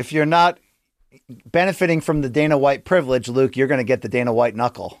 Amazing. If you're not benefiting from the Dana White privilege, Luke, you're going to get the Dana White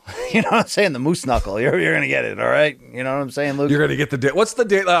knuckle. You know what I'm saying? The moose knuckle. You're going to get it, all right? You know what I'm saying, Luke? You're going to get the... What's the...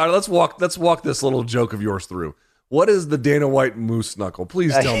 let's walk this little joke of yours through. What is the Dana White moose knuckle?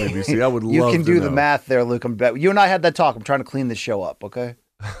 Please tell me, BC. I would love to know. You can do the math there, Luke. You and I had that talk. I'm trying to clean this show up, okay?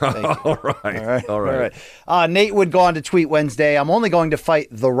 All right. Nate would go on to tweet Wednesday, I'm only going to fight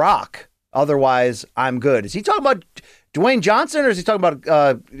The Rock. Otherwise, I'm good. Is he talking about Dwayne Johnson or is he talking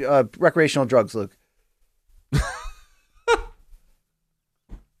about recreational drugs, Luke?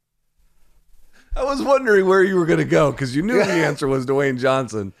 I was wondering where you were going to go because you knew the answer was Dwayne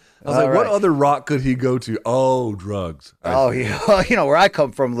Johnson. I was like, what other rock could he go to? Oh, drugs. Yeah. You know where I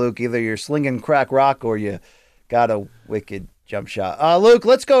come from, Luke. Either you're slinging crack rock or you got a wicked jump shot. Luke,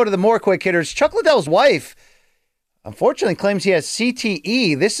 let's go to the more quick hitters. Chuck Liddell's wife, unfortunately, claims he has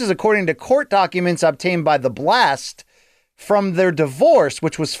CTE. This is according to court documents obtained by The Blast from their divorce,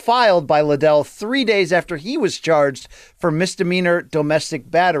 which was filed by Liddell 3 days after he was charged for misdemeanor domestic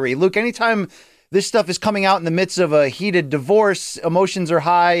battery. Luke, anytime this stuff is coming out in the midst of a heated divorce, emotions are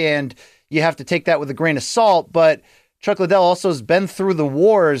high, and you have to take that with a grain of salt. But Chuck Liddell also has been through the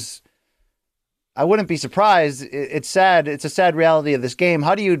wars. I wouldn't be surprised. It's sad. It's a sad reality of this game.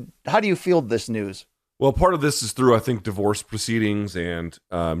 How do you field this news? Well, part of this is through, I think, divorce proceedings and,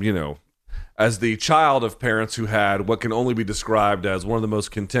 as the child of parents who had what can only be described as one of the most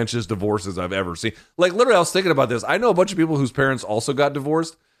contentious divorces I've ever seen. Like, literally, I was thinking about this. I know a bunch of people whose parents also got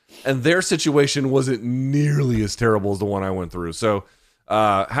divorced, and their situation wasn't nearly as terrible as the one I went through. So,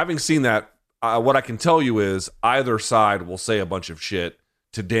 having seen that, what I can tell you is either side will say a bunch of shit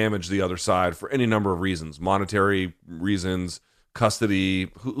to damage the other side for any number of reasons. Monetary reasons, custody,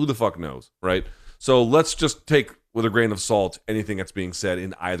 who the fuck knows, right? So let's just take with a grain of salt anything that's being said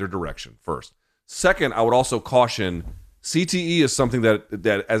in either direction first. Second, I would also caution CTE is something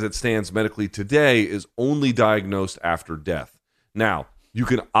that as it stands medically today is only diagnosed after death. Now, you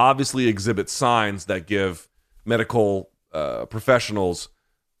can obviously exhibit signs that give medical professionals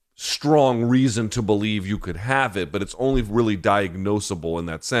strong reason to believe you could have it, but it's only really diagnosable in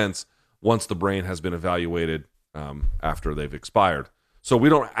that sense once the brain has been evaluated after they've expired. So we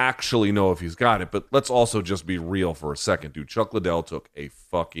don't actually know if he's got it, but let's also just be real for a second, dude. Chuck Liddell took a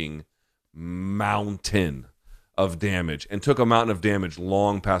fucking mountain of damage and took a mountain of damage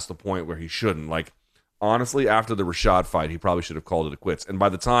long past the point where he shouldn't. Like, honestly, after the Rashad fight, he probably should have called it quits. And by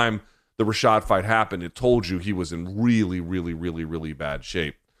the time the Rashad fight happened, it told you he was in really, really, really, really bad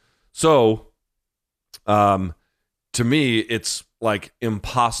shape. So, to me, it's like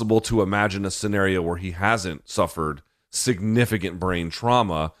impossible to imagine a scenario where he hasn't suffered significant brain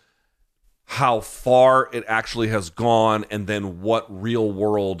trauma. How far it actually has gone and then what real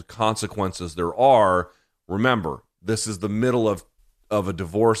world consequences there are. Remember, this is the middle of a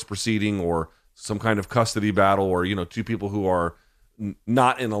divorce proceeding or some kind of custody battle, or, you know, two people who are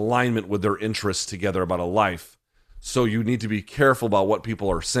not in alignment with their interests together about a life. So you need to be careful about what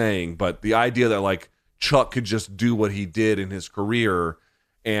people are saying. But the idea that like Chuck could just do what he did in his career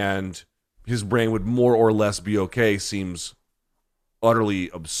and his brain would more or less be okay seems utterly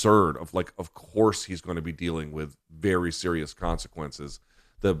absurd. Of course he's going to be dealing with very serious consequences.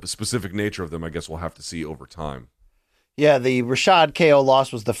 The specific nature of them, I guess we'll have to see over time. Yeah, the Rashad KO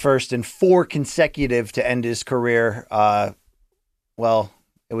loss was the first in 4 consecutive to end his career.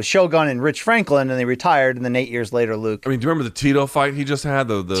 It was Shogun and Rich Franklin, and they retired, and then 8 years later, Luke. I mean, do you remember the Tito fight he just had?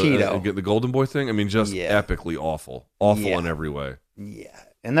 The Tito. The Golden Boy thing? I mean, just epically awful. Awful in every way. Yeah.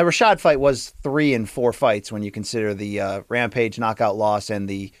 And the Rashad fight was 3 and 4 fights when you consider the Rampage knockout loss and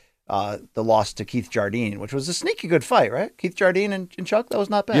the loss to Keith Jardine, which was a sneaky good fight, right? Keith Jardine and Chuck, that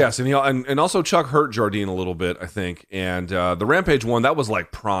was not bad. Yes, and also Chuck hurt Jardine a little bit, I think. And the Rampage one, that was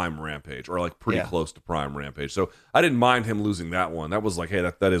like prime Rampage, or like pretty close to prime Rampage. So I didn't mind him losing that one. That was like, hey,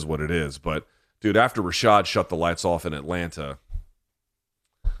 that is what it is. But dude, after Rashad shut the lights off in Atlanta,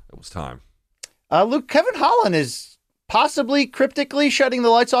 It was time. Luke, Kevin Holland is possibly cryptically shutting the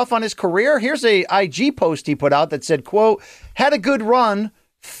lights off on his career. Here's a IG post he put out that said, quote, had a good run,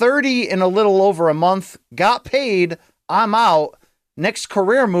 30 in a little over a month, got paid, I'm out, next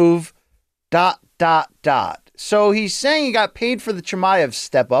career move, ... So he's saying he got paid for the Chimaev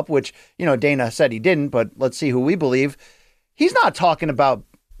step up, which, Dana said he didn't, but let's see who we believe. He's not talking about,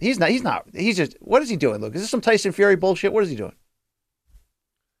 he's just, what is he doing, Luke? Is this some Tyson Fury bullshit? What is he doing?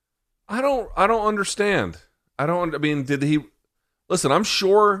 I don't understand. Did he, listen, I'm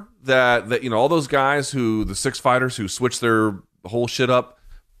sure that, all those guys the 6 fighters who switched their whole shit up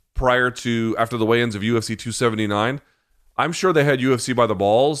after the weigh-ins of UFC 279, I'm sure they had UFC by the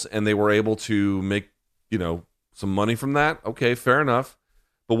balls and they were able to make, some money from that. Okay, fair enough.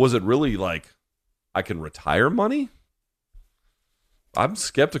 But was it really like, I can retire money? I'm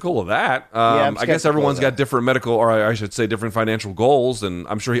skeptical of that. I guess everyone's got different medical, or I should say different financial goals. And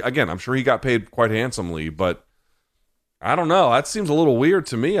I'm sure he got paid quite handsomely, but I don't know. That seems a little weird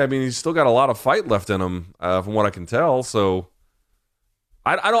to me. I mean, he's still got a lot of fight left in him, from what I can tell. So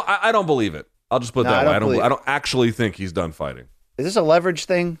I don't believe it. I'll just put it that way. I don't actually think he's done fighting. Is this a leverage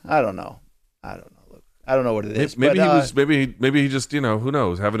thing? I don't know. Luke. I don't know what it is. Maybe he just, who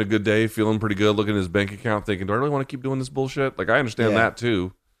knows, having a good day, feeling pretty good, looking at his bank account, thinking, do I really want to keep doing this bullshit? Like, I understand that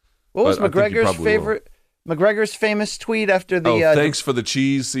too. What was McGregor's famous tweet after the? Thanks for the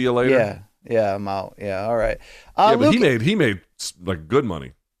cheese. See you later. Yeah, I'm out. Yeah, all right. But Luke, he made like good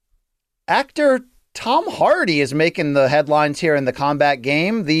money. Actor Tom Hardy is making the headlines here in the combat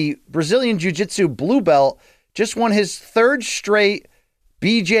game. The Brazilian Jiu-Jitsu blue belt just won his 3rd straight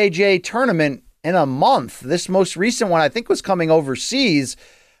BJJ tournament in a month. This most recent one, I think, was coming overseas.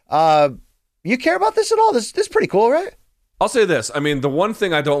 You care about this at all? This is pretty cool, right? I'll say this. I mean, the one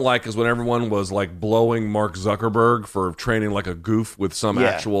thing I don't like is when everyone was like blowing Mark Zuckerberg for training like a goof with some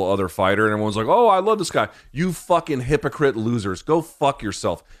actual other fighter. And everyone's like, oh, I love this guy. You fucking hypocrite losers. Go fuck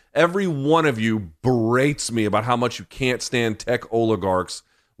yourself. Every one of you berates me about how much you can't stand tech oligarchs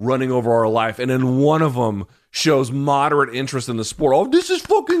running over our life. And then one of them shows moderate interest in the sport. Oh, this is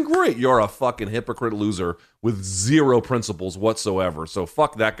fucking great. You're a fucking hypocrite loser with 0 principles whatsoever. So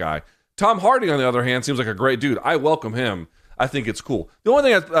fuck that guy. Tom Hardy, on the other hand, seems like a great dude. I welcome him. I think it's cool. The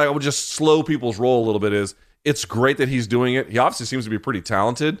only thing I would just slow people's roll a little bit is it's great that he's doing it. He obviously seems to be pretty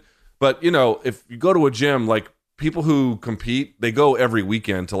talented. But, if you go to a gym, like people who compete, they go every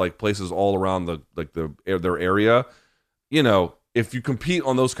weekend to like places all around their area. If you compete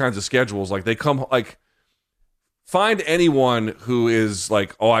on those kinds of schedules, like they come like find anyone who is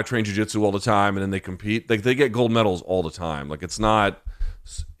like, oh, I train jiu-jitsu all the time, and then they compete. Like they get gold medals all the time. Like it's not.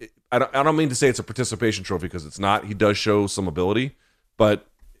 I don't mean to say it's a participation trophy because it's not. He does show some ability, but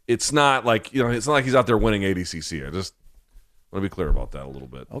it's not like it's not like he's out there winning ADCC. I just want to be clear about that a little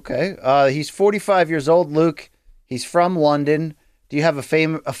bit. Okay, he's 45 years old, Luke. He's from London. Do you have a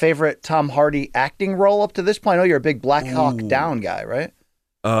favorite Tom Hardy acting role up to this point? I know you're a big Black Hawk Down guy, right?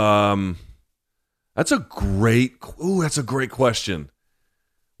 That's a great question.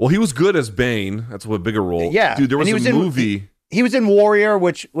 Well, he was good as Bane. That's a bigger role. Yeah, dude, there was a movie. He was in Warrior,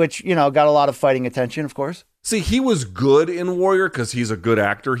 which got a lot of fighting attention, of course. See, he was good in Warrior because he's a good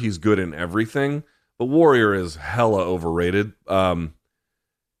actor. He's good in everything. But Warrior is hella overrated.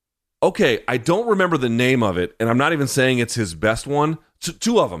 Okay, I don't remember the name of it, and I'm not even saying it's his best one.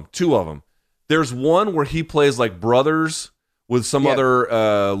 Two of them. There's one where he plays like brothers with some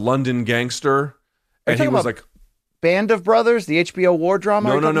other London gangster, and he was like Band of Brothers, the HBO war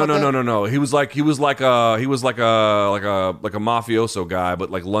drama. No. He was like a mafioso guy, but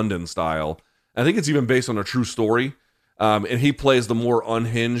like London style. I think it's even based on a true story. And he plays the more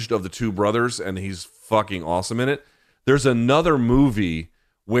unhinged of the 2 brothers, and he's fucking awesome in it. There's another movie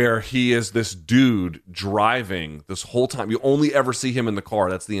where he is this dude driving this whole time. You only ever see him in the car.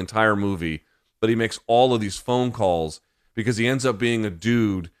 That's the entire movie. But he makes all of these phone calls because he ends up being a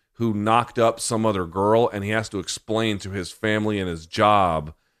dude who knocked up some other girl, and he has to explain to his family and his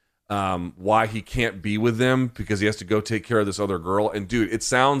job why he can't be with them because he has to go take care of this other girl. And dude, it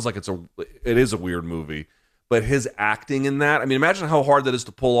sounds like it is a weird movie, but his acting in that, I mean, imagine how hard that is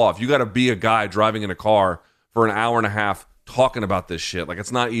to pull off. You got to be a guy driving in a car for an hour and a half talking about this shit. Like,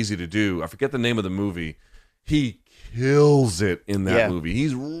 it's not easy to do. I forget the name of the movie. He kills it in that movie.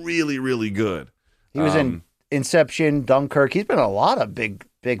 He's really, really good. He was in Inception, Dunkirk. He's been in a lot of big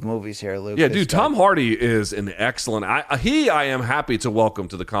movies here, Luke. Yeah, dude, Tom Hardy is an excellent. I am happy to welcome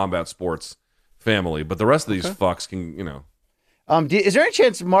to the combat sports family, but the rest of these fucks can, Is there any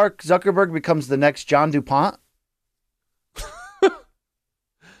chance Mark Zuckerberg becomes the next John DuPont?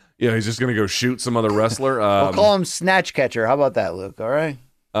 Yeah, he's just gonna go shoot some other wrestler. We'll call him Snatch Catcher. How about that, Luke? All right.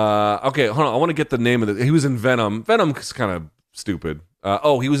 Okay, hold on. I want to get the name of it. He was in Venom. Venom is kind of stupid.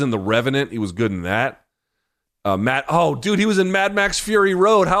 He was in The Revenant. He was good in that. He was in Mad Max Fury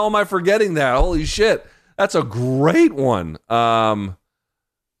Road. How am I forgetting that? Holy shit. That's a great one.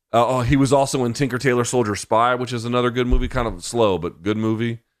 He was also in Tinker Tailor Soldier Spy, which is another good movie. Kind of slow, but good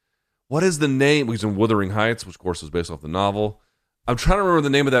movie. What is the name? He's in Wuthering Heights, which of course is based off the novel. I'm trying to remember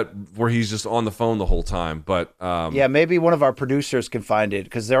the name of that where he's just on the phone the whole time. But yeah, maybe one of our producers can find it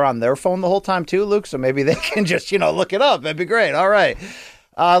because they're on their phone the whole time too, Luke. So maybe they can just, look it up. That'd be great. All right.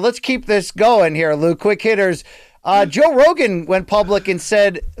 Let's keep this going here, Luke. Quick hitters. Joe Rogan went public and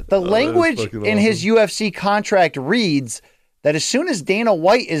said the language in his UFC contract reads that as soon as Dana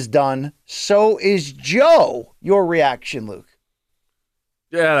White is done, so is Joe. Your reaction, Luke?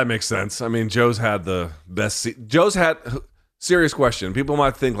 Yeah, that makes sense. I mean, Joe's had the best. Serious question. People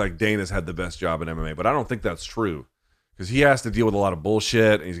might think like Dana's had the best job in MMA, but I don't think that's true because he has to deal with a lot of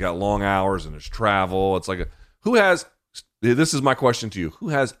bullshit and he's got long hours and there's travel. It's like, this is my question to you. Who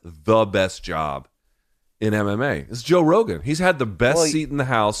has the best job in MMA? It's Joe Rogan. He's had the best seat in the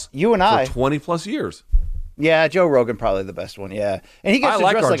house you and I, for 20 plus years. Yeah, Joe Rogan probably the best one, yeah. And he gets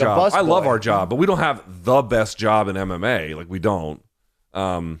to dress like a busboy. I love our job, but we don't have the best job in MMA. Like, we don't.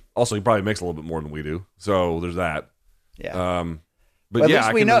 Also, he probably makes a little bit more than we do. So there's that. Yeah. But yeah,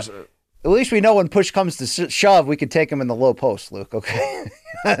 at least we know when push comes to shove, we could take him in the low post, Luke. Okay.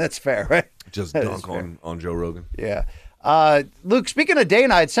 That's fair, right? Just dunk on Joe Rogan. Yeah. Luke, speaking of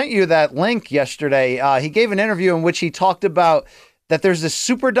Dana, I sent you that link yesterday. He gave an interview in which he talked about that there's this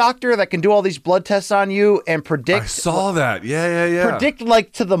super doctor that can do all these blood tests on you and predict. I saw that. Yeah. Predict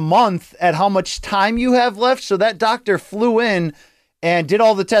like to the month at how much time you have left. So that doctor flew in and did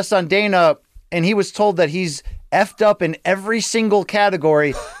all the tests on Dana, and he was told that he's effed up in every single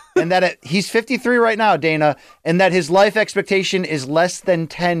category and that he's 53 right now, Dana, and that his life expectation is less than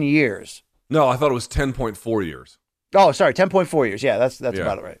 10 years. No, I thought it was 10.4 years. Oh, sorry, 10.4 years. Yeah, that's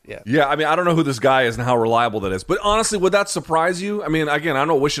about it, right? Yeah. Yeah, I mean, I don't know who this guy is and how reliable that is. But honestly, would that surprise you? I mean, again, I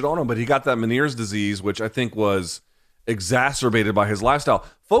don't wish it on him, but he got that Meniere's disease, which I think was exacerbated by his lifestyle.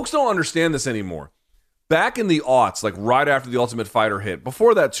 Folks don't understand this anymore. Back in the aughts, like right after The Ultimate Fighter hit,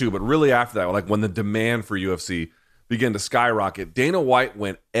 before that too, but really after that, like when the demand for UFC began to skyrocket, Dana White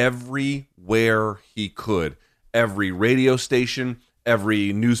went everywhere he could. Every radio station,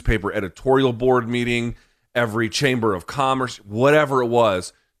 every newspaper editorial board meeting, every chamber of commerce, whatever it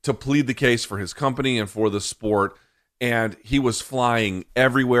was, to plead the case for his company and for the sport. And he was flying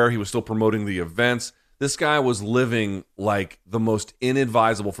everywhere. He was still promoting the events. This guy was living like the most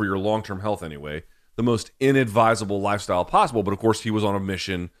inadvisable, for your long-term health anyway, the most inadvisable lifestyle possible. But of course, he was on a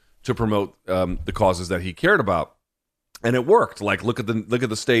mission to promote the causes that he cared about. And it worked. Like, look at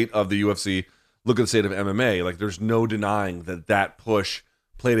the state of the UFC, look at the state of MMA. Like, there's no denying that push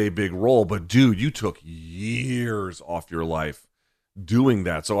played a big role. But dude, you took years off your life doing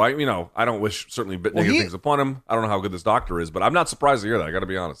that. So I don't wish certainly negative things upon him. I don't know how good this doctor is, but I'm not surprised to hear that. I got to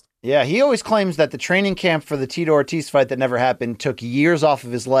be honest. Yeah, he always claims that the training camp for the Tito Ortiz fight that never happened took years off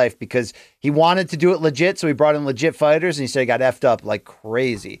of his life because he wanted to do it legit. So he brought in legit fighters, and he said he got effed up like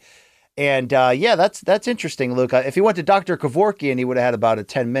crazy. And that's interesting, Luke. If he went to Dr. Kevorkian, he would have had about a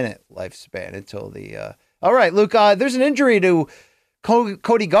 10-minute lifespan until the. All right, Luke. There's an injury to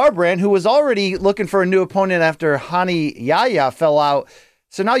Cody Garbrandt, who was already looking for a new opponent after Hani Yahya fell out.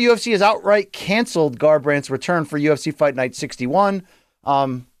 So now UFC has outright canceled Garbrandt's return for UFC Fight Night 61.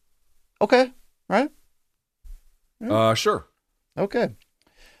 Okay, right? Sure. Okay.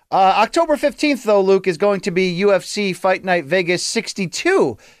 October 15th, though, Luke, is going to be UFC Fight Night Vegas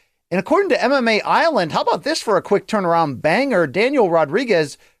 62. And according to MMA Island, how about this for a quick turnaround banger? Daniel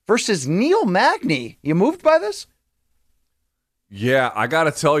Rodriguez versus Neil Magny. You moved by this? Yeah, I got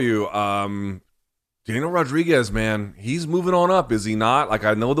to tell you, Daniel Rodriguez, man, he's moving on up, is he not? Like,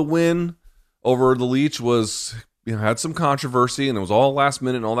 I know the win over the Leech was, had some controversy, and it was all last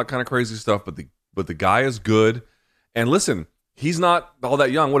minute and all that kind of crazy stuff, but the guy is good. And listen, he's not all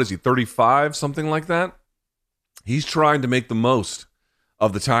that young. What is he, 35, something like that? He's trying to make the most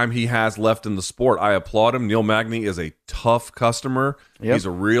of the time he has left in the sport. I applaud him. Neil Magny is a tough customer. Yep. He's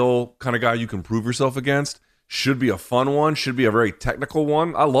a real kind of guy you can prove yourself against. Should be a fun one. Should be a very technical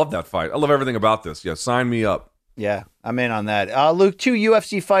one. I love that fight. I love everything about this. Yeah, sign me up. Yeah, I'm in on that. Luke, 2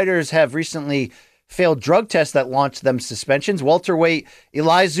 UFC fighters have recently failed drug tests that launched them suspensions. Welterweight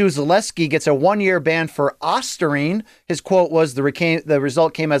Elizeu Zaleski gets a 1-year ban for Ostarine. His quote was, the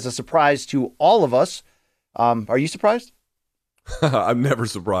result came as a surprise to all of us. Are you surprised? I'm never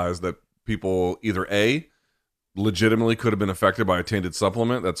surprised that people either A, legitimately could have been affected by a tainted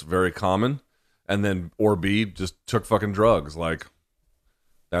supplement. That's very common. And then, or B, just took fucking drugs. Like,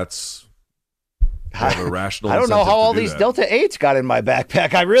 That's kind of irrational. I don't know how all these that. Delta 8s got in my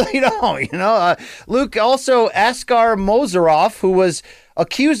backpack. I really don't. Luke, also Askar Mozarov, who was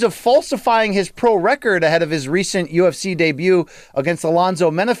accused of falsifying his pro record ahead of his recent UFC debut against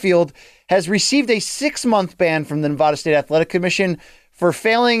Alonzo Menafield, has received a 6-month ban from the Nevada State Athletic Commission for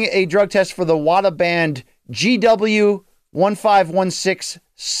failing a drug test for the WADA banned GW1516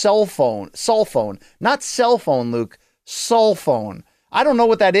 cell phone. Not cell phone, Luke. Soul phone. I don't know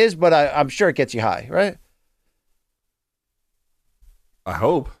what that is, but I'm sure it gets you high, right? I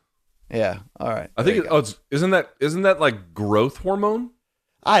hope. Yeah. All right. I think isn't that like growth hormone?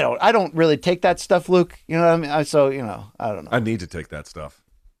 I don't really take that stuff, Luke. You know what I mean? So, I don't know. I need to take that stuff.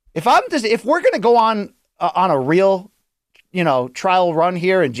 If we're going to go on a real, trial run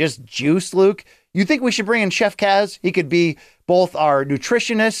here and just juice, Luke, you think we should bring in Chef Kaz? He could be both our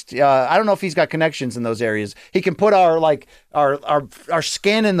nutritionist. I don't know if he's got connections in those areas. He can put our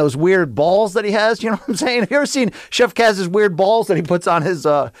skin in those weird balls that he has. You know what I'm saying? Have you ever seen Chef Kaz's weird balls that he puts on his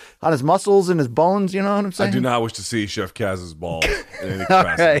muscles and his bones? You know what I'm saying? I do not wish to see Chef Kaz's balls in any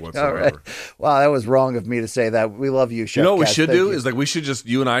capacity whatsoever. All right. Wow, that was wrong of me to say that. We love you, Chef Kaz. You know what we should do is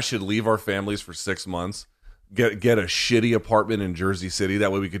you and I should leave our families for 6 months. Get a shitty apartment in Jersey City.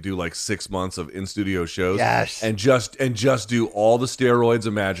 That way we could do like 6 months of in-studio shows. Yes. And just do all the steroids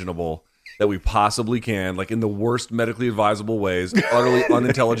imaginable that we possibly can, like in the worst medically advisable ways, utterly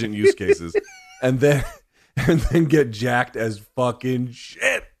unintelligent use cases, and then get jacked as fucking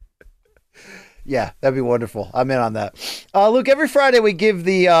shit. Yeah, that'd be wonderful. I'm in on that. Luke, every Friday we give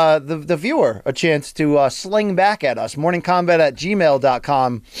the viewer a chance to sling back at us.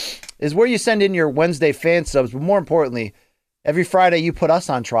 morningcombat@gmail.com is where you send in your Wednesday fan subs. But more importantly, every Friday you put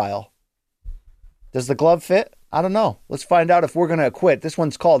us on trial. Does the glove fit? I don't know. Let's find out if we're going to acquit. This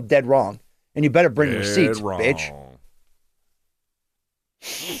one's called Dead Wrong. And you better bring receipts, bitch.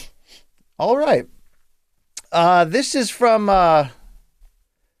 All right. This is from...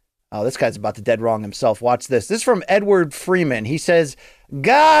 this guy's about to dead wrong himself. Watch this. This is from Edward Freeman. He says,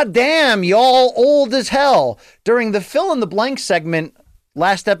 "God damn, y'all old as hell." During the fill in the blank segment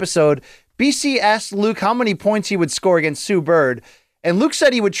last episode, BC asked Luke how many points he would score against Sue Bird. And Luke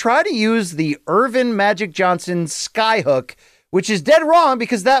said he would try to use the Irvin Magic Johnson skyhook, which is dead wrong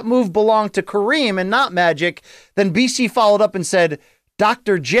because that move belonged to Kareem and not Magic. Then BC followed up and said,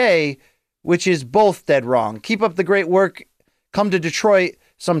 Dr. J, which is both dead wrong. Keep up the great work. Come to Detroit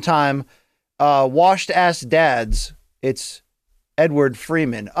sometime. Washed ass dads. It's Edward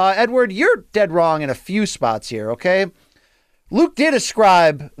Freeman. Edward, you're dead wrong in a few spots here, okay? Luke did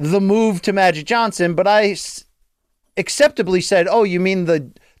ascribe the move to Magic Johnson, but I acceptably said, oh, you mean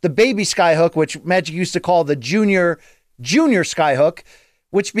the baby skyhook, which Magic used to call the junior skyhook,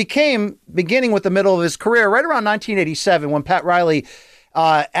 which beginning with the middle of his career, right around 1987, when Pat Riley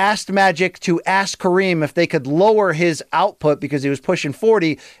asked Magic to ask Kareem if they could lower his output because he was pushing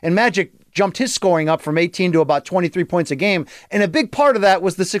 40, and Magic jumped his scoring up from 18 to about 23 points a game. And a big part of that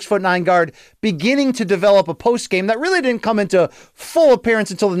was the 6'9" guard beginning to develop a post game that really didn't come into full appearance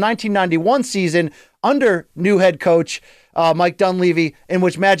until the 1991 season under new head coach Mike Dunleavy, in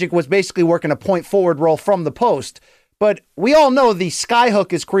which Magic was basically working a point forward role from the post. But we all know the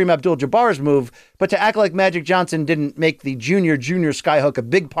skyhook is Kareem Abdul-Jabbar's move, but to act like Magic Johnson didn't make the junior skyhook a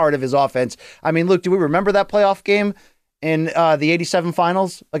big part of his offense. I mean, Luke, do we remember that playoff game in the 87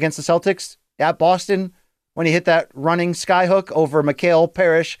 finals against the Celtics at Boston when he hit that running skyhook over Mikhail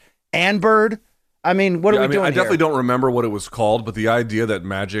Parrish and Bird? I mean, what are we doing I definitely here? don't remember what it was called, but the idea that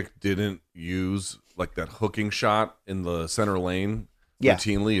Magic didn't use like that hooking shot in the center lane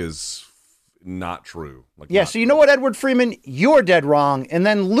routinely is not true. So you know what, Edward Freeman? You're dead wrong. And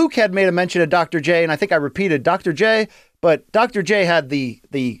then Luke had made a mention of Dr. J, and I think I repeated Dr. J, but Dr. J had the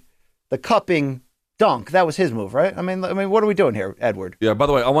cupping dunk. That was his move, right? I mean, what are we doing here, Edward? Yeah, by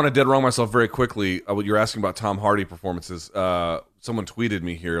the way, I want to dead wrong myself very quickly. What you're asking about Tom Hardy performances. Someone tweeted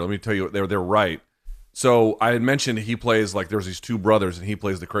me here. Let me tell you, they're right. So I had mentioned he plays, like, there's these two brothers, and he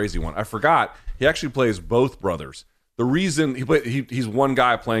plays the crazy one. I forgot. He actually plays both brothers. The reason he's one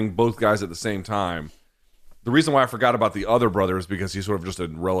guy playing both guys at the same time. The reason why I forgot about the other brother is because he's sort of just a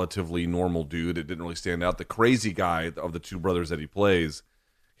relatively normal dude. It didn't really stand out. The crazy guy of the two brothers that he plays,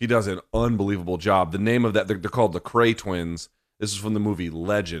 he does an unbelievable job. The name of that, they're called the Cray Twins. This is from the movie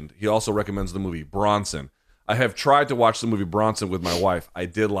Legend. He also recommends the movie Bronson. I have tried to watch the movie Bronson with my wife. I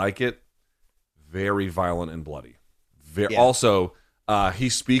did like it. Very violent and bloody. Also, he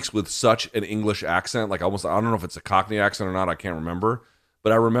speaks with such an English accent, like almost, I don't know if it's a Cockney accent or not, I can't remember.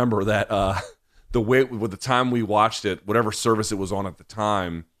 But I remember that with the time we watched it, whatever service it was on at the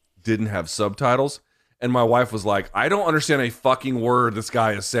time didn't have subtitles. and my wife was like, I don't understand a fucking word this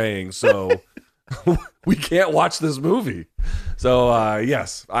guy is saying, so we can't watch this movie. So,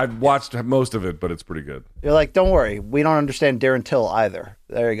 yes, I've watched most of it, but it's pretty good. You're like, don't worry. We don't understand Darren Till either.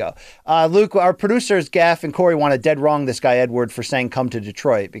 There you go. Luke, our producers, Gaff and Corey, want to dead wrong this guy, Edward, for saying come to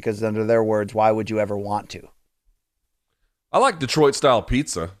Detroit, because under their words, why would you ever want to? I like Detroit-style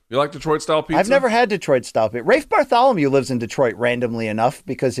pizza. You like Detroit-style pizza? I've never had Detroit-style pizza. Rafe Bartholomew lives in Detroit randomly enough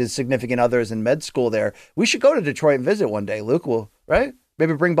because his significant other is in med school there. We should go to Detroit and visit one day, Luke. Will, right?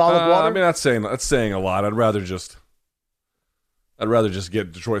 Maybe bring bottled water? I mean, that's saying a lot. I'd rather just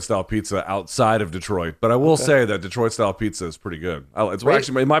get Detroit-style pizza outside of Detroit. But I will say that Detroit-style pizza is pretty good.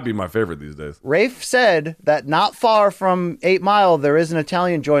 Actually, it might be my favorite these days. Rafe said that not far from 8 Mile, there is an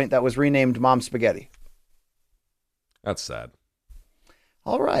Italian joint that was renamed Mom Spaghetti. That's sad.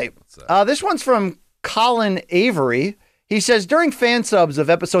 All right. This one's from Colin Avery. He says, during fan subs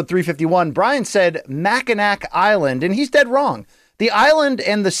of episode 351, Brian said Mackinac Island, and he's dead wrong. The island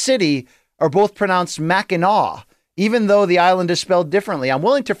and the city are both pronounced Mackinac, even though the island is spelled differently. I'm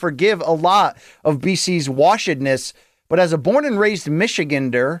willing to forgive a lot of BC's washedness, but as a born and raised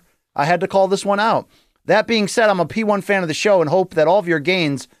Michigander, I had to call this one out. That being said, I'm a P1 fan of the show and hope that all of your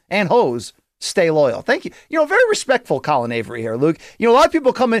gains and hoes stay loyal. Thank you. Very respectful Colin Avery here, Luke. A lot of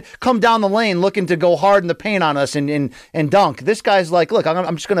people come down the lane looking to go hard in the paint on us and dunk. This guy's like, look,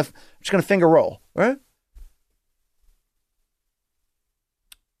 I'm just gonna finger roll, right?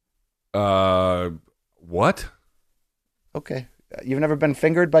 What? Okay. You've never been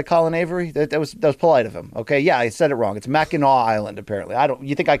fingered by Colin Avery? That was polite of him. Okay. Yeah, I said it wrong. It's Mackinac Island, apparently.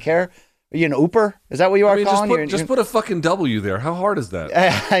 You think I care? Are you an ooper? Is that what you are calling? Just put a fucking W there. How hard is that?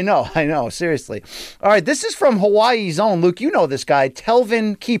 I know. Seriously. All right. This is from Hawaii's own. Luke, you know this guy.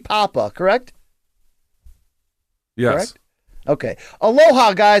 Telvin Kipapa, correct? Yes. Correct? Okay.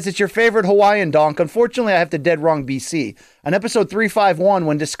 Aloha, guys. It's your favorite Hawaiian donk. Unfortunately, I have to dead wrong BC. On episode 351,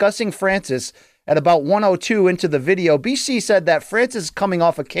 when discussing Francis at about 102 into the video, BC said that Francis is coming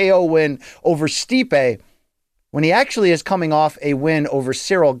off a KO win over Stipe, when he actually is coming off a win over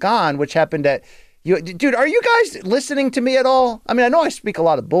Cyril Gane, which happened at... Dude, are you guys listening to me at all? I mean, I know I speak a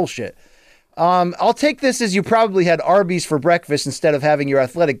lot of bullshit. I'll take this as you probably had Arby's for breakfast instead of having your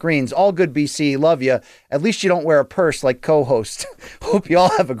athletic greens. All good, BC. Love you. At least you don't wear a purse like co-host. Hope you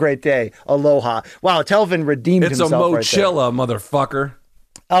all have a great day. Aloha. Wow, Telvin redeemed himself right there. It's a Mochilla, motherfucker.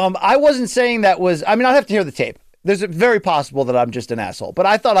 I wasn't saying that was... I mean, I'd have to hear the tape. There's very possible that I'm just an asshole. But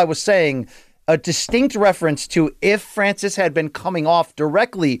I thought I was saying... a distinct reference to if Francis had been coming off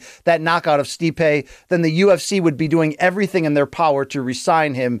directly that knockout of Stipe, then the UFC would be doing everything in their power to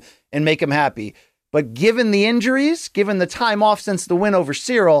re-sign him and make him happy. But given the injuries, given the time off since the win over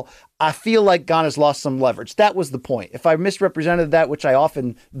Cyril, I feel like Gane has lost some leverage. That was the point. If I misrepresented that, which I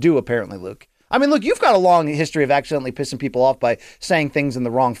often do, apparently, Luke. I mean, look, you've got a long history of accidentally pissing people off by saying things in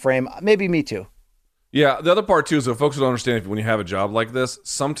the wrong frame. Maybe me too. Yeah, the other part too is that folks don't understand when you have a job like this,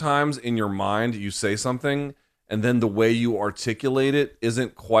 sometimes in your mind you say something and then the way you articulate it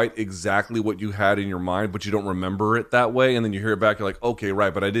isn't quite exactly what you had in your mind, but you don't remember it that way, and then you hear it back, you're like, okay,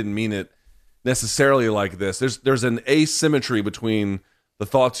 right, but I didn't mean it necessarily like this. There's an asymmetry between the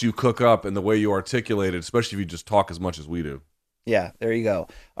thoughts you cook up and the way you articulate it, especially if you just talk as much as we do. Yeah, there you go.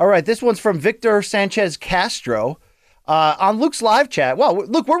 All right, this one's from Victor Sanchez Castro. On Luke's live chat. Wow,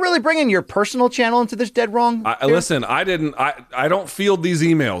 Luke, we're really bringing your personal channel into this dead wrong. Listen, I don't field these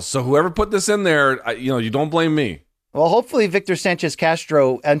emails, so whoever put this in there, you don't blame me. Well, hopefully Victor Sanchez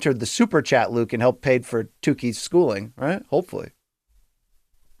Castro entered the super chat, Luke, and helped paid for Tuki's schooling, right? Hopefully.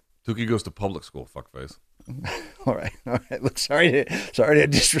 Tuki goes to public school, fuckface. All right. Look, sorry to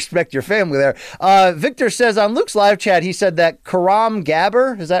disrespect your family there. Victor says on Luke's live chat, he said that Karam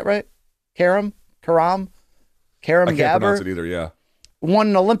Gabber, is that right? Karam I can't Gabber pronounce it either, yeah. Won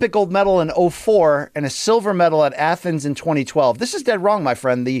an Olympic gold medal in 2004 and a silver medal at Athens in 2012. This is dead wrong, my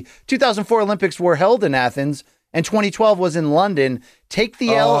friend. The 2004 Olympics were held in Athens and 2012 was in London. Take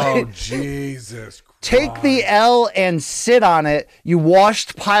the L. Oh, Jesus Christ. Take the L and sit on it, you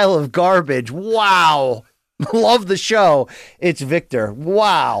washed pile of garbage. Wow. Love the show. It's Victor.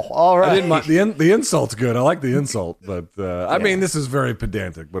 Wow. All right. I didn't mind, the insult's good. I like the insult, but I mean, this is very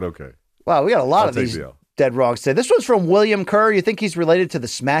pedantic, but okay. Wow, we got a lot of these dead wrongs today. This one's from William Kerr. You think he's related to the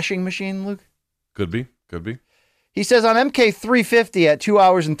Smashing Machine, Luke? Could be. He says on MK350 at 2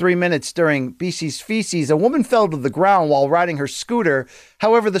 hours and 3 minutes during BC's feces, a woman fell to the ground while riding her scooter.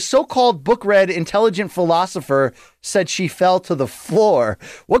 However, the so-called book-read intelligent philosopher said she fell to the floor.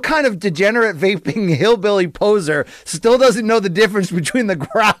 What kind of degenerate vaping hillbilly poser still doesn't know the difference between the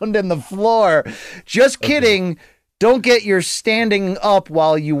ground and the floor? Just kidding. Don't get your standing up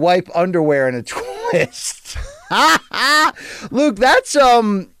while you wipe underwear in a twist. Luke, that's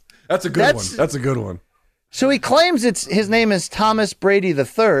a good one. That's a good one. So he claims his name is Thomas Brady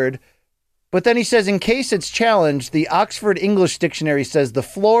III, but then he says in case it's challenged, the Oxford English Dictionary says the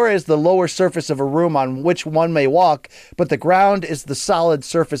floor is the lower surface of a room on which one may walk, but the ground is the solid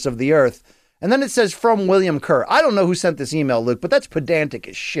surface of the earth. And then it says from William Kerr. I don't know who sent this email, Luke, but that's pedantic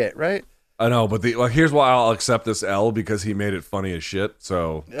as shit, right? I know, but here's why I'll accept this L, because he made it funny as shit.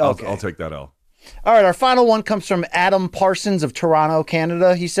 So Okay. I'll take that L. All right, our final one comes from Adam Parsons of Toronto,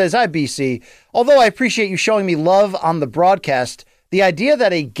 Canada. He says, "Hi, BC. Although I appreciate you showing me love on the broadcast, the idea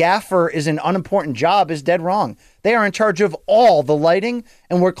that a gaffer is an unimportant job is dead wrong. They are in charge of all the lighting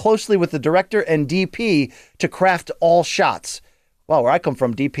and work closely with the director and DP to craft all shots." Well, where I come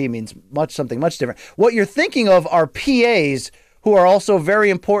from, DP means something much different. What you're thinking of are PAs, who are also very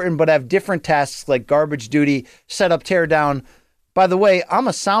important but have different tasks like garbage duty, setup, tear down. By the way, I'm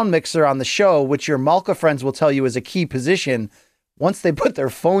a sound mixer on the show, which your Malka friends will tell you is a key position once they put their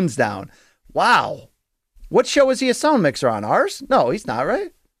phones down. Wow. What show is he a sound mixer on? Ours? No, he's not,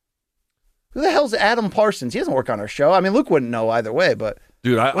 right? Who the hell's Adam Parsons? He doesn't work on our show. I mean, Luke wouldn't know either way, but...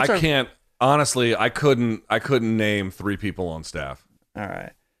 Dude, I can't... Honestly, I couldn't name 3 people on staff. All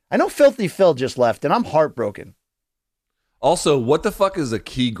right. I know Filthy Phil just left, and I'm heartbroken. Also, what the fuck is a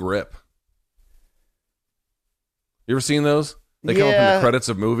key grip? You ever seen those? They come up in the credits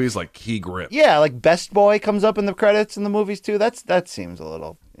of movies like key grip. Yeah, like Best Boy comes up in the credits in the movies too. That seems a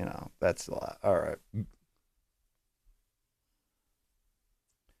little, that's a lot. All right.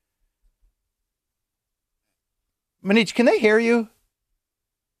 Manich, can they hear you?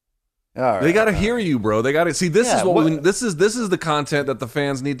 All right. They got to hear you, bro. They got to see. This is the content that the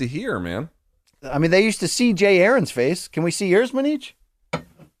fans need to hear, man. I mean, they used to see Jay Aaron's face. Can we see yours, Manich? All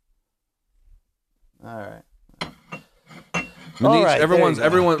right.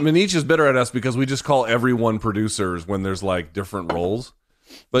 Manich, Manich is bitter at us because we just call everyone producers when there's like different roles.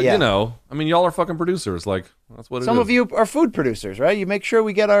 But y'all are fucking producers. Like, that's what it is. Some of you are food producers, right? You make sure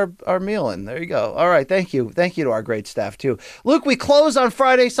we get our meal in. There you go. All right. Thank you. Thank you to our great staff too. Luke, we close on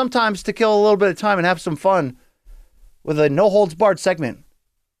Friday sometimes to kill a little bit of time and have some fun with a no holds barred segment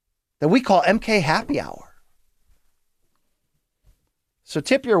that we call MK Happy Hour. So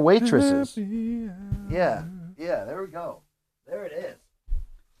tip your waitresses. Yeah, there we go. There it is.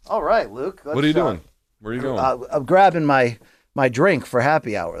 All right, Luke. What are you doing? Where are you going? I'm grabbing my drink for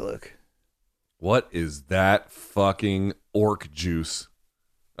happy hour, Luke. What is that fucking orc juice?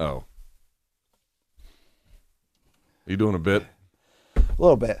 Oh. Are you doing a bit? A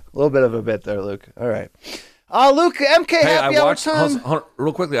little bit of a bit there, Luke. All right. Luke, MK happy hour time. Hold on,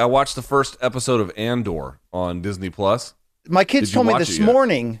 real quickly, I watched the first episode of Andor on Disney Plus. My kids told me this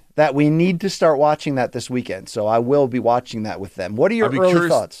morning that we need to start watching that this weekend, so I will be watching that with them. What are your early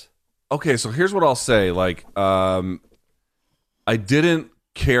thoughts? Okay, so here's what I'll say. Like, I didn't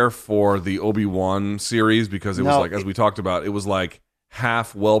care for the Obi-Wan series because it was like, as we talked about, it was like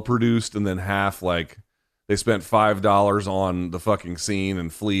half well-produced and then half like they spent $5 on the fucking scene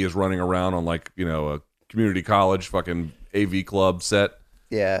and Flea is running around on like, a community college fucking AV club set.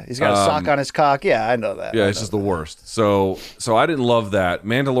 Yeah, he's got a sock on his cock. Yeah, I know that. Yeah, it's just the worst. So I didn't love that.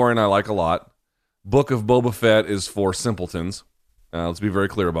 Mandalorian I like a lot. Book of Boba Fett is for simpletons. Let's be very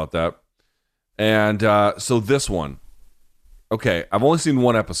clear about that. And so this one. Okay, I've only seen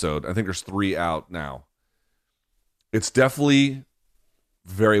one episode. I think there's 3 out now. It's definitely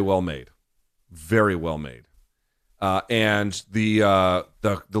very well made. Very well made. And the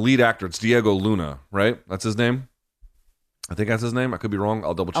lead actor, it's Diego Luna, right? That's his name? I think that's his name. I could be wrong.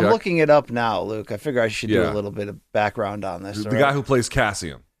 I'll double check. I'm looking it up now, Luke. I figure I should do a little bit of background on this. The guy who plays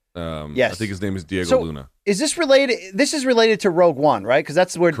Cassian. Yes. I think his name is Diego Luna. Is this related? This is related to Rogue One, right? Because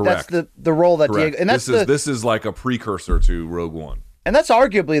that's where Correct. That's the role that Correct. Diego. And this is like a precursor to Rogue One. And that's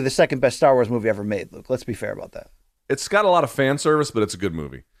arguably the second best Star Wars movie ever made, Luke. Let's be fair about that. It's got a lot of fan service, but it's a good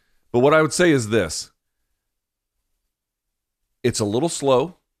movie. But what I would say is this. It's a little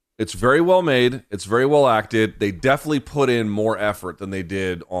slow. It's very well made. It's very well acted. They definitely put in more effort than they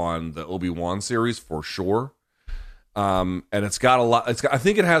did on the Obi-Wan series, for sure. And it's got a lot. I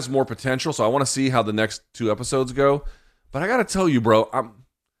think it has more potential, so I want to see how the next 2 episodes go. But I got to tell you, bro, I'm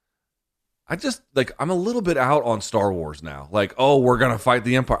a little bit out on Star Wars now. Like, oh, we're going to fight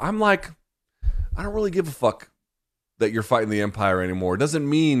the Empire. I'm like, I don't really give a fuck that you're fighting the Empire anymore. It doesn't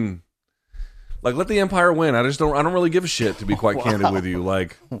mean... Like, let the Empire win. I don't really give a shit, to be quite candid with you.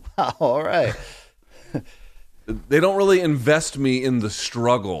 Like, wow, all right. They don't really invest me in the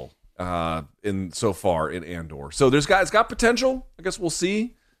struggle so far in Andor. So it's got potential. I guess we'll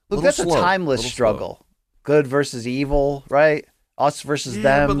see. Look, that's a timeless struggle. good versus evil, right? Us versus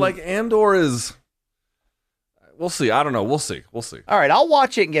them. But like Andor is. We'll see. I don't know. We'll see. All right, I'll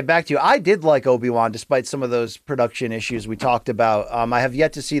watch it and get back to you. I did like Obi-Wan despite some of those production issues we talked about. I have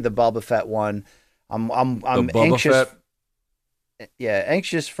yet to see the Boba Fett one. I'm anxious. Fett? Yeah,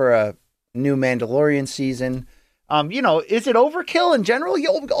 anxious for a new Mandalorian season. Is it overkill in general?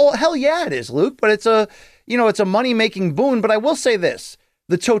 Oh, hell yeah, it is, Luke. But it's a money-making boon. But I will say this: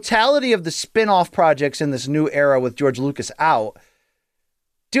 the totality of the spin-off projects in this new era with George Lucas out,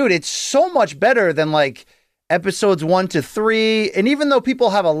 dude, it's so much better than like episodes 1 to 3. And even though people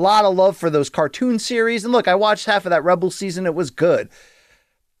have a lot of love for those cartoon series, and look, I watched half of that Rebels season, it was good.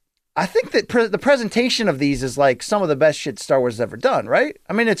 I think that the presentation of these is like some of the best shit Star Wars has ever done, right?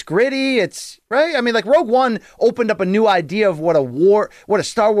 I mean, it's gritty, it's right. I mean, like Rogue One opened up a new idea of what a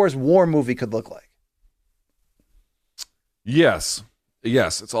Star Wars war movie could look like. Yes.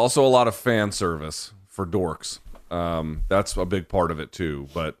 It's also a lot of fan service for dorks. That's a big part of it too.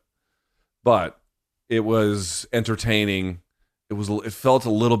 But it was entertaining. It felt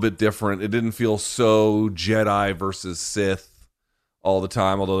a little bit different. It didn't feel so Jedi versus Sith all the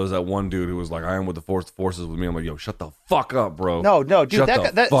time. Although there's that one dude who was like, "I am with the Force. The Force is with me." I'm like, "Yo, shut the fuck up, bro." No, dude,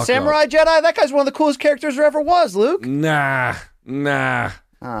 that Samurai Jedi, that guy's one of the coolest characters there ever was, Luke. Nah. Get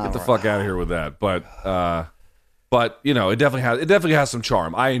the fuck out of here with that. But it definitely has some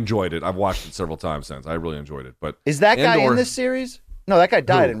charm. I enjoyed it. I've watched it several times since. I really enjoyed it. But is that guy in this series? No, that guy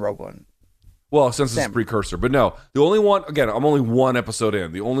died in Rogue One. Well, since it's a precursor. But no, the only one, again, I'm only one episode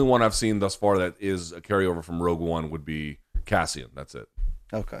in. The only one I've seen thus far that is a carryover from Rogue One would be Cassian. That's it.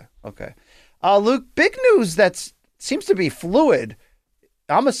 Okay. Luke, big news that seems to be fluid.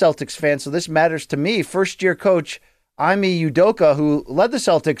 I'm a Celtics fan, so this matters to me. First-year coach Ime Udoka, who led the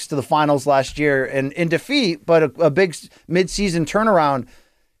Celtics to the finals last year and in defeat, but a big mid-season turnaround,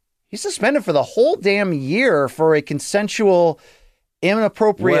 he's suspended for the whole damn year for a consensual,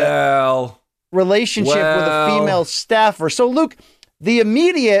 inappropriate relationship with a female staffer. So, Luke, the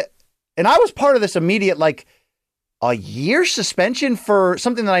immediate, and I was part of this immediate, like, a year suspension for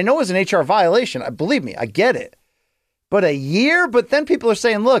something that I know is an HR violation. Believe me, I get it. But a year? But then people are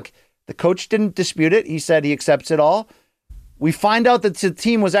saying, look, the coach didn't dispute it. He said he accepts it all. We find out that the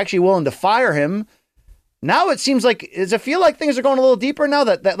team was actually willing to fire him. Now it seems like, does it feel like things are going a little deeper now?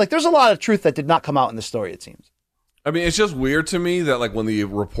 That like there's a lot of truth that did not come out in the story, it seems. I mean, it's just weird to me that like when the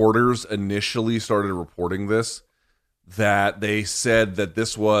reporters initially started reporting this, that they said that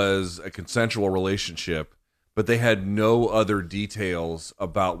this was a consensual relationship, but they had no other details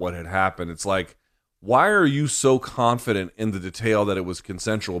about what had happened. It's like, why are you so confident in the detail that it was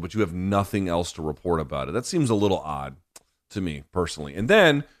consensual, but you have nothing else to report about it? That seems a little odd to me personally. And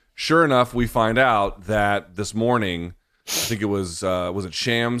then, sure enough, we find out that this morning, I think it was it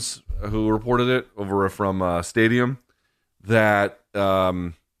Shams who reported it over from Stadium, that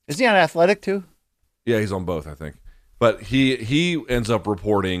is he on Athletic too? Yeah, he's on both, I think. But he ends up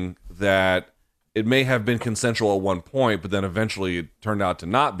reporting that it may have been consensual at one point, but then eventually it turned out to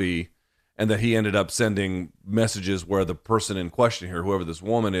not be, and that he ended up sending messages where the person in question here, whoever this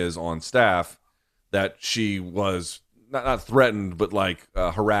woman is on staff, that she was not threatened, but like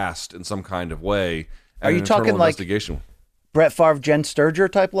harassed in some kind of way. Are you talking like Brett Favre, Jen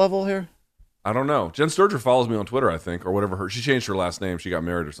Sturger type level here? I don't know. Jen Sturger follows me on Twitter, I think, or whatever. She changed her last name. She got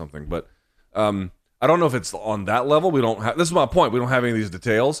married or something. But I don't know if it's on that level. We don't have. This is my point. We don't have any of these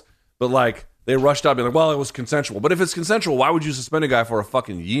details. But like they rushed out, being like, "Well, it was consensual." But if it's consensual, why would you suspend a guy for a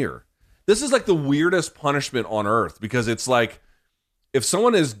fucking year? This is like the weirdest punishment on earth, because it's like, if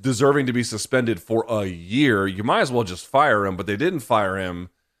someone is deserving to be suspended for a year, you might as well just fire him. But they didn't fire him.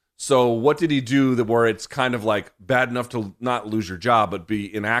 So what did he do that where it's kind of like bad enough to not lose your job, but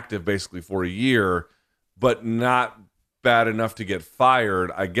be inactive basically for a year, but not bad enough to get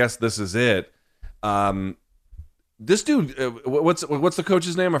fired? I guess this is it. This dude, what's the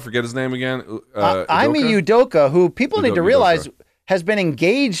coach's name? I forget his name again. Ime Udoka, who people need to realize has been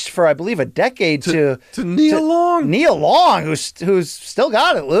engaged for, I believe, a decade to Nia Long. Nia Long, who's still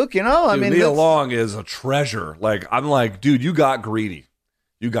got it, Luke. You know, dude, Nia Long is a treasure. Like, I'm like, dude, you got greedy.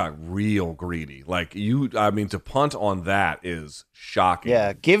 You got real greedy. Like, to punt on that is shocking.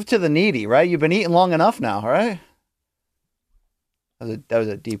 Yeah, give to the needy, right? You've been eating long enough now, right? That was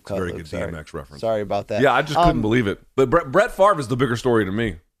a deep cut. Very good DMX reference. Sorry about that. Yeah, I just couldn't believe it. But Brett Favre is the bigger story to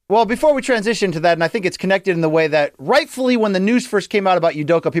me. Well, before we transition to that, and I think it's connected in the way that rightfully when the news first came out about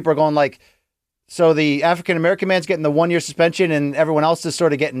Udoka, people are going like, so the African-American man's getting the 1-year suspension and everyone else is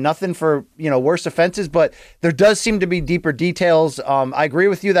sort of getting nothing for, worse offenses. But there does seem to be deeper details. I agree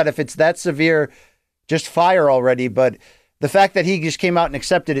with you that if it's that severe, just fire already. But the fact that he just came out and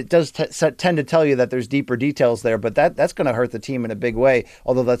accepted it does tend to tell you that there's deeper details there, but that's going to hurt the team in a big way,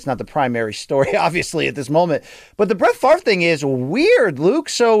 although that's not the primary story, obviously, at this moment. But the Brett Favre thing is weird, Luke.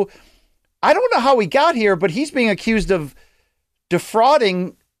 So I don't know how he got here, but he's being accused of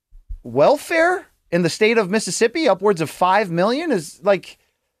defrauding welfare in the state of Mississippi, upwards of $5 million. Is like,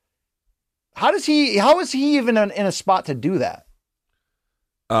 how is he even in a spot to do that?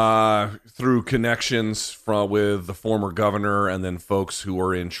 Through connections with the former governor and then folks who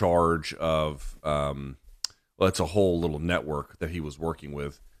were in charge of, it's a whole little network that he was working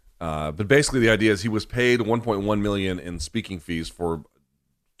with. But basically the idea is he was paid $1.1 million in speaking fees for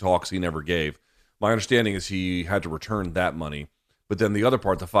talks he never gave. My understanding is he had to return that money, but then the other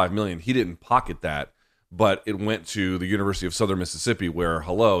part, the $5 million, he didn't pocket that, but it went to the University of Southern Mississippi where,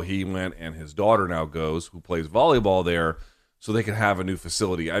 he went and his daughter now goes, who plays volleyball there, so they could have a new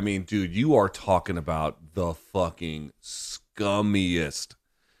facility. I mean, dude, you are talking about the fucking scummiest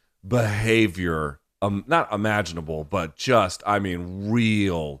behavior, not imaginable, but just,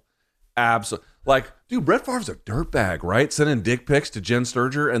 real, absolute. Like, dude, Brett Favre's a dirtbag, right? Sending dick pics to Jen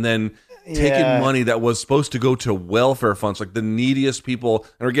Sturger and then taking money that was supposed to go to welfare funds, like the neediest people.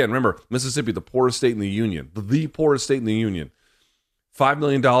 And again, remember, Mississippi, the poorest state in the union, the poorest state in the union. $5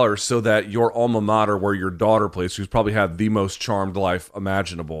 million so that your alma mater, where your daughter plays, who's probably had the most charmed life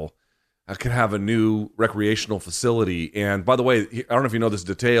imaginable, could have a new recreational facility. And by the way, I don't know if you know this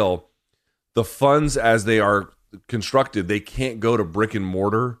detail, the funds as they are constructed, they can't go to brick and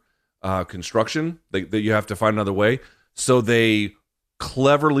mortar construction. You have to find another way. So they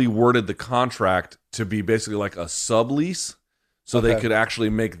cleverly worded the contract to be basically like a sublease. So they could actually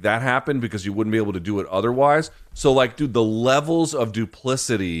make that happen because you wouldn't be able to do it otherwise. So, like, dude, the levels of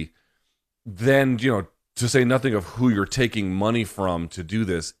duplicity, then, to say nothing of who you're taking money from to do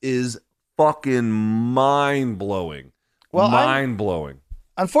this, is fucking mind-blowing. Well, mind-blowing.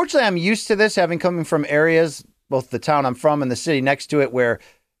 Unfortunately, I'm used to this, having coming from areas, both the town I'm from and the city next to it, where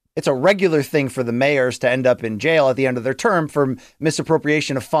it's a regular thing for the mayors to end up in jail at the end of their term for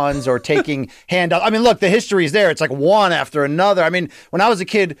misappropriation of funds or taking handout. I mean, look, the history is there. It's like one after another. I mean, when I was a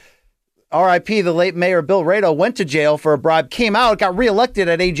kid, R.I.P., the late mayor Bill Rado went to jail for a bribe, came out, got reelected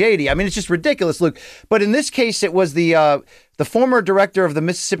at age 80. I mean, it's just ridiculous, Luke. But in this case, it was the former director of the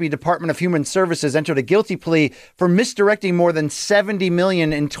Mississippi Department of Human Services entered a guilty plea for misdirecting more than $70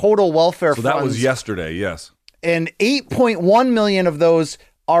 million in total welfare funds. So that was yesterday, yes. And $8.1 million of those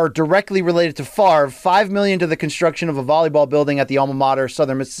are directly related to Favre, $5 million to the construction of a volleyball building at the alma mater,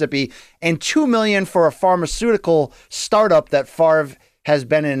 Southern Mississippi, and $2 million for a pharmaceutical startup that Favre has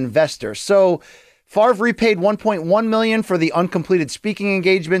been an investor. So Favre repaid $1.1 million for the uncompleted speaking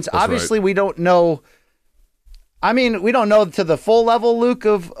engagements. That's obviously, right. We don't know. I mean, we don't know to the full level, Luke,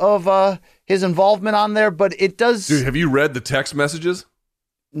 of his involvement on there, but it does. Dude, have you read the text messages?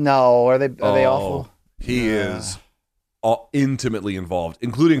 No, are they awful? He is intimately involved,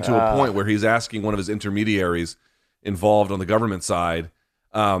 including to a point where he's asking one of his intermediaries involved on the government side,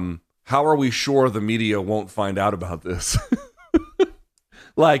 how are we sure the media won't find out about this?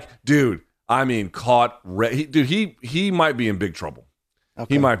 Like, dude, he might be in big trouble.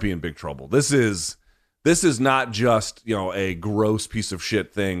 Okay. He might be in big trouble. This is not just, a gross piece of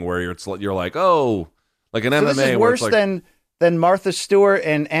shit thing where you're like, oh, like an MMA. This is worse than Martha Stewart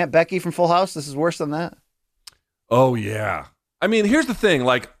and Aunt Becky from Full House. This is worse than that. Oh, yeah. I mean, here's the thing.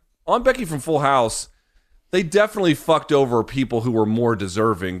 Like, on Becky from Full House, they definitely fucked over people who were more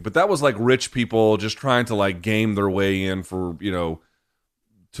deserving, but that was like rich people just trying to like game their way in for,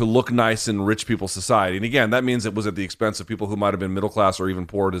 to look nice in rich people's society. And again, that means it was at the expense of people who might have been middle class or even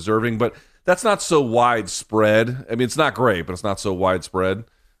poor or deserving, but that's not so widespread. I mean, it's not great, but it's not so widespread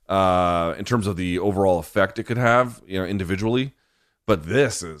in terms of the overall effect it could have, individually. But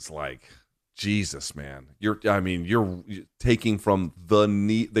this is like, Jesus, man, you're taking from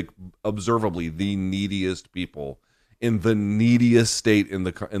observably the neediest people in the neediest state in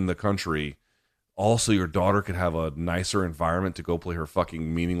the country. Also, your daughter could have a nicer environment to go play her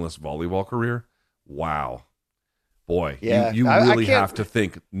fucking meaningless volleyball career. Wow, boy, yeah, you really have to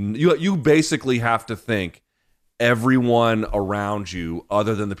think. You basically have to think everyone around you,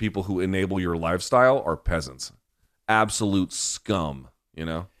 other than the people who enable your lifestyle, are peasants, absolute scum.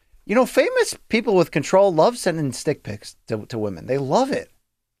 Famous people with control love sending stick pics to women. They love it.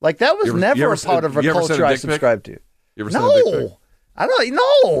 Like, that was never a part of a culture I subscribed to. You ever sent a dick pic? I don't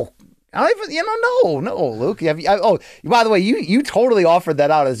know. I don't even, no, Luke. By the way, you totally offered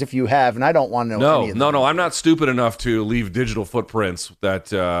that out as if you have, and I don't want to know any of that. No, I'm not stupid enough to leave digital footprints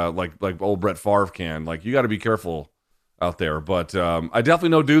that, like old Brett Favre can. Like, you got to be careful out there. But I definitely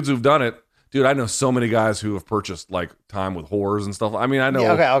know dudes who've done it. Dude, I know so many guys who have purchased like time with whores and stuff. I mean, I know.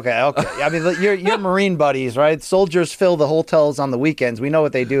 Yeah, okay. I mean, you're Marine buddies, right? Soldiers fill the hotels on the weekends. We know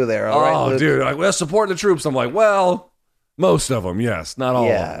what they do there. All right, Oh, Luke? dude, like, well, support the troops. I'm like, well, most of them, yes, not all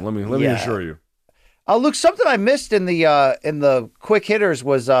Yeah, of them. Let me assure you. Luke, something I missed in the quick hitters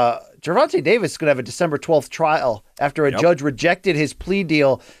was Gervonta Davis is going to have a December 12th trial after a judge rejected his plea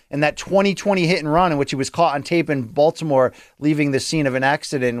deal in that 2020 hit and run in which he was caught on tape in Baltimore leaving the scene of an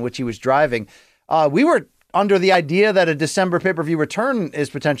accident in which he was driving. We were under the idea that a December pay-per-view return is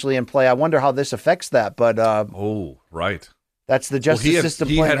potentially in play. I wonder how this affects that, but Right. that's the justice system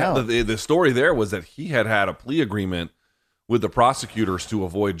playing out. The story there was that he had a plea agreement with the prosecutors to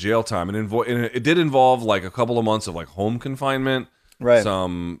avoid jail time, and it did involve like a couple of months of like home confinement, Right.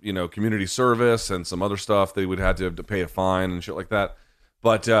 some community service, and some other stuff. They would have to pay a fine and shit like that.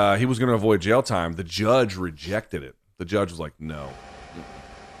 But he was going to avoid jail time. The judge rejected it. The judge was like, no.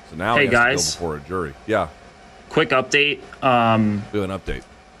 So now he has to go before a jury. Yeah, Quick update. do an update.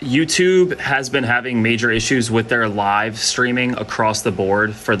 YouTube has been having major issues with their live streaming across the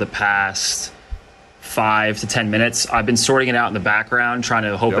board for the past 5 to 10 minutes. I've been sorting it out in the background, trying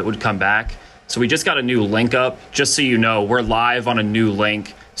to hope it would come back. So we just got a new link up. Just so you know, we're live on a new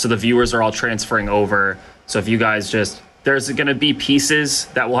link. So the viewers are all transferring over. So if you guys there's going to be pieces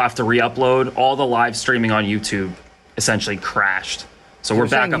that we'll have to re-upload. All the live streaming on YouTube essentially crashed. So we're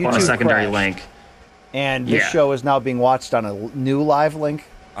back up on a secondary link. And this show is now being watched on a new live link.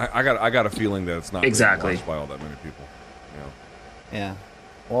 I got a feeling that it's not Exactly. being watched by all that many people. Yeah.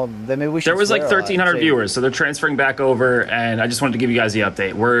 Well, then maybe we should. There was like swear a lot 1,300 and say- viewers, so they're transferring back over, and I just wanted to give you guys the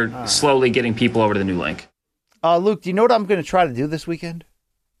update. We're slowly getting people over to the new link. Luke, do you know what I'm going to try to do this weekend?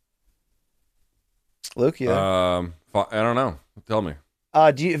 Luke, you there? I don't know. Tell me.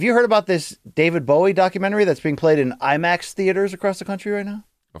 Have you heard about this David Bowie documentary that's being played in IMAX theaters across the country right now?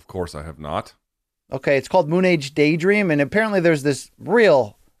 Of course, I have not. Okay, it's called Moon Age Daydream, and apparently there's this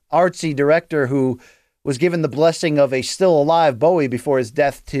real artsy director who was given the blessing of a still alive Bowie before his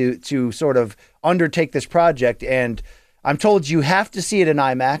death to sort of undertake this project. And I'm told you have to see it in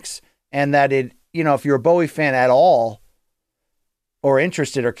IMAX, and that if you're a Bowie fan at all or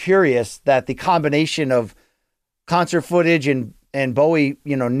interested or curious, that the combination of concert footage and Bowie,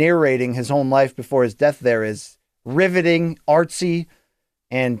 narrating his own life before his death there is riveting, artsy,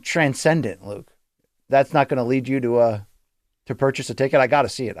 and transcendent, Luke. That's not going to lead you to purchase a ticket. I got to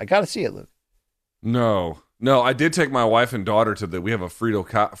see it. Luke. No, I did take my wife and daughter to we have a Frida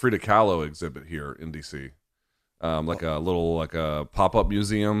Kahlo exhibit here in DC, like a little a pop-up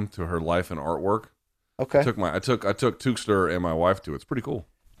museum to her life and artwork. Okay. I took Tukster and my wife to it. It's pretty cool.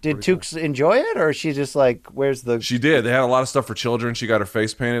 Did Tukes enjoy it, or is she just like, where's the? She did. They had a lot of stuff for children. She got her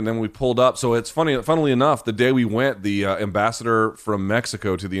face painted, and then we pulled up. So it's funnily enough, the day we went, the ambassador from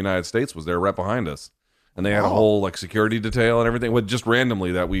Mexico to the United States was there right behind us. And they had a whole security detail and everything, but just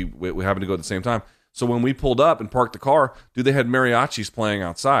randomly that we happened to go at the same time. So when we pulled up and parked the car, they had mariachis playing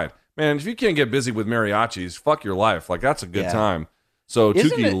outside. Man, if you can't get busy with mariachis, fuck your life. Like, that's a good time. So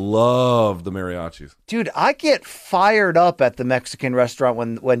Tukey loved the mariachis. Dude, I get fired up at the Mexican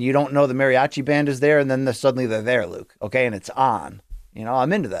restaurant when you don't know the mariachi band is there, and then suddenly they're there, Luke. Okay, and it's on.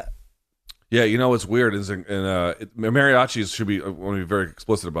 I'm into that. Yeah, what's weird is mariachis should be. I want to be very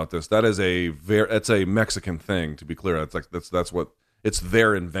explicit about this. That is it's a Mexican thing. To be clear, that's what it's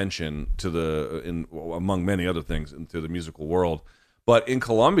their invention among many other things into the musical world. But in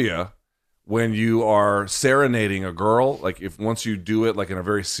Colombia, when you are serenading a girl, once you do it in a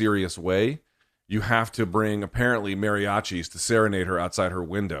very serious way, you have to bring apparently mariachis to serenade her outside her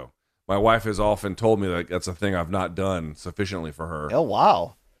window. My wife has often told me that that's a thing I've not done sufficiently for her. Oh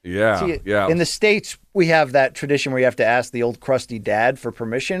wow. Yeah, See, yeah. In the States, we have that tradition where you have to ask the old crusty dad for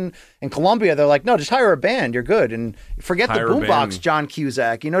permission. In Colombia, they're like, no, just hire a band. You're good. And forget the boombox, John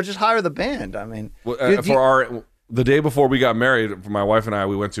Cusack. Just hire the band. I mean, the day before we got married, for my wife and I,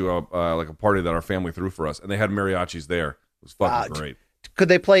 we went to a party that our family threw for us, and they had mariachis there. It was fucking great. Could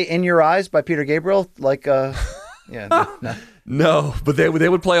they play "In Your Eyes" by Peter Gabriel? Yeah. No, but they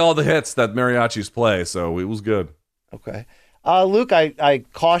would play all the hits that mariachis play, so it was good. Okay. Luke, I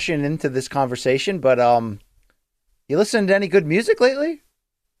caution into this conversation, but you listened to any good music lately?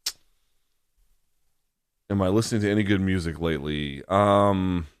 Am I listening to any good music lately?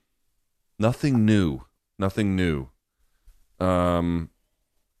 Nothing new.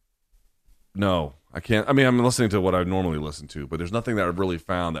 No, I can't. I mean, I'm listening to what I normally listen to, but there's nothing that I've really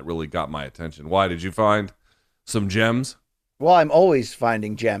found that really got my attention. Why? Did you find some gems? Well, I'm always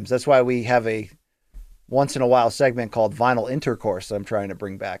finding gems. That's why we have a once in a while segment called Vinyl Intercourse that I'm trying to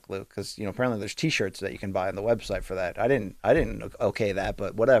bring back, Luke, because apparently there's T-shirts that you can buy on the website for that. I didn't okay that,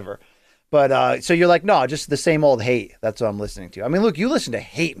 but whatever. But so you're like, no, just the same old hate. That's what I'm listening to. I mean, look, you listen to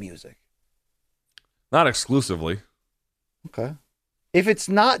hate music. Not exclusively. Okay. If it's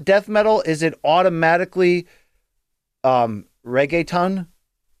not death metal, is it automatically reggaeton?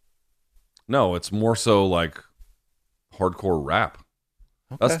 No, it's more so like hardcore rap.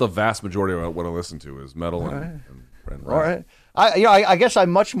 Okay. That's the vast majority of what I listen to is metal and rap. All right. I guess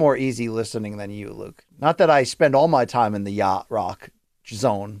I'm much more easy listening than you, Luke. Not that I spend all my time in the yacht rock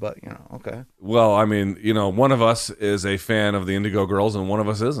zone, but okay. Well, I mean, one of us is a fan of the Indigo Girls and one of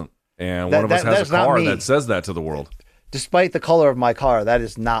us isn't. And one of us has a car that says that to the world. Despite the color of my car, that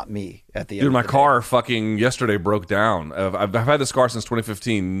is not me at the end. Dude, my car fucking yesterday broke down. I've had this car since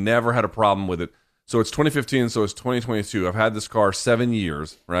 2015, never had a problem with it. So it's 2015, so it's 2022. I've had this car 7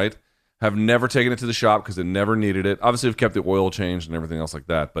 years, right? Have never taken it to the shop because it never needed it. Obviously, I've kept the oil changed and everything else like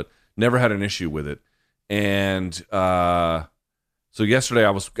that, but never had an issue with it. And so yesterday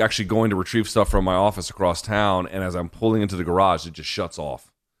I was actually going to retrieve stuff from my office across town, and as I'm pulling into the garage, it just shuts off.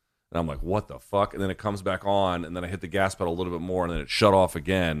 And I'm like, what the fuck? And then it comes back on, and then I hit the gas pedal a little bit more, and then it shut off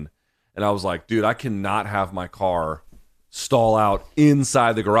again. And I was like, dude, I cannot have my car stall out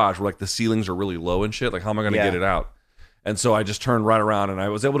inside the garage where like the ceilings are really low and shit. Like, how am I going to get it out? And so I just turned right around, and I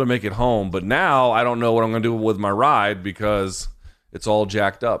was able to make it home. But now I don't know what I'm going to do with my ride because it's all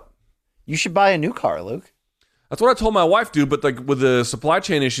jacked up. You should buy a new car, Luke. That's what I told my wife, dude. But like with the supply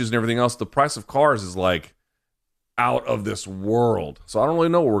chain issues and everything else, the price of cars is like out of this world. So I don't really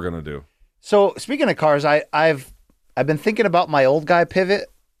know what we're going to do. So speaking of cars, I've been thinking about my old guy pivot.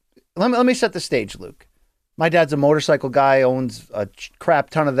 Let me set the stage, Luke. My dad's a motorcycle guy, owns a crap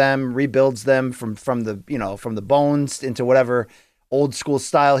ton of them, rebuilds them from the bones into whatever old school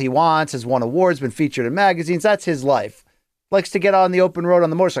style he wants, has won awards, been featured in magazines. That's his life. Likes to get on the open road on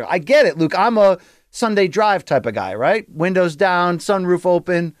the motorcycle. I get it, Luke. I'm a Sunday drive type of guy, right? Windows down, sunroof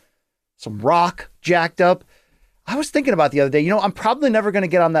open, some rock jacked up. I was thinking about the other day, I'm probably never going to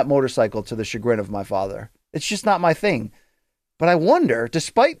get on that motorcycle to the chagrin of my father. It's just not my thing. But I wonder,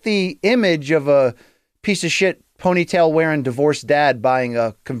 despite the image of a piece of shit ponytail wearing divorced dad buying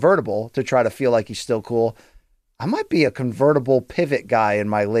a convertible to try to feel like he's still cool, I might be a convertible pivot guy in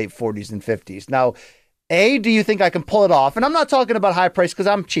my late 40s and 50s. Now, A, do you think I can pull it off? And I'm not talking about high price because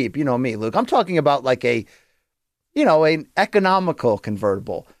I'm cheap. You know me, Luke. I'm talking about like an economical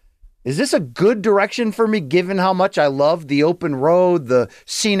convertible. Is this a good direction for me given how much I love the open road, the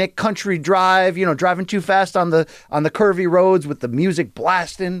scenic country drive, driving too fast on the curvy roads with the music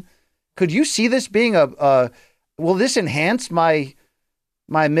blasting? Could you see this being will this enhance my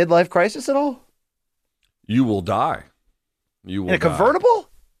midlife crisis at all? You will die. You will in a convertible?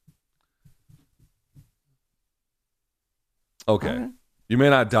 Okay. Right. You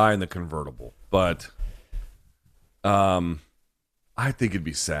may not die in the convertible, but I think it'd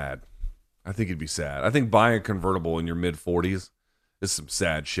be sad. I think buying a convertible in your mid-40s is some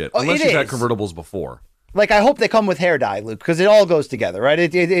sad shit. Unless you've had convertibles before. Like, I hope they come with hair dye, Luke, because it all goes together, right?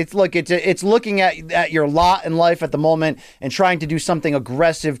 It's looking at your lot in life at the moment and trying to do something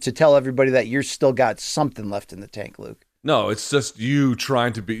aggressive to tell everybody that you're still got something left in the tank, Luke. No, it's just you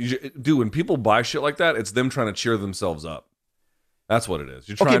trying to be... Dude, when people buy shit like that, it's them trying to cheer themselves up. That's what it is.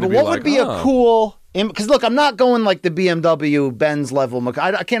 You're trying to be like, would be a cool... Because, look, I'm not going like the BMW Benz level.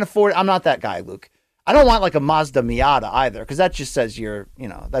 I can't afford... I'm not that guy, Luke. I don't want like a Mazda Miata either, because that just says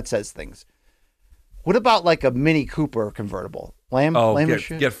that says things. What about like a Mini Cooper convertible?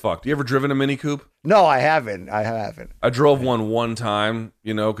 Get fucked. You ever driven a Mini Coupe? No, I haven't. I drove one time,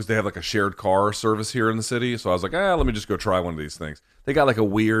 because they have like a shared car service here in the city. So I was like, let me just go try one of these things. They got like a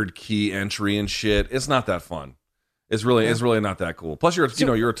weird key entry and shit. It's not that fun. It's really not that cool. Plus, you're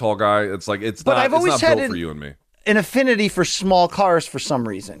a tall guy. It's like it's not built for you and me. An affinity for small cars for some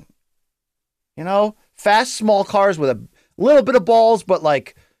reason. Fast small cars with a little bit of balls, but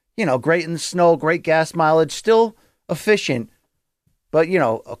like great in the snow, great gas mileage, still efficient, but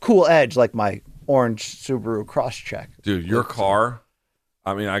a cool edge like my orange Subaru Crosstrek. Dude, your car,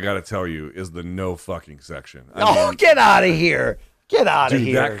 I got to tell you, is the no fucking section. Get out of here. Get out of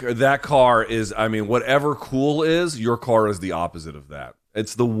here. That car is, whatever cool is, your car is the opposite of that.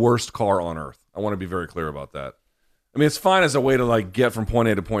 It's the worst car on earth. I want to be very clear about that. It's fine as a way to like get from point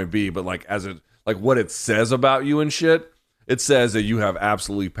A to point B, but like what it says about you and shit, it says that you have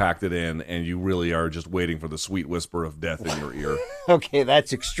absolutely packed it in and you really are just waiting for the sweet whisper of death in your ear. Okay,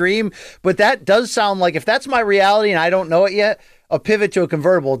 that's extreme, but that does sound like, if that's my reality and I don't know it yet, a pivot to a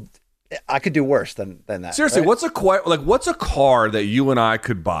convertible, I could do worse than that. Seriously, right? what's a car that you and I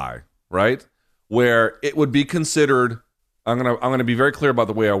could buy, right? Where it would be considered, I'm gonna be very clear about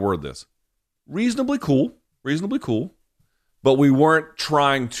the way I word this. Reasonably cool, but we weren't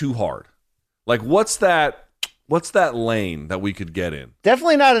trying too hard. Like, what's that lane that we could get in?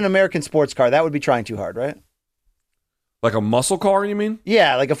 Definitely not an American sports car. That would be trying too hard, right? Like a muscle car, you mean?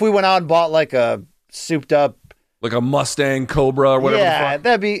 Yeah, like if we went out and bought like a souped up, like a Mustang Cobra or whatever. Yeah, the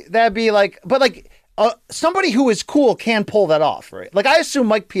fuck? that'd be like, but like somebody who is cool can pull that off, right? Like I assume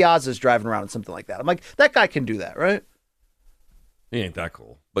Mike Piazza's driving around in something like that. I'm like, that guy can do that, right? He ain't that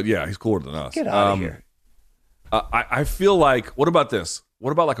cool, but yeah, he's cooler than us. Get out of here. I feel like, what about this?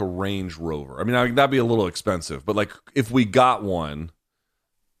 What about like a Range Rover? I mean, that'd be a little expensive, but like if we got one,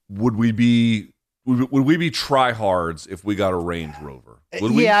 would we be tryhards if we got a Range Rover?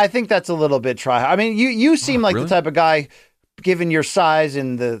 Would we? Yeah, I think that's a little bit try. I mean, you seem like really? the type of guy, given your size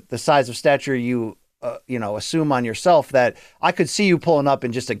and the size of stature you assume on yourself, that I could see you pulling up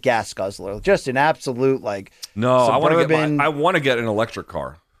in just a gas guzzler, just an absolute like. No, I suburban... I want to get an electric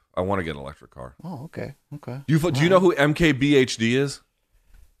car. Oh, okay. Do you know who MKBHD is?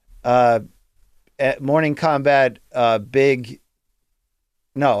 At Morning Combat, big.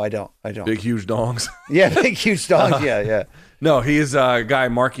 No, I don't. Big huge dongs. Yeah, big huge dongs. Yeah. No, he is a guy,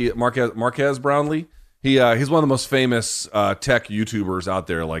 Marquez Brownlee. He's one of the most famous tech YouTubers out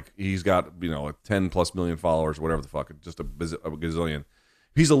there. Like he's got 10+ million followers, whatever the fuck, just a gazillion.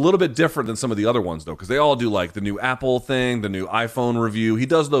 He's a little bit different than some of the other ones though, because they all do like the new Apple thing, the new iPhone review. He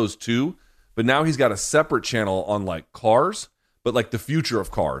does those too, but now he's got a separate channel on like cars, but like the future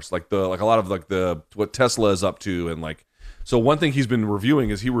of cars, like a lot of like what Tesla is up to, and like. So one thing he's been reviewing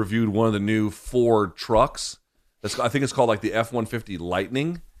is he reviewed one of the new Ford trucks. I think it's called like the F-150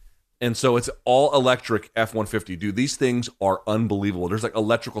 Lightning. And so it's all electric F-150. Dude, these things are unbelievable. There's like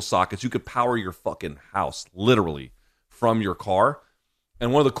electrical sockets. You could power your fucking house literally from your car.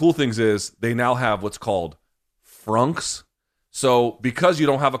 And one of the cool things is they now have what's called frunks. So because you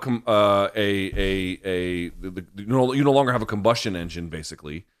don't have you no longer have a combustion engine,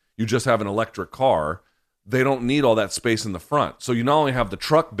 basically, you just have an electric car. They don't need all that space in the front. So you not only have the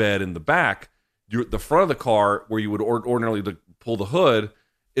truck bed in the back, the front of the car where you would ordinarily pull the hood,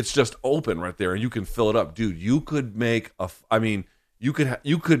 it's just open right there, and you can fill it up, dude. You could make you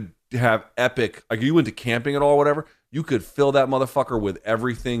could have epic. Like you went to camping at all, whatever. You could fill that motherfucker with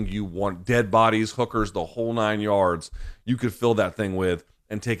everything you want: dead bodies, hookers, the whole 9 yards. You could fill that thing with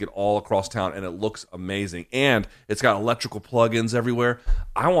and take it all across town, and it looks amazing. And it's got electrical plugins everywhere.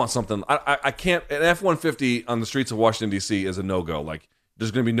 I want something. I can't. An F-150 on the streets of Washington D.C. is a no-go. Like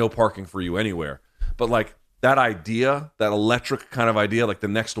there's going to be no parking for you anywhere. But like that idea, that electric kind of idea, like the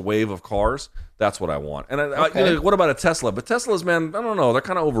next wave of cars, that's what I want. And what about a Tesla? But Teslas, man, I don't know. They're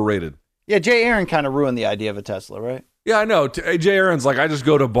kind of overrated. Yeah, Jay Aaron kind of ruined the idea of a Tesla, right? Yeah, I know. Jay Aaron's like, I just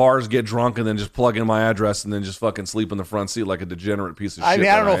go to bars, get drunk, and then just plug in my address and then just fucking sleep in the front seat like a degenerate piece of shit. I mean,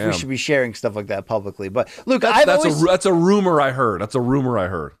 I don't know if we should be sharing stuff like that publicly, but Luke, that's a rumor I heard.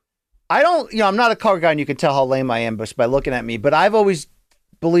 I don't, I'm not a car guy, and you can tell how lame I am just by looking at me, but I've always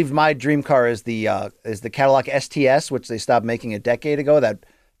believed my dream car is the Cadillac STS, which they stopped making a decade ago, that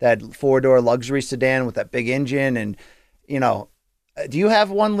 4-door luxury sedan with that big engine. And, do you have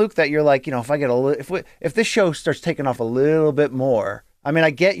one, Luke, that you're like, if I get if this show starts taking off a little bit more, I mean, I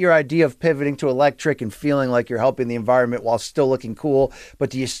get your idea of pivoting to electric and feeling like you're helping the environment while still looking cool, but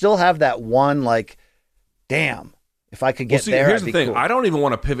do you still have that one, like, damn, if I could get there, here's the thing. Cool. I don't even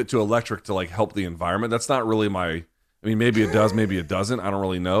want to pivot to electric to like help the environment. That's not really I mean, maybe it does, maybe it doesn't. I don't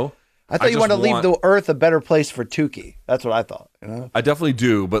really know. I thought you wanted to leave the earth a better place for Tukey. That's what I thought. I definitely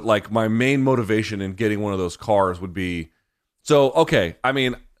do, but like my main motivation in getting one of those cars would be, so, okay, I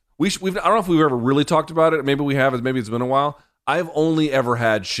mean, I don't know if we've ever really talked about it. Maybe we have, maybe it's been a while. I've only ever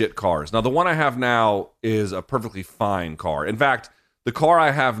had shit cars. Now, the one I have now is a perfectly fine car. In fact, the car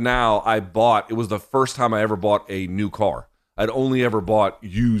I have now, it was the first time I ever bought a new car. I'd only ever bought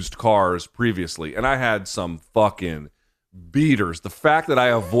used cars previously, and I had some fucking beaters. The fact that I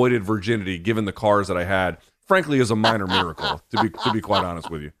avoided virginity, given the cars that I had, frankly, is a minor miracle, to be quite honest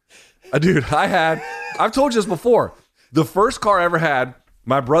with you. Dude, I've told you this before. The first car I ever had,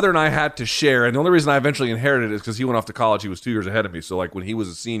 my brother and I had to share, and the only reason I eventually inherited it is because he went off to college. He was 2 years ahead of me, so like when he was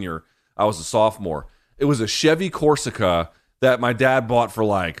a senior, I was a sophomore. It was a Chevy Corsica that my dad bought for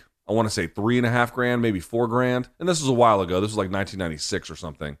like, I want to say $3,500, maybe $4,000, and this was a while ago. This was like 1996 or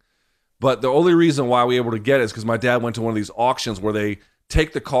something. But the only reason why we were able to get it is because my dad went to one of these auctions where they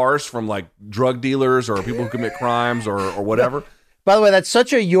take the cars from like drug dealers or people who commit crimes or whatever. By the way, that's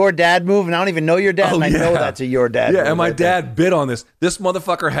such a your dad move, and I don't even know your dad, and I know that's a your dad move. Yeah, and my dad bid on this. This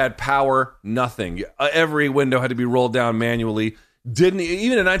motherfucker had power, nothing. Every window had to be rolled down manually. Even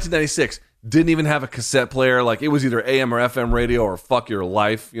in 1996, didn't even have a cassette player. Like, it was either AM or FM radio or fuck your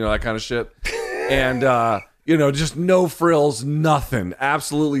life, that kind of shit. And You know, just no frills, nothing.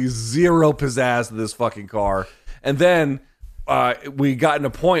 Absolutely zero pizzazz to this fucking car. And then we got in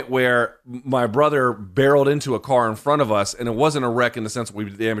a point where my brother barreled into a car in front of us, and it wasn't a wreck in the sense that we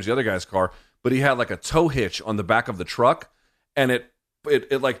damaged the other guy's car, but he had like a tow hitch on the back of the truck, and it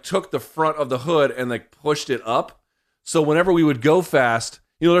like took the front of the hood and like pushed it up. So whenever we would go fast,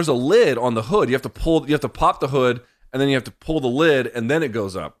 you know, there's a lid on the hood. You have to pop the hood, and then you have to pull the lid, and then it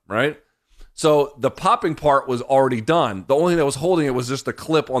goes up, right? So the popping part was already done. The only thing that was holding it was just the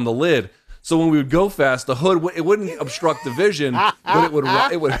clip on the lid. So when we would go fast, the hood it wouldn't obstruct the vision, but it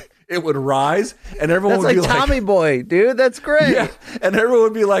would rise, and everyone would be like, Tommy Boy, dude. That's great. Yeah, and everyone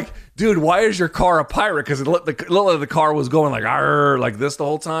would be like, dude, why is your car a pirate? Because it looked like the car was going like "Arr," like this the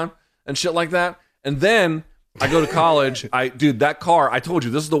whole time and shit like that. And then I go to college. That car, I told you,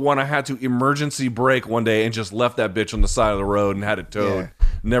 this is the one I had to emergency brake one day and just left that bitch on the side of the road and had it towed. Yeah.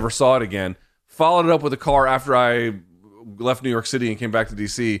 Never saw it again. Followed it up with a car after I left New York City and came back to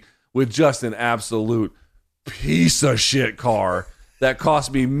DC with just an absolute piece of shit car that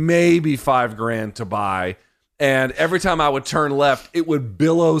cost me maybe $5,000 to buy. And every time I would turn left, it would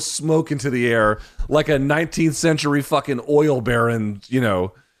billow smoke into the air like a 19th century fucking oil baron,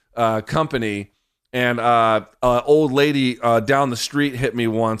 company. And an old lady down the street hit me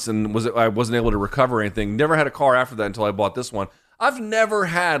once, and I wasn't able to recover anything. Never had a car after that until I bought this one. I've never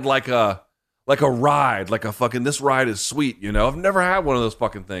had like a ride, like a fucking, this ride is sweet, you know. I've never had one of those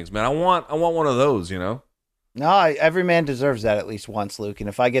fucking things, man. I want one of those, you know. No, every man deserves that at least once, Luke. And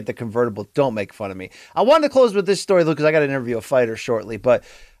if I get the convertible, don't make fun of me. I wanted to close with this story, Luke, because I got to interview a fighter shortly. But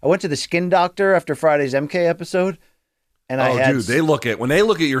I went to the skin doctor after Friday's MK episode, and dude, when they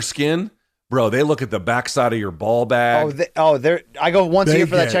look at your skin, bro, they look at the backside of your ball bag. I go once a year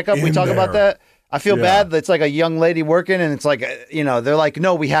for that checkup. We talk about that. I feel bad. It's like a young lady working, and it's like, they're like,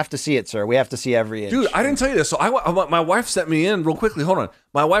 no, we have to see it, sir. We have to see every inch. Dude, I didn't tell you this. So my wife sent me in real quickly. Hold on.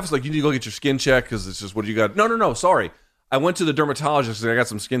 My wife's like, you need to go get your skin checked because it's just what you got. No. Sorry. I went to the dermatologist and I got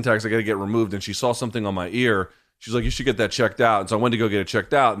some skin tags I got to get removed, and she saw something on my ear. She's like, you should get that checked out. And so I went to go get it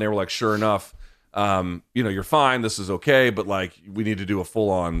checked out, and they were like, sure enough, you're fine. This is okay, but like, we need to do a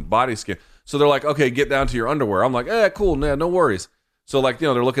full-on body scan. So they're like, okay, get down to your underwear. I'm like, cool, man, no worries. So like,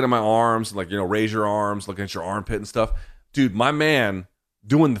 they're looking at my arms, like, raise your arms, looking at your armpit and stuff. Dude, my man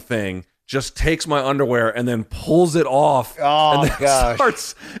doing the thing just takes my underwear and then pulls it off. Oh,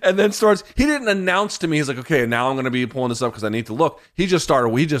 and then starts. He didn't announce to me. He's like, okay, now I'm going to be pulling this up because I need to look. He just started.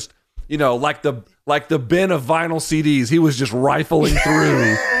 We just, like the bin of vinyl CDs. He was just rifling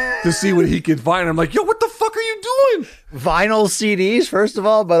through to see what he could find. I'm like, yo, what the fuck are you doing? Vinyl CDs, first of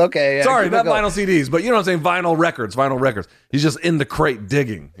all, but okay. Sorry, not vinyl CDs, but you know what I'm saying? Vinyl records. He's just in the crate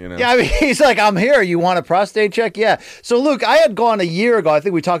digging, Yeah, I mean, he's like, I'm here. You want a prostate check? Yeah. So, Luke, I had gone a year ago. I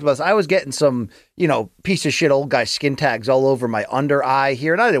think we talked about this. I was getting some, piece of shit old guy skin tags all over my under eye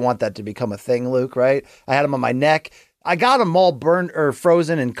here, and I didn't want that to become a thing, Luke, right? I had them on my neck. I got them all burned or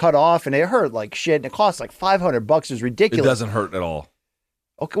frozen and cut off, and it hurt like shit, and it cost like $500. It was ridiculous. It doesn't hurt at all.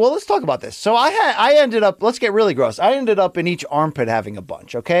 Okay, well, let's talk about this. So I ended up, let's get really gross. I ended up in each armpit having a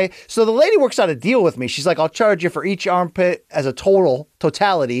bunch, okay? So the lady works out a deal with me. She's like, I'll charge you for each armpit as a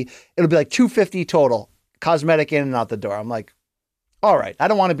totality. It'll be like $250 total, cosmetic in and out the door. I'm like, all right, I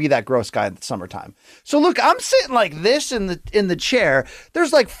don't want to be that gross guy in the summertime. So look, I'm sitting like this in the chair.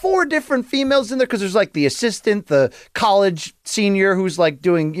 There's like 4 different females in there because there's like the assistant, the college senior who's like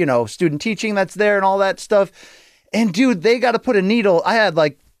doing, student teaching that's there and all that stuff. And dude, they got to put a needle. I had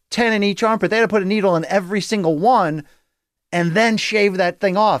like 10 in each armpit. They had to put a needle in every single one and then shave that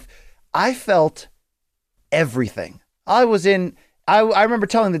thing off. I felt everything. I remember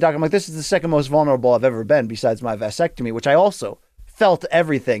telling the doc, I'm like, this is the second most vulnerable I've ever been besides my vasectomy, which I also felt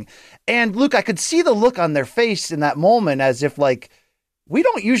everything. And Luke, I could see the look on their face in that moment as if like, we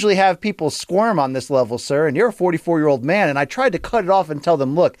don't usually have people squirm on this level, sir. And you're a 44-year-old man. And I tried to cut it off and tell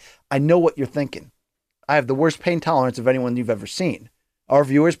them, look, I know what you're thinking. I have the worst pain tolerance of anyone you've ever seen. Our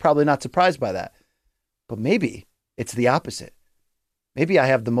viewers probably not surprised by that. But maybe it's the opposite. Maybe I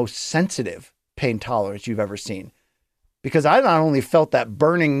have the most sensitive pain tolerance you've ever seen. Because I not only felt that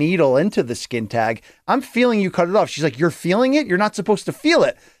burning needle into the skin tag, I'm feeling you cut it off. She's like, you're feeling it? You're not supposed to feel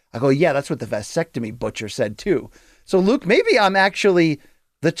it. I go, yeah, that's what the vasectomy butcher said too. So Luke, maybe I'm actually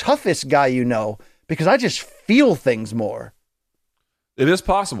the toughest guy because I just feel things more. It is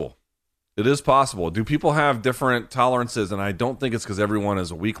possible. It is possible. Do people have different tolerances? And I don't think it's because everyone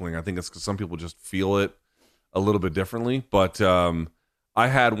is a weakling. I think it's because some people just feel it a little bit differently. But I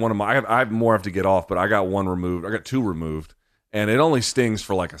had one of my, I have more have to get off, but I got one removed. I got 2 removed. And it only stings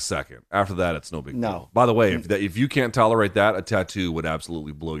for like a second. After that, it's no big No. deal. By the way, if you can't tolerate that, a tattoo would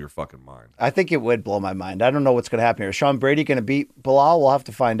absolutely blow your fucking mind. I think it would blow my mind. I don't know what's going to happen here. Is Sean Brady going to beat Bilal? We'll have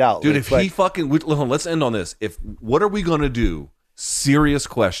to find out. Dude, let's end on this. What are we going to do? Serious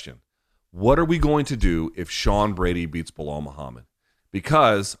question. What are we going to do if Sean Brady beats Bilal Muhammad?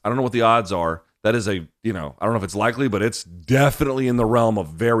 Because I don't know what the odds are. That is I don't know if it's likely, but it's definitely in the realm of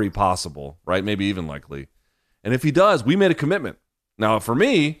very possible, right? Maybe even likely. And if he does, we made a commitment. Now, for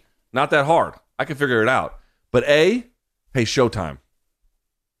me, not that hard. I can figure it out. But hey, Showtime.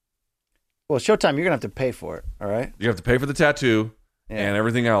 Well, Showtime, you're going to have to pay for it, all right? You have to pay for the tattoo and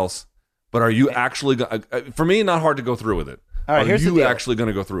everything else. But are you actually going to... For me, not hard to go through with it. All right, here's the deal. Actually going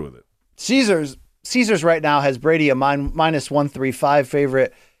to go through with it? Caesars right now has Brady a minus 135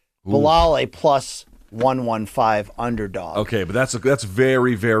 favorite. Bilal a plus 115 underdog. Okay, but that's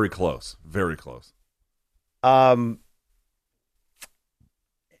very, very close. Very close. I mean,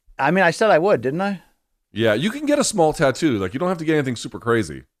 I said I would, didn't I? Yeah, you can get a small tattoo. Like, you don't have to get anything super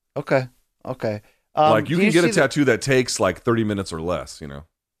crazy. Okay. You can get a tattoo that takes like 30 minutes or less,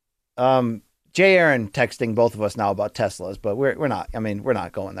 Jay Aaron texting both of us now about Teslas, but we're not. I mean, we're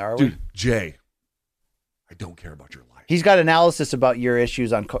not going there, are Dude, we? Jay, I don't care about your life. He's got analysis about your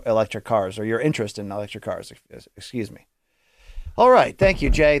issues on electric cars, or your interest in electric cars. Excuse me. All right. Thank you,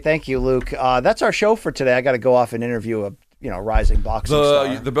 Jay. Thank you, Luke. That's our show for today. I got to go off and interview a rising boxing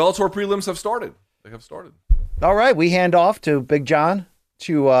star. The Bellator prelims have started. They have started. All right. We hand off to Big John,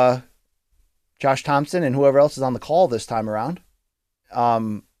 to Josh Thompson, and whoever else is on the call this time around.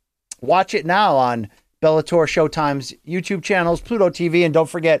 Watch it now on Bellator Showtime's YouTube channels, Pluto TV, and don't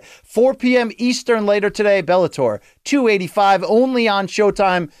forget, 4 p.m. Eastern later today, Bellator 285, only on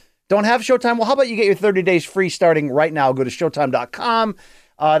Showtime. Don't have Showtime? Well, how about you get your 30 days free starting right now? Go to Showtime.com.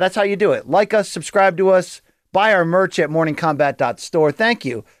 That's how you do it. Like us, subscribe to us, buy our merch at morningcombat.store. Thank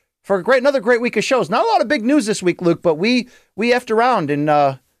you for another great week of shows. Not a lot of big news this week, Luke, but we effed around and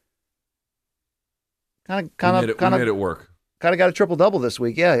kind of made it work. Kind of got a triple-double this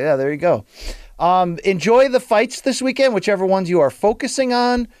week. Yeah, there you go. Enjoy the fights this weekend, whichever ones you are focusing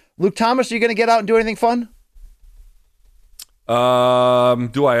on. Luke Thomas, are you going to get out and do anything fun? Do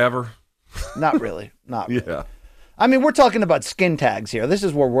I ever? Not really. Not really. Yeah. I mean, we're talking about skin tags here. This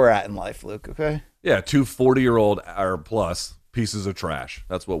is where we're at in life, Luke, okay? Yeah, 2 40-year-old or plus pieces of trash.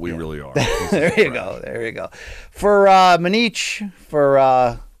 That's what we really are. There you go. For Manich,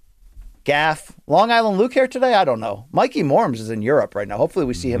 for Gaff, Long Island Luke here today? I don't know. Mikey Morms is in Europe right now. Hopefully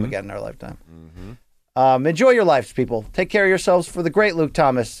we see him again in our lifetime. Enjoy your lives, people. Take care of yourselves. For the great Luke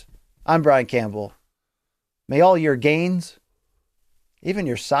Thomas, I'm Brian Campbell. May all your gains, even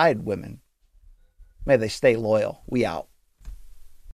your side women, may they stay loyal. We out.